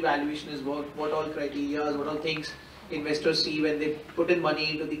the entry valuation is worked, what all criteria, what all things investors see when they put in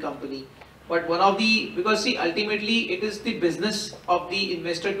money into the company. But because see, ultimately it is the business of the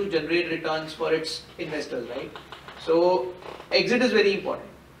investor to generate returns for its investors, right? So exit is very important.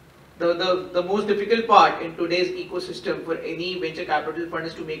 The most difficult part in today's ecosystem for any venture capital fund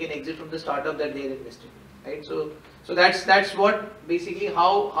is to make an exit from the startup that they are investing in, right? So that's what basically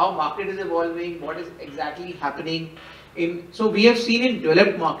how market is evolving, what is exactly happening in. So we have seen in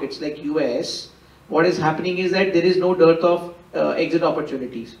developed markets like US, what is happening is that there is no dearth of exit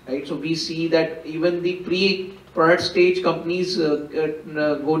opportunities, right? So we see that even the pre-product stage companies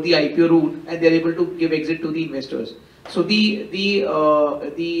go the IPO route and they're able to give exit to the investors. So the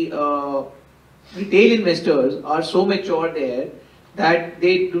retail investors are so mature there that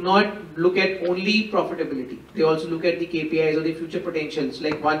they do not look at only profitability. They also look at the KPIs or the future potentials.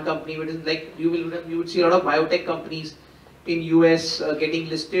 Like one company, which is like you would see a lot of biotech companies in US getting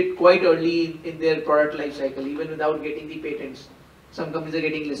listed quite early in their product life cycle, even without getting the patents. Some companies are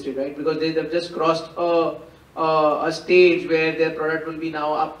getting listed, right? Because they have just crossed a stage where their product will be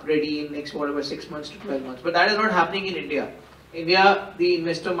now up ready in next whatever 6 months to 12 months. But that is not happening in India. India, the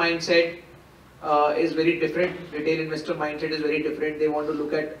investor mindset is very different. Retail investor mindset is very different. They want to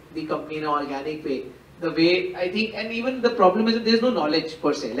look at the company in an organic way. The way I think, and even the problem is that there's no knowledge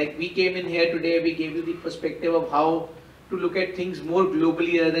per se. Like we came in here today, we gave you the perspective of how to look at things more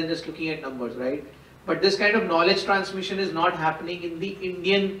globally rather than just looking at numbers, right? But this kind of knowledge transmission is not happening in the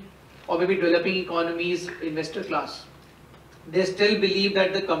Indian or maybe developing economies investor class. They still believe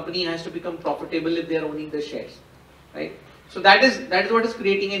that the company has to become profitable if they are owning the shares, right? So that is what is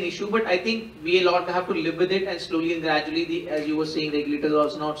creating an issue. But I think we a lot have to live with it, and slowly and gradually, as you were saying, regulators are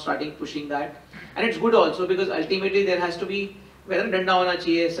also not starting pushing that, and it's good also because ultimately there has to be वैसे डंडा होना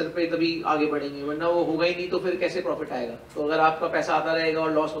चाहिए sir पे तभी आगे बढ़ेंगे वरना वो होगा ही नहीं तो फिर कैसे प्रॉफिट आएगा तो अगर आपका पैसा आता रहेगा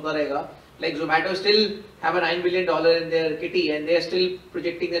और लॉस होता रहेगा like Zomato still have a $9 billion in their kitty and they are still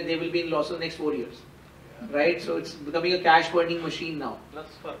projecting that they will be in loss in the next 4 years, right? So it's becoming a cash burning machine now. Plus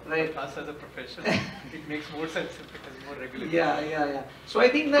for right. us as a profession, it makes more sense if it is more regulated. Yeah. So I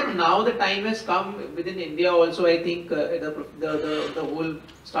think that now the time has come within India also. I think the whole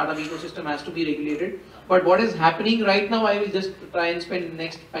startup ecosystem has to be regulated. But what is happening right now, I will just try and spend the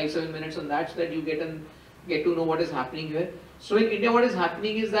next 5-7 minutes on that so that you get to know what is happening here. So in India, what is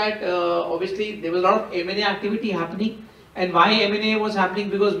happening is that obviously there was a lot of M&A activity happening. And why M&A was happening?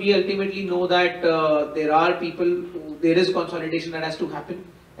 Because we ultimately know that there is consolidation that has to happen,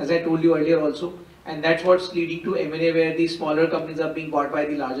 as I told you earlier also. And that's what's leading to M&A, where the smaller companies are being bought by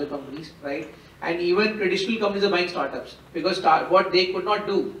the larger companies, right? And even traditional companies are buying startups because what they could not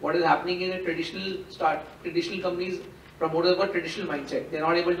do, what is happening in a traditional companies, promoters got traditional mindset. They're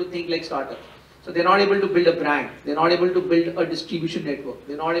not able to think like startups. So they're not able to build a brand. They're not able to build a distribution network.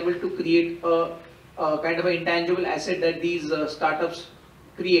 They're not able to create a kind of an intangible asset that these startups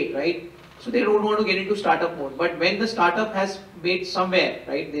create, right? So they don't want to get into startup mode. But when the startup has made somewhere,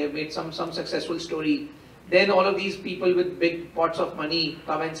 right, they have made some successful story, then all of these people with big pots of money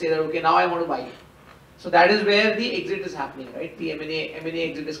come and say that, okay, now I want to buy it. So that is where the exit is happening, right? The M&A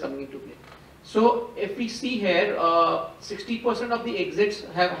exit is coming into play. So if we see here, 60% of the exits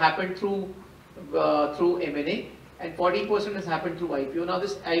have happened through M&A and 40% has happened through IPO. Now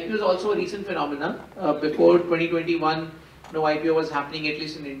this IPO is also a recent phenomenon. Before 2021, no IPO was happening, at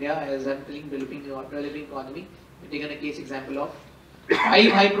least in India, as I'm telling, developing economy. We've taken a case example of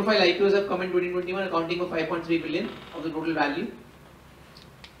 5 high-profile IPOs have come in 2021, accounting for 5.3 billion of the total value.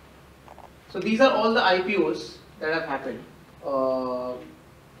 So these are all the IPOs that have happened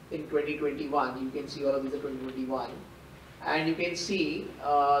in 2021. You can see all of these are 2021. And you can see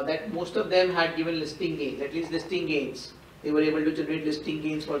that most of them had given listing gains, at least listing gains. They were able to generate listing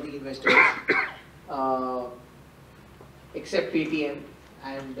gains for the investors, except Paytm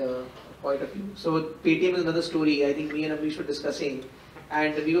and quite a few. So Paytm is another story. I think me and Amrish were discussing,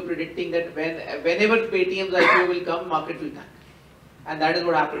 and we were predicting that whenever Paytm's IPO will come, market will tank. And that is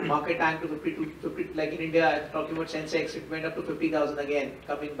what happened. Market tanked to 50, like in India, talking about Sensex, it went up to 50,000 again,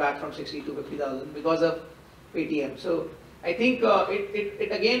 coming back from 60 to 50,000 because of Paytm. So I think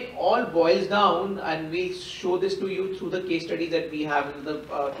it again all boils down, and we show this to you through the case studies that we have, in the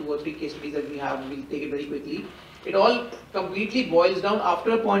 2 or 3 case studies that we have. We'll take it very quickly. It all completely boils down after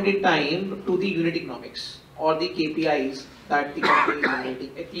a point in time to the unit economics or the KPIs that the company is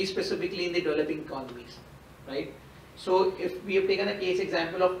generating, at least specifically in the developing economies, right? So if we have taken a case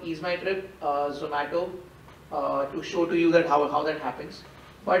example of Ease My Trip, Zomato, to show to you that how that happens.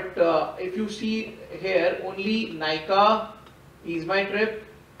 But if you see here, only Nykaa, Ease My Trip,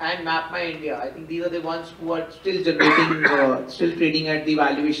 and Map My India, I think these are the ones who are still generating, still trading at the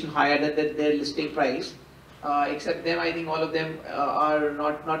valuation higher than their listing price. Except them, I think all of them are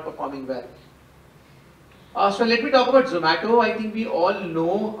not performing well. So let me talk about Zomato. I think we all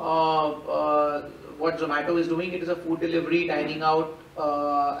know what Zomato is doing. It is a food delivery, dining out,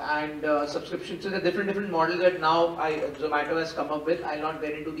 and subscription. So there are different models that now Zomato has come up with. I'll not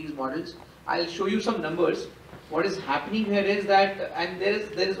get into these models. I'll show you some numbers. What is happening here is that, and there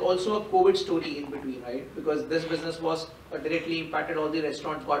is also a COVID story in between, right? Because this business was directly impacted. All the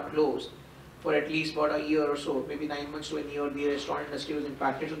restaurants got closed. for at least about a year or so, maybe 9 months to a year. The restaurant industry was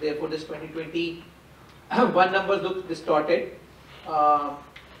impacted, so therefore this 2021 numbers look distorted.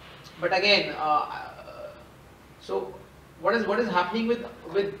 But again, so what is happening with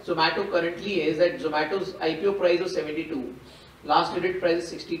Zomato currently is that Zomato's IPO price was 72. Last traded price is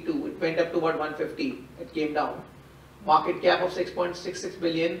 62. It went up to about 150. It came down. Market cap of 6.66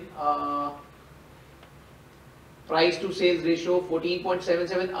 billion. Price to sales ratio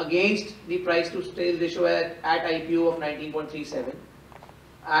 14.77 against the price to sales ratio at IPO of 19.37.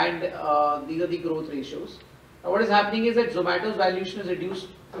 And these are the growth ratios. Now what is happening is that Zomato's valuation is reduced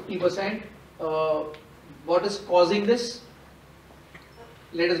 50%. What is causing this?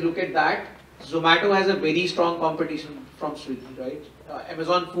 Let us look at that. Zomato has a very strong competition from Swiggy, right?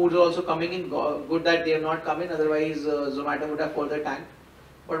 Amazon Foods are also coming in. Good that they have not come in, otherwise Zomato would have further tanked.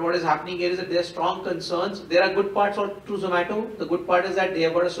 But what is happening here is that there are strong concerns. There are good parts to Zomato. The good part is that they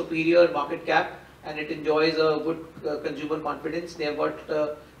have got a superior market cap and it enjoys a good consumer confidence. They have got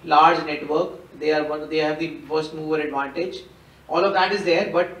a large network. They have the first mover advantage. All of that is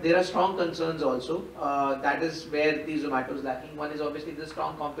there, but there are strong concerns also. That is where the Zomato is lacking. One is obviously the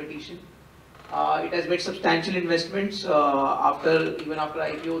strong competition. It has made substantial investments even after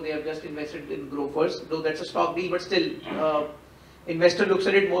IPO. They have just invested in Grofers, though that's a stock deal, but still, investor looks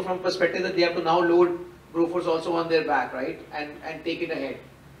at it more from perspective that they have to now load Grofers also on their back, right, and take it ahead.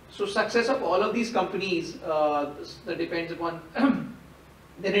 So success of all of these companies that depends upon.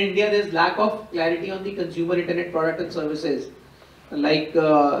 Then in India, there's lack of clarity on the consumer internet product and services. Like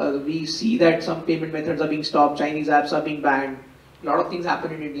we see that some payment methods are being stopped, Chinese apps are being banned. A lot of things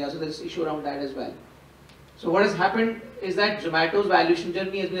happen in India, so there's issue around that as well. So what has happened is that Zomato's valuation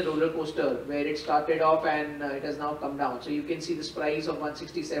journey has been a roller coaster, where it started off and it has now come down. So you can see this price of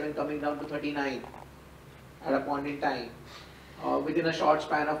 167 coming down to 39 at a point in time, within a short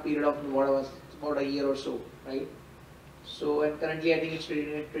span of period of whatever, about a year or so, right? So, and currently I think it's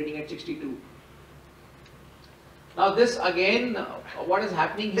trading at 62. Now this again, what is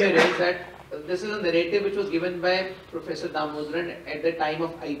happening here is that this is a narrative which was given by Professor Damodaran at the time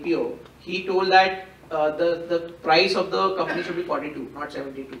of IPO. He told that the price of the company should be 42, not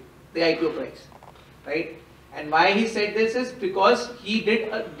 72, the IPO price, right? And why he said this is because he did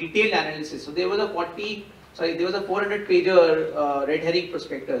a detailed analysis. So there was a 400-pager red herring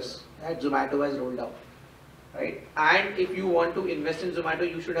prospectus that Zomato has rolled out, right? And if you want to invest in Zomato,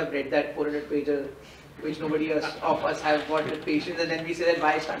 you should have read that 400-pager, which nobody of us have got the patience, and then we say that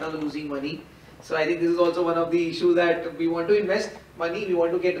why start on losing money. So I think this is also one of the issues that we want to invest money, we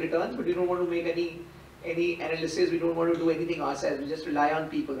want to get returns, but we don't want to make any analysis, we don't want to do anything ourselves, we just rely on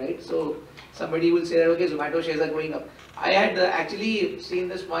people, right? So somebody will say that, okay, Zomato shares are going up. I had actually seen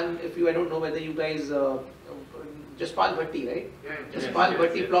this one, I don't know whether you guys, Jaspal Bhatti, right? Jaspal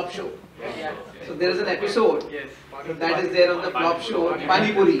Bhatti flop show. So there is an episode that is there on the flop show,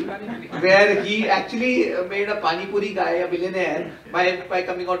 Pani Puri, where he actually made a Pani Puri guy a billionaire by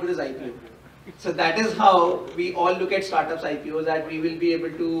coming out with his IPO. So that is how we all look at startups IPOs, that we will be able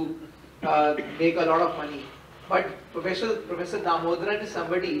to make a lot of money. But Professor Damodaran is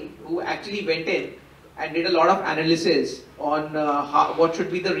somebody who actually went in and did a lot of analysis on what should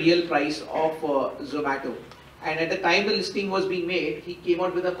be the real price of Zomato. And at the time the listing was being made, he came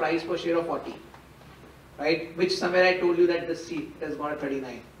out with a price per share of 40, right? Which somewhere I told you that the seat has gone at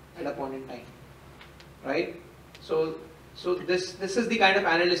 39 at a point in time, right? So this is the kind of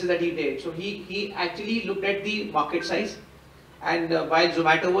analysis that he did. So he actually looked at the market size, and while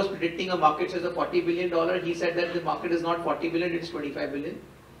Zomato was predicting a market size of $40 billion, he said that the market is not 40 billion, it's 25 billion.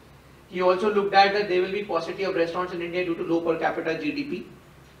 He also looked at that there will be paucity of restaurants in India due to low per capita GDP.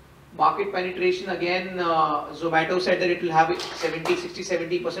 Market penetration, again, Zomato said that it will have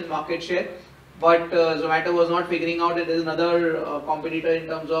 70% market share, but Zomato was not figuring out that there is another competitor in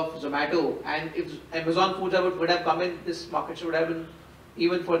terms of Zomato, and if Amazon Foods would have come in, this market share would have been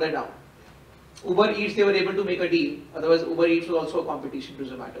even further down. Uber Eats, they were able to make a deal, otherwise Uber Eats was also a competition to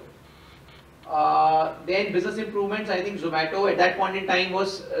Zomato. Then business improvements, I think Zomato at that point in time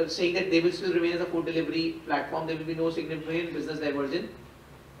was saying that they will still remain as a food delivery platform, there will be no significant business diversion.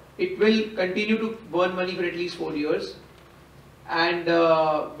 It will continue to burn money for at least 4 years and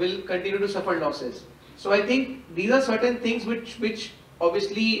will continue to suffer losses. So I think these are certain things which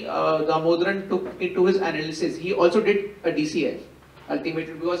obviously Damodaran took into his analysis. He also did a DCF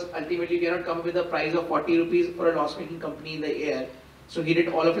ultimately, because ultimately you cannot come up with a price of 40 rupees for a loss-making company in the air. So he did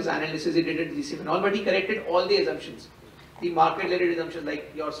all of his analysis, he did a DCF and all, but he corrected all the assumptions. The market-related assumptions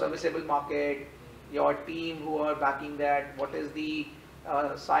like your serviceable market, your team who are backing that, what is the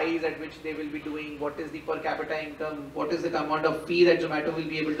size at which they will be doing, what is the per capita income, what is the amount of fee that Zomato will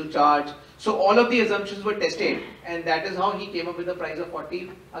be able to charge. So all of the assumptions were tested, and that is how he came up with the price of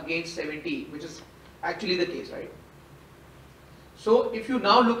 40 against 70, which is actually the case, right? So if you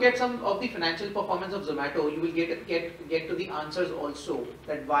now look at some of the financial performance of Zomato, you will get to the answers also,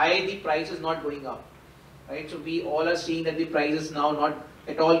 that why the price is not going up, right? So we all are seeing that the price is now not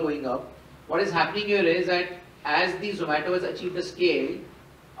at all going up. What is happening here is that as the Zomato has achieved the scale,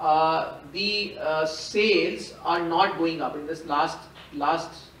 the sales are not going up. In this last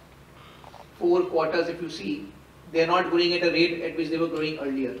 4 quarters, if you see, they are not growing at a rate at which they were growing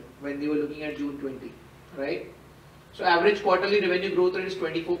earlier when they were looking at June 20, right? So average quarterly revenue growth rate is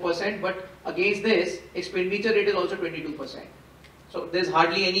 24%, but against this, expenditure rate is also 22%. So there's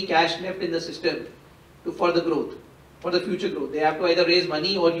hardly any cash left in the system for the growth, for the future growth. They have to either raise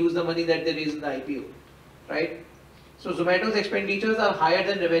money or use the money that they raised in the IPO, right? So Zomato's expenditures are higher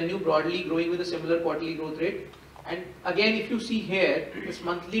than revenue, broadly growing with a similar quarterly growth rate. And again, if you see here, this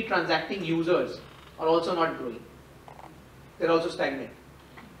monthly transacting users are also not growing. They're also stagnant.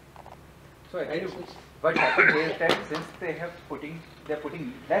 So actually, what happened is that since they're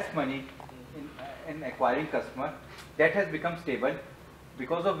putting less money in acquiring customer, that has become stable,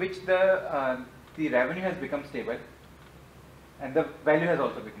 because of which the revenue has become stable, and the value has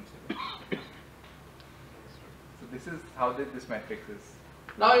also become stable. So this is how this matrix is.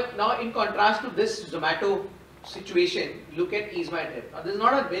 Now in contrast to this Zomato situation, look at EaseMyTrip. Now this is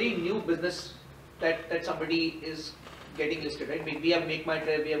not a very new business that somebody is getting listed, right? We have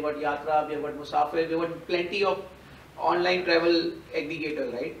MakeMyTrip, we have got Yatra, we have got Musafir, we have got plenty of online travel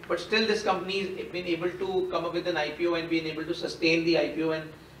aggregators, right? But still this company has been able to come up with an IPO and been able to sustain the IPO,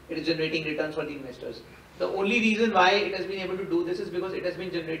 and it is generating returns for the investors. The only reason why it has been able to do this is because it has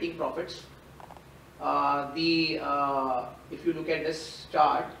been generating profits. If you look at this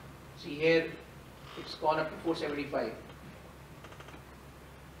chart, see here, it's gone up to 475.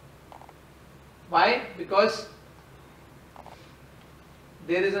 Why? Because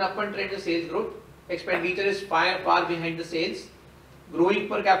there is an upward trend in sales growth. Expenditure is far behind the sales. Growing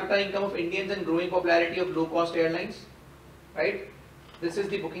per capita income of Indians and growing popularity of low-cost airlines, right? This is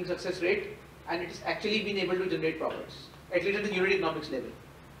the booking success rate, and it has actually been able to generate profits, at least at the unit economics level.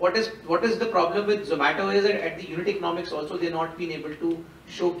 What is the problem with Zomato is that at the unit economics also they are not been able to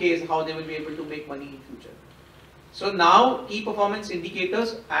showcase how they will be able to make money in future. So now key performance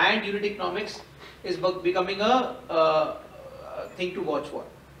indicators and unit economics is becoming a thing to watch for.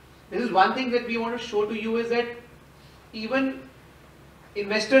 This is one thing that we want to show to you, is that even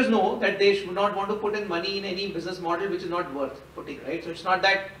investors know that they should not want to put in money in any business model which is not worth putting, right? So it's not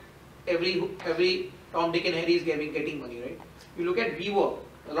that every Tom, Dick and Harry is getting money, right? You look at WeWork,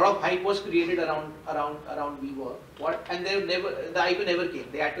 a lot of hype was created around WeWork. And the IPO never came.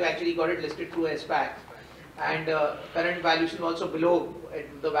 They had to actually got it listed through a SPAC, and current valuation also below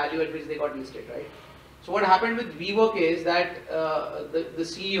the value at which they got listed, right? So what happened with WeWork is that the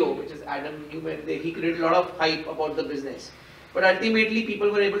CEO, which is Adam Newman, he created a lot of hype about the business. But ultimately,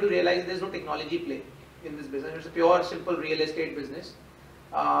 people were able to realize there's no technology play in this business. It's a pure, simple real estate business,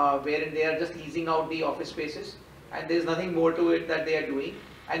 wherein they are just leasing out the office spaces, and there's nothing more to it that they are doing.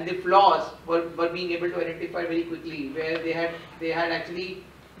 And the flaws were being able to identify very quickly, where they had actually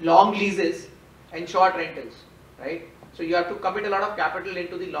long leases and short rentals, right? So you have to commit a lot of capital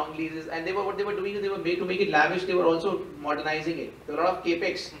into the long leases, and what they were doing is they were made to make it lavish. They were also modernizing it. There were a lot of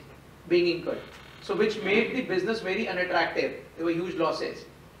capex being incurred, so which made the business very unattractive. There were huge losses.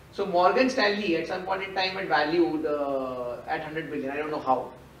 So Morgan Stanley at some point in time had valued at 100 billion. I don't know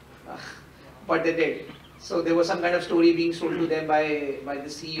how, but they did. So there was some kind of story being sold to them by the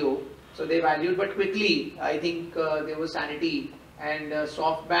CEO. So they valued, but quickly, I think there was sanity. And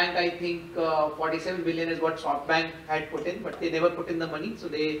SoftBank, I think 47 billion is what SoftBank had put in, but they never put in the money. So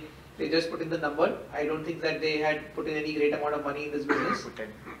they just put in the number. I don't think that they had put in any great amount of money in this business.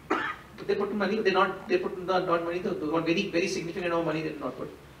 They put in money. They put in not money. They got very significant amount of money they did not put.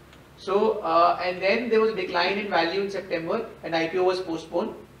 So and then there was a decline in value in September, and IPO was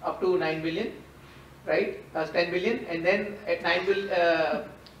postponed up to 9 billion, right? 10 billion, and then at 9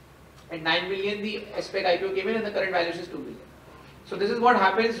 billion the SPEC IPO came in, and the current valuation is 2 billion. So this is what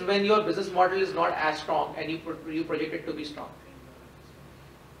happens when your business model is not as strong and you project it to be strong.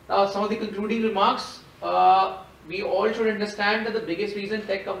 Now some of the concluding remarks. We all should understand that the biggest reason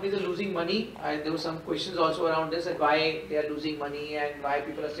tech companies are losing money, and there were some questions also around this, and why they are losing money and why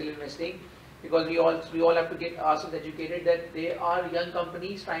people are still investing, because we all have to get ourselves educated that they are young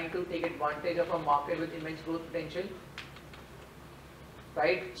companies trying to take advantage of a market with immense growth potential,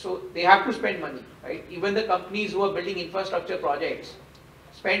 right? So they have to spend money, right? Even the companies who are building infrastructure projects,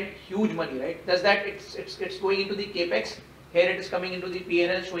 spent huge money, right? Does that it's going into the capex? Here it is coming into the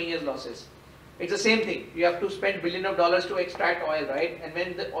P&L showing as losses. It's the same thing. You have to spend billions of dollars to extract oil, right? And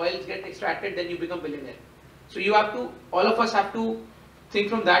when the oils get extracted, then you become billionaire. So you have to, all of us have to think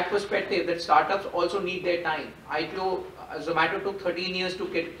from that perspective that startups also need their time. IPO, Zomato took 13 years to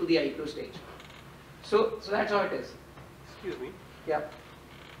get to the IPO stage. So that's how it is. Excuse me. Yeah.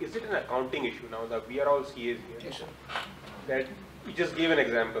 Is it an accounting issue now that we are all CAs here? Yes, sir. That you just gave an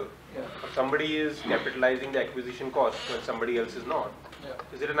example. Yeah. Somebody is capitalizing the acquisition cost when somebody else is not. Yeah.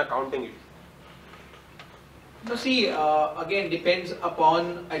 Is it an accounting issue? No, see, again, depends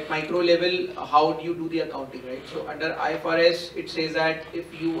upon at micro level how do you do the accounting, right? So under IFRS, it says that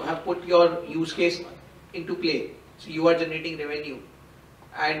if you have put your use case into play, so you are generating revenue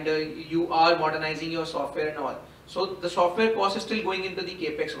and you are modernizing your software and all. So the software cost is still going into the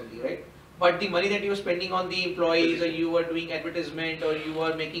capex only, right? But the money that you are spending on the employees, or you are doing advertisement, or you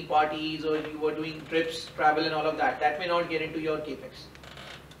are making parties, or you are doing trips, travel and all of that, that may not get into your capex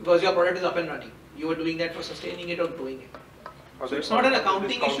because your product is up and running. You are doing that for sustaining it or growing it. So it's not an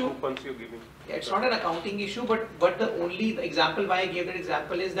accounting issue. Yeah, it's not an accounting issue, but the only example why I gave that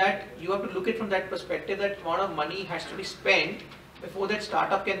example is that you have to look at it from that perspective that amount of money has to be spent before that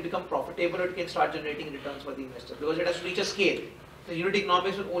startup can become profitable or it can start generating returns for the investor, because it has to reach a scale. The unit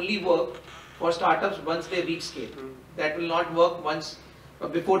economics will only work for startups once they reach scale. That will not work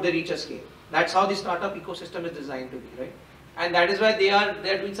before they reach a scale. That's how the startup ecosystem is designed to be, right? And that is why they are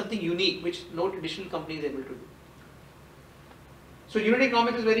doing something unique which no traditional company is able to do. So unit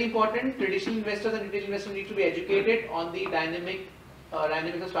economics is very important. Traditional investors and retail investors need to be educated on the dynamic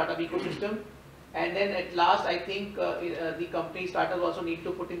of startup ecosystem. And then at last, I think the company startups also need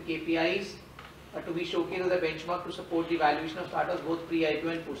to put in KPIs to be showcased as a benchmark to support the valuation of startups both pre-IPO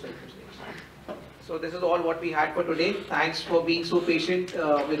and post-IPO stage. So this is all what we had for today. Thanks for being so patient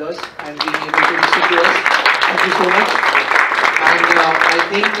with us and being able to listen to us. Thank you so much. And I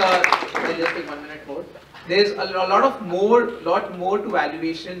think I'll just take 1 minute more. There's a lot more to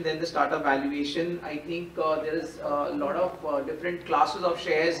valuation than the startup valuation. I think there is a lot of different classes of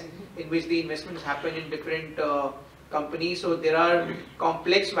shares in which the investments happen in different companies. So there are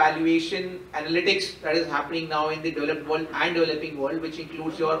complex valuation analytics that is happening now in the developed world and developing world, which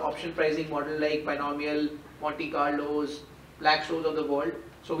includes your option pricing model like binomial, Monte Carlos, Black-Scholes of the world.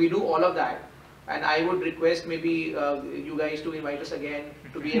 So we do all of that. And I would request maybe you guys to invite us again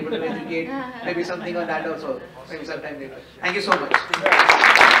to be able to educate maybe something on that also, maybe sometime later. Thank you so much.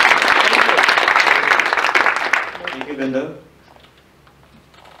 Thank you, Gandharv.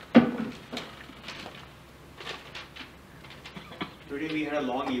 Today we had a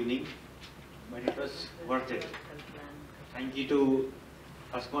long evening, but it was worth it. Thank you to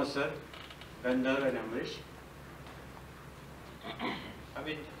Rajkumar sir, Gandharv and Amrish. I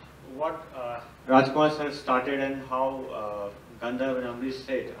mean, what Rajkumar sir started and how Gandharv and Amrish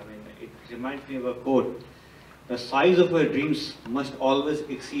said, I mean, it reminds me of a quote. The size of your dreams must always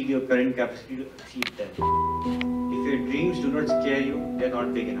exceed your current capacity to achieve them. If your dreams do not scare you, they are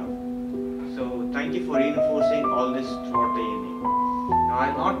not big enough. So thank you for reinforcing all this throughout the evening. Now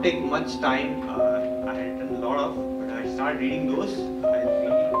I will not take much time. I had done a lot of, but I started reading those. I will be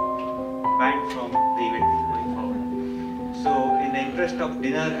banned from the event going forward. So in the interest of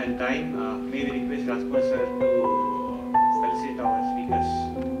dinner and time, may we request Rajkumar sir to felicitate our speakers.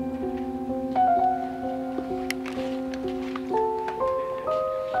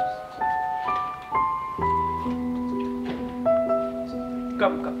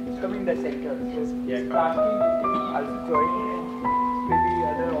 Come in the center. Just starting, you can also join and maybe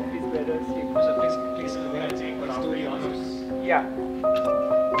other office bearers. So please come here and say one story on this. Yeah.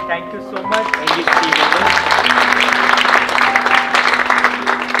 Thank you so much. Thank you, Steve.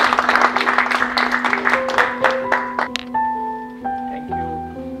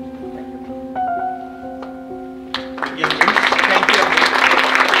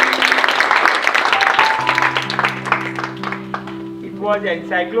 Was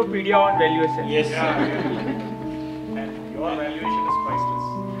encyclopedia on valuation. Yes. And your valuation is priceless.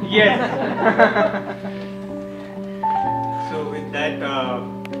 Yes. So with that,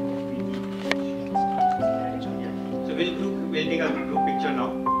 so we'll take a group picture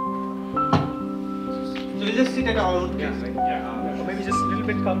now. So we'll just sit at our own place, right? Yeah. Maybe just a little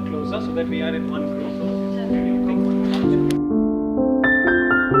bit come closer so that we are in one group.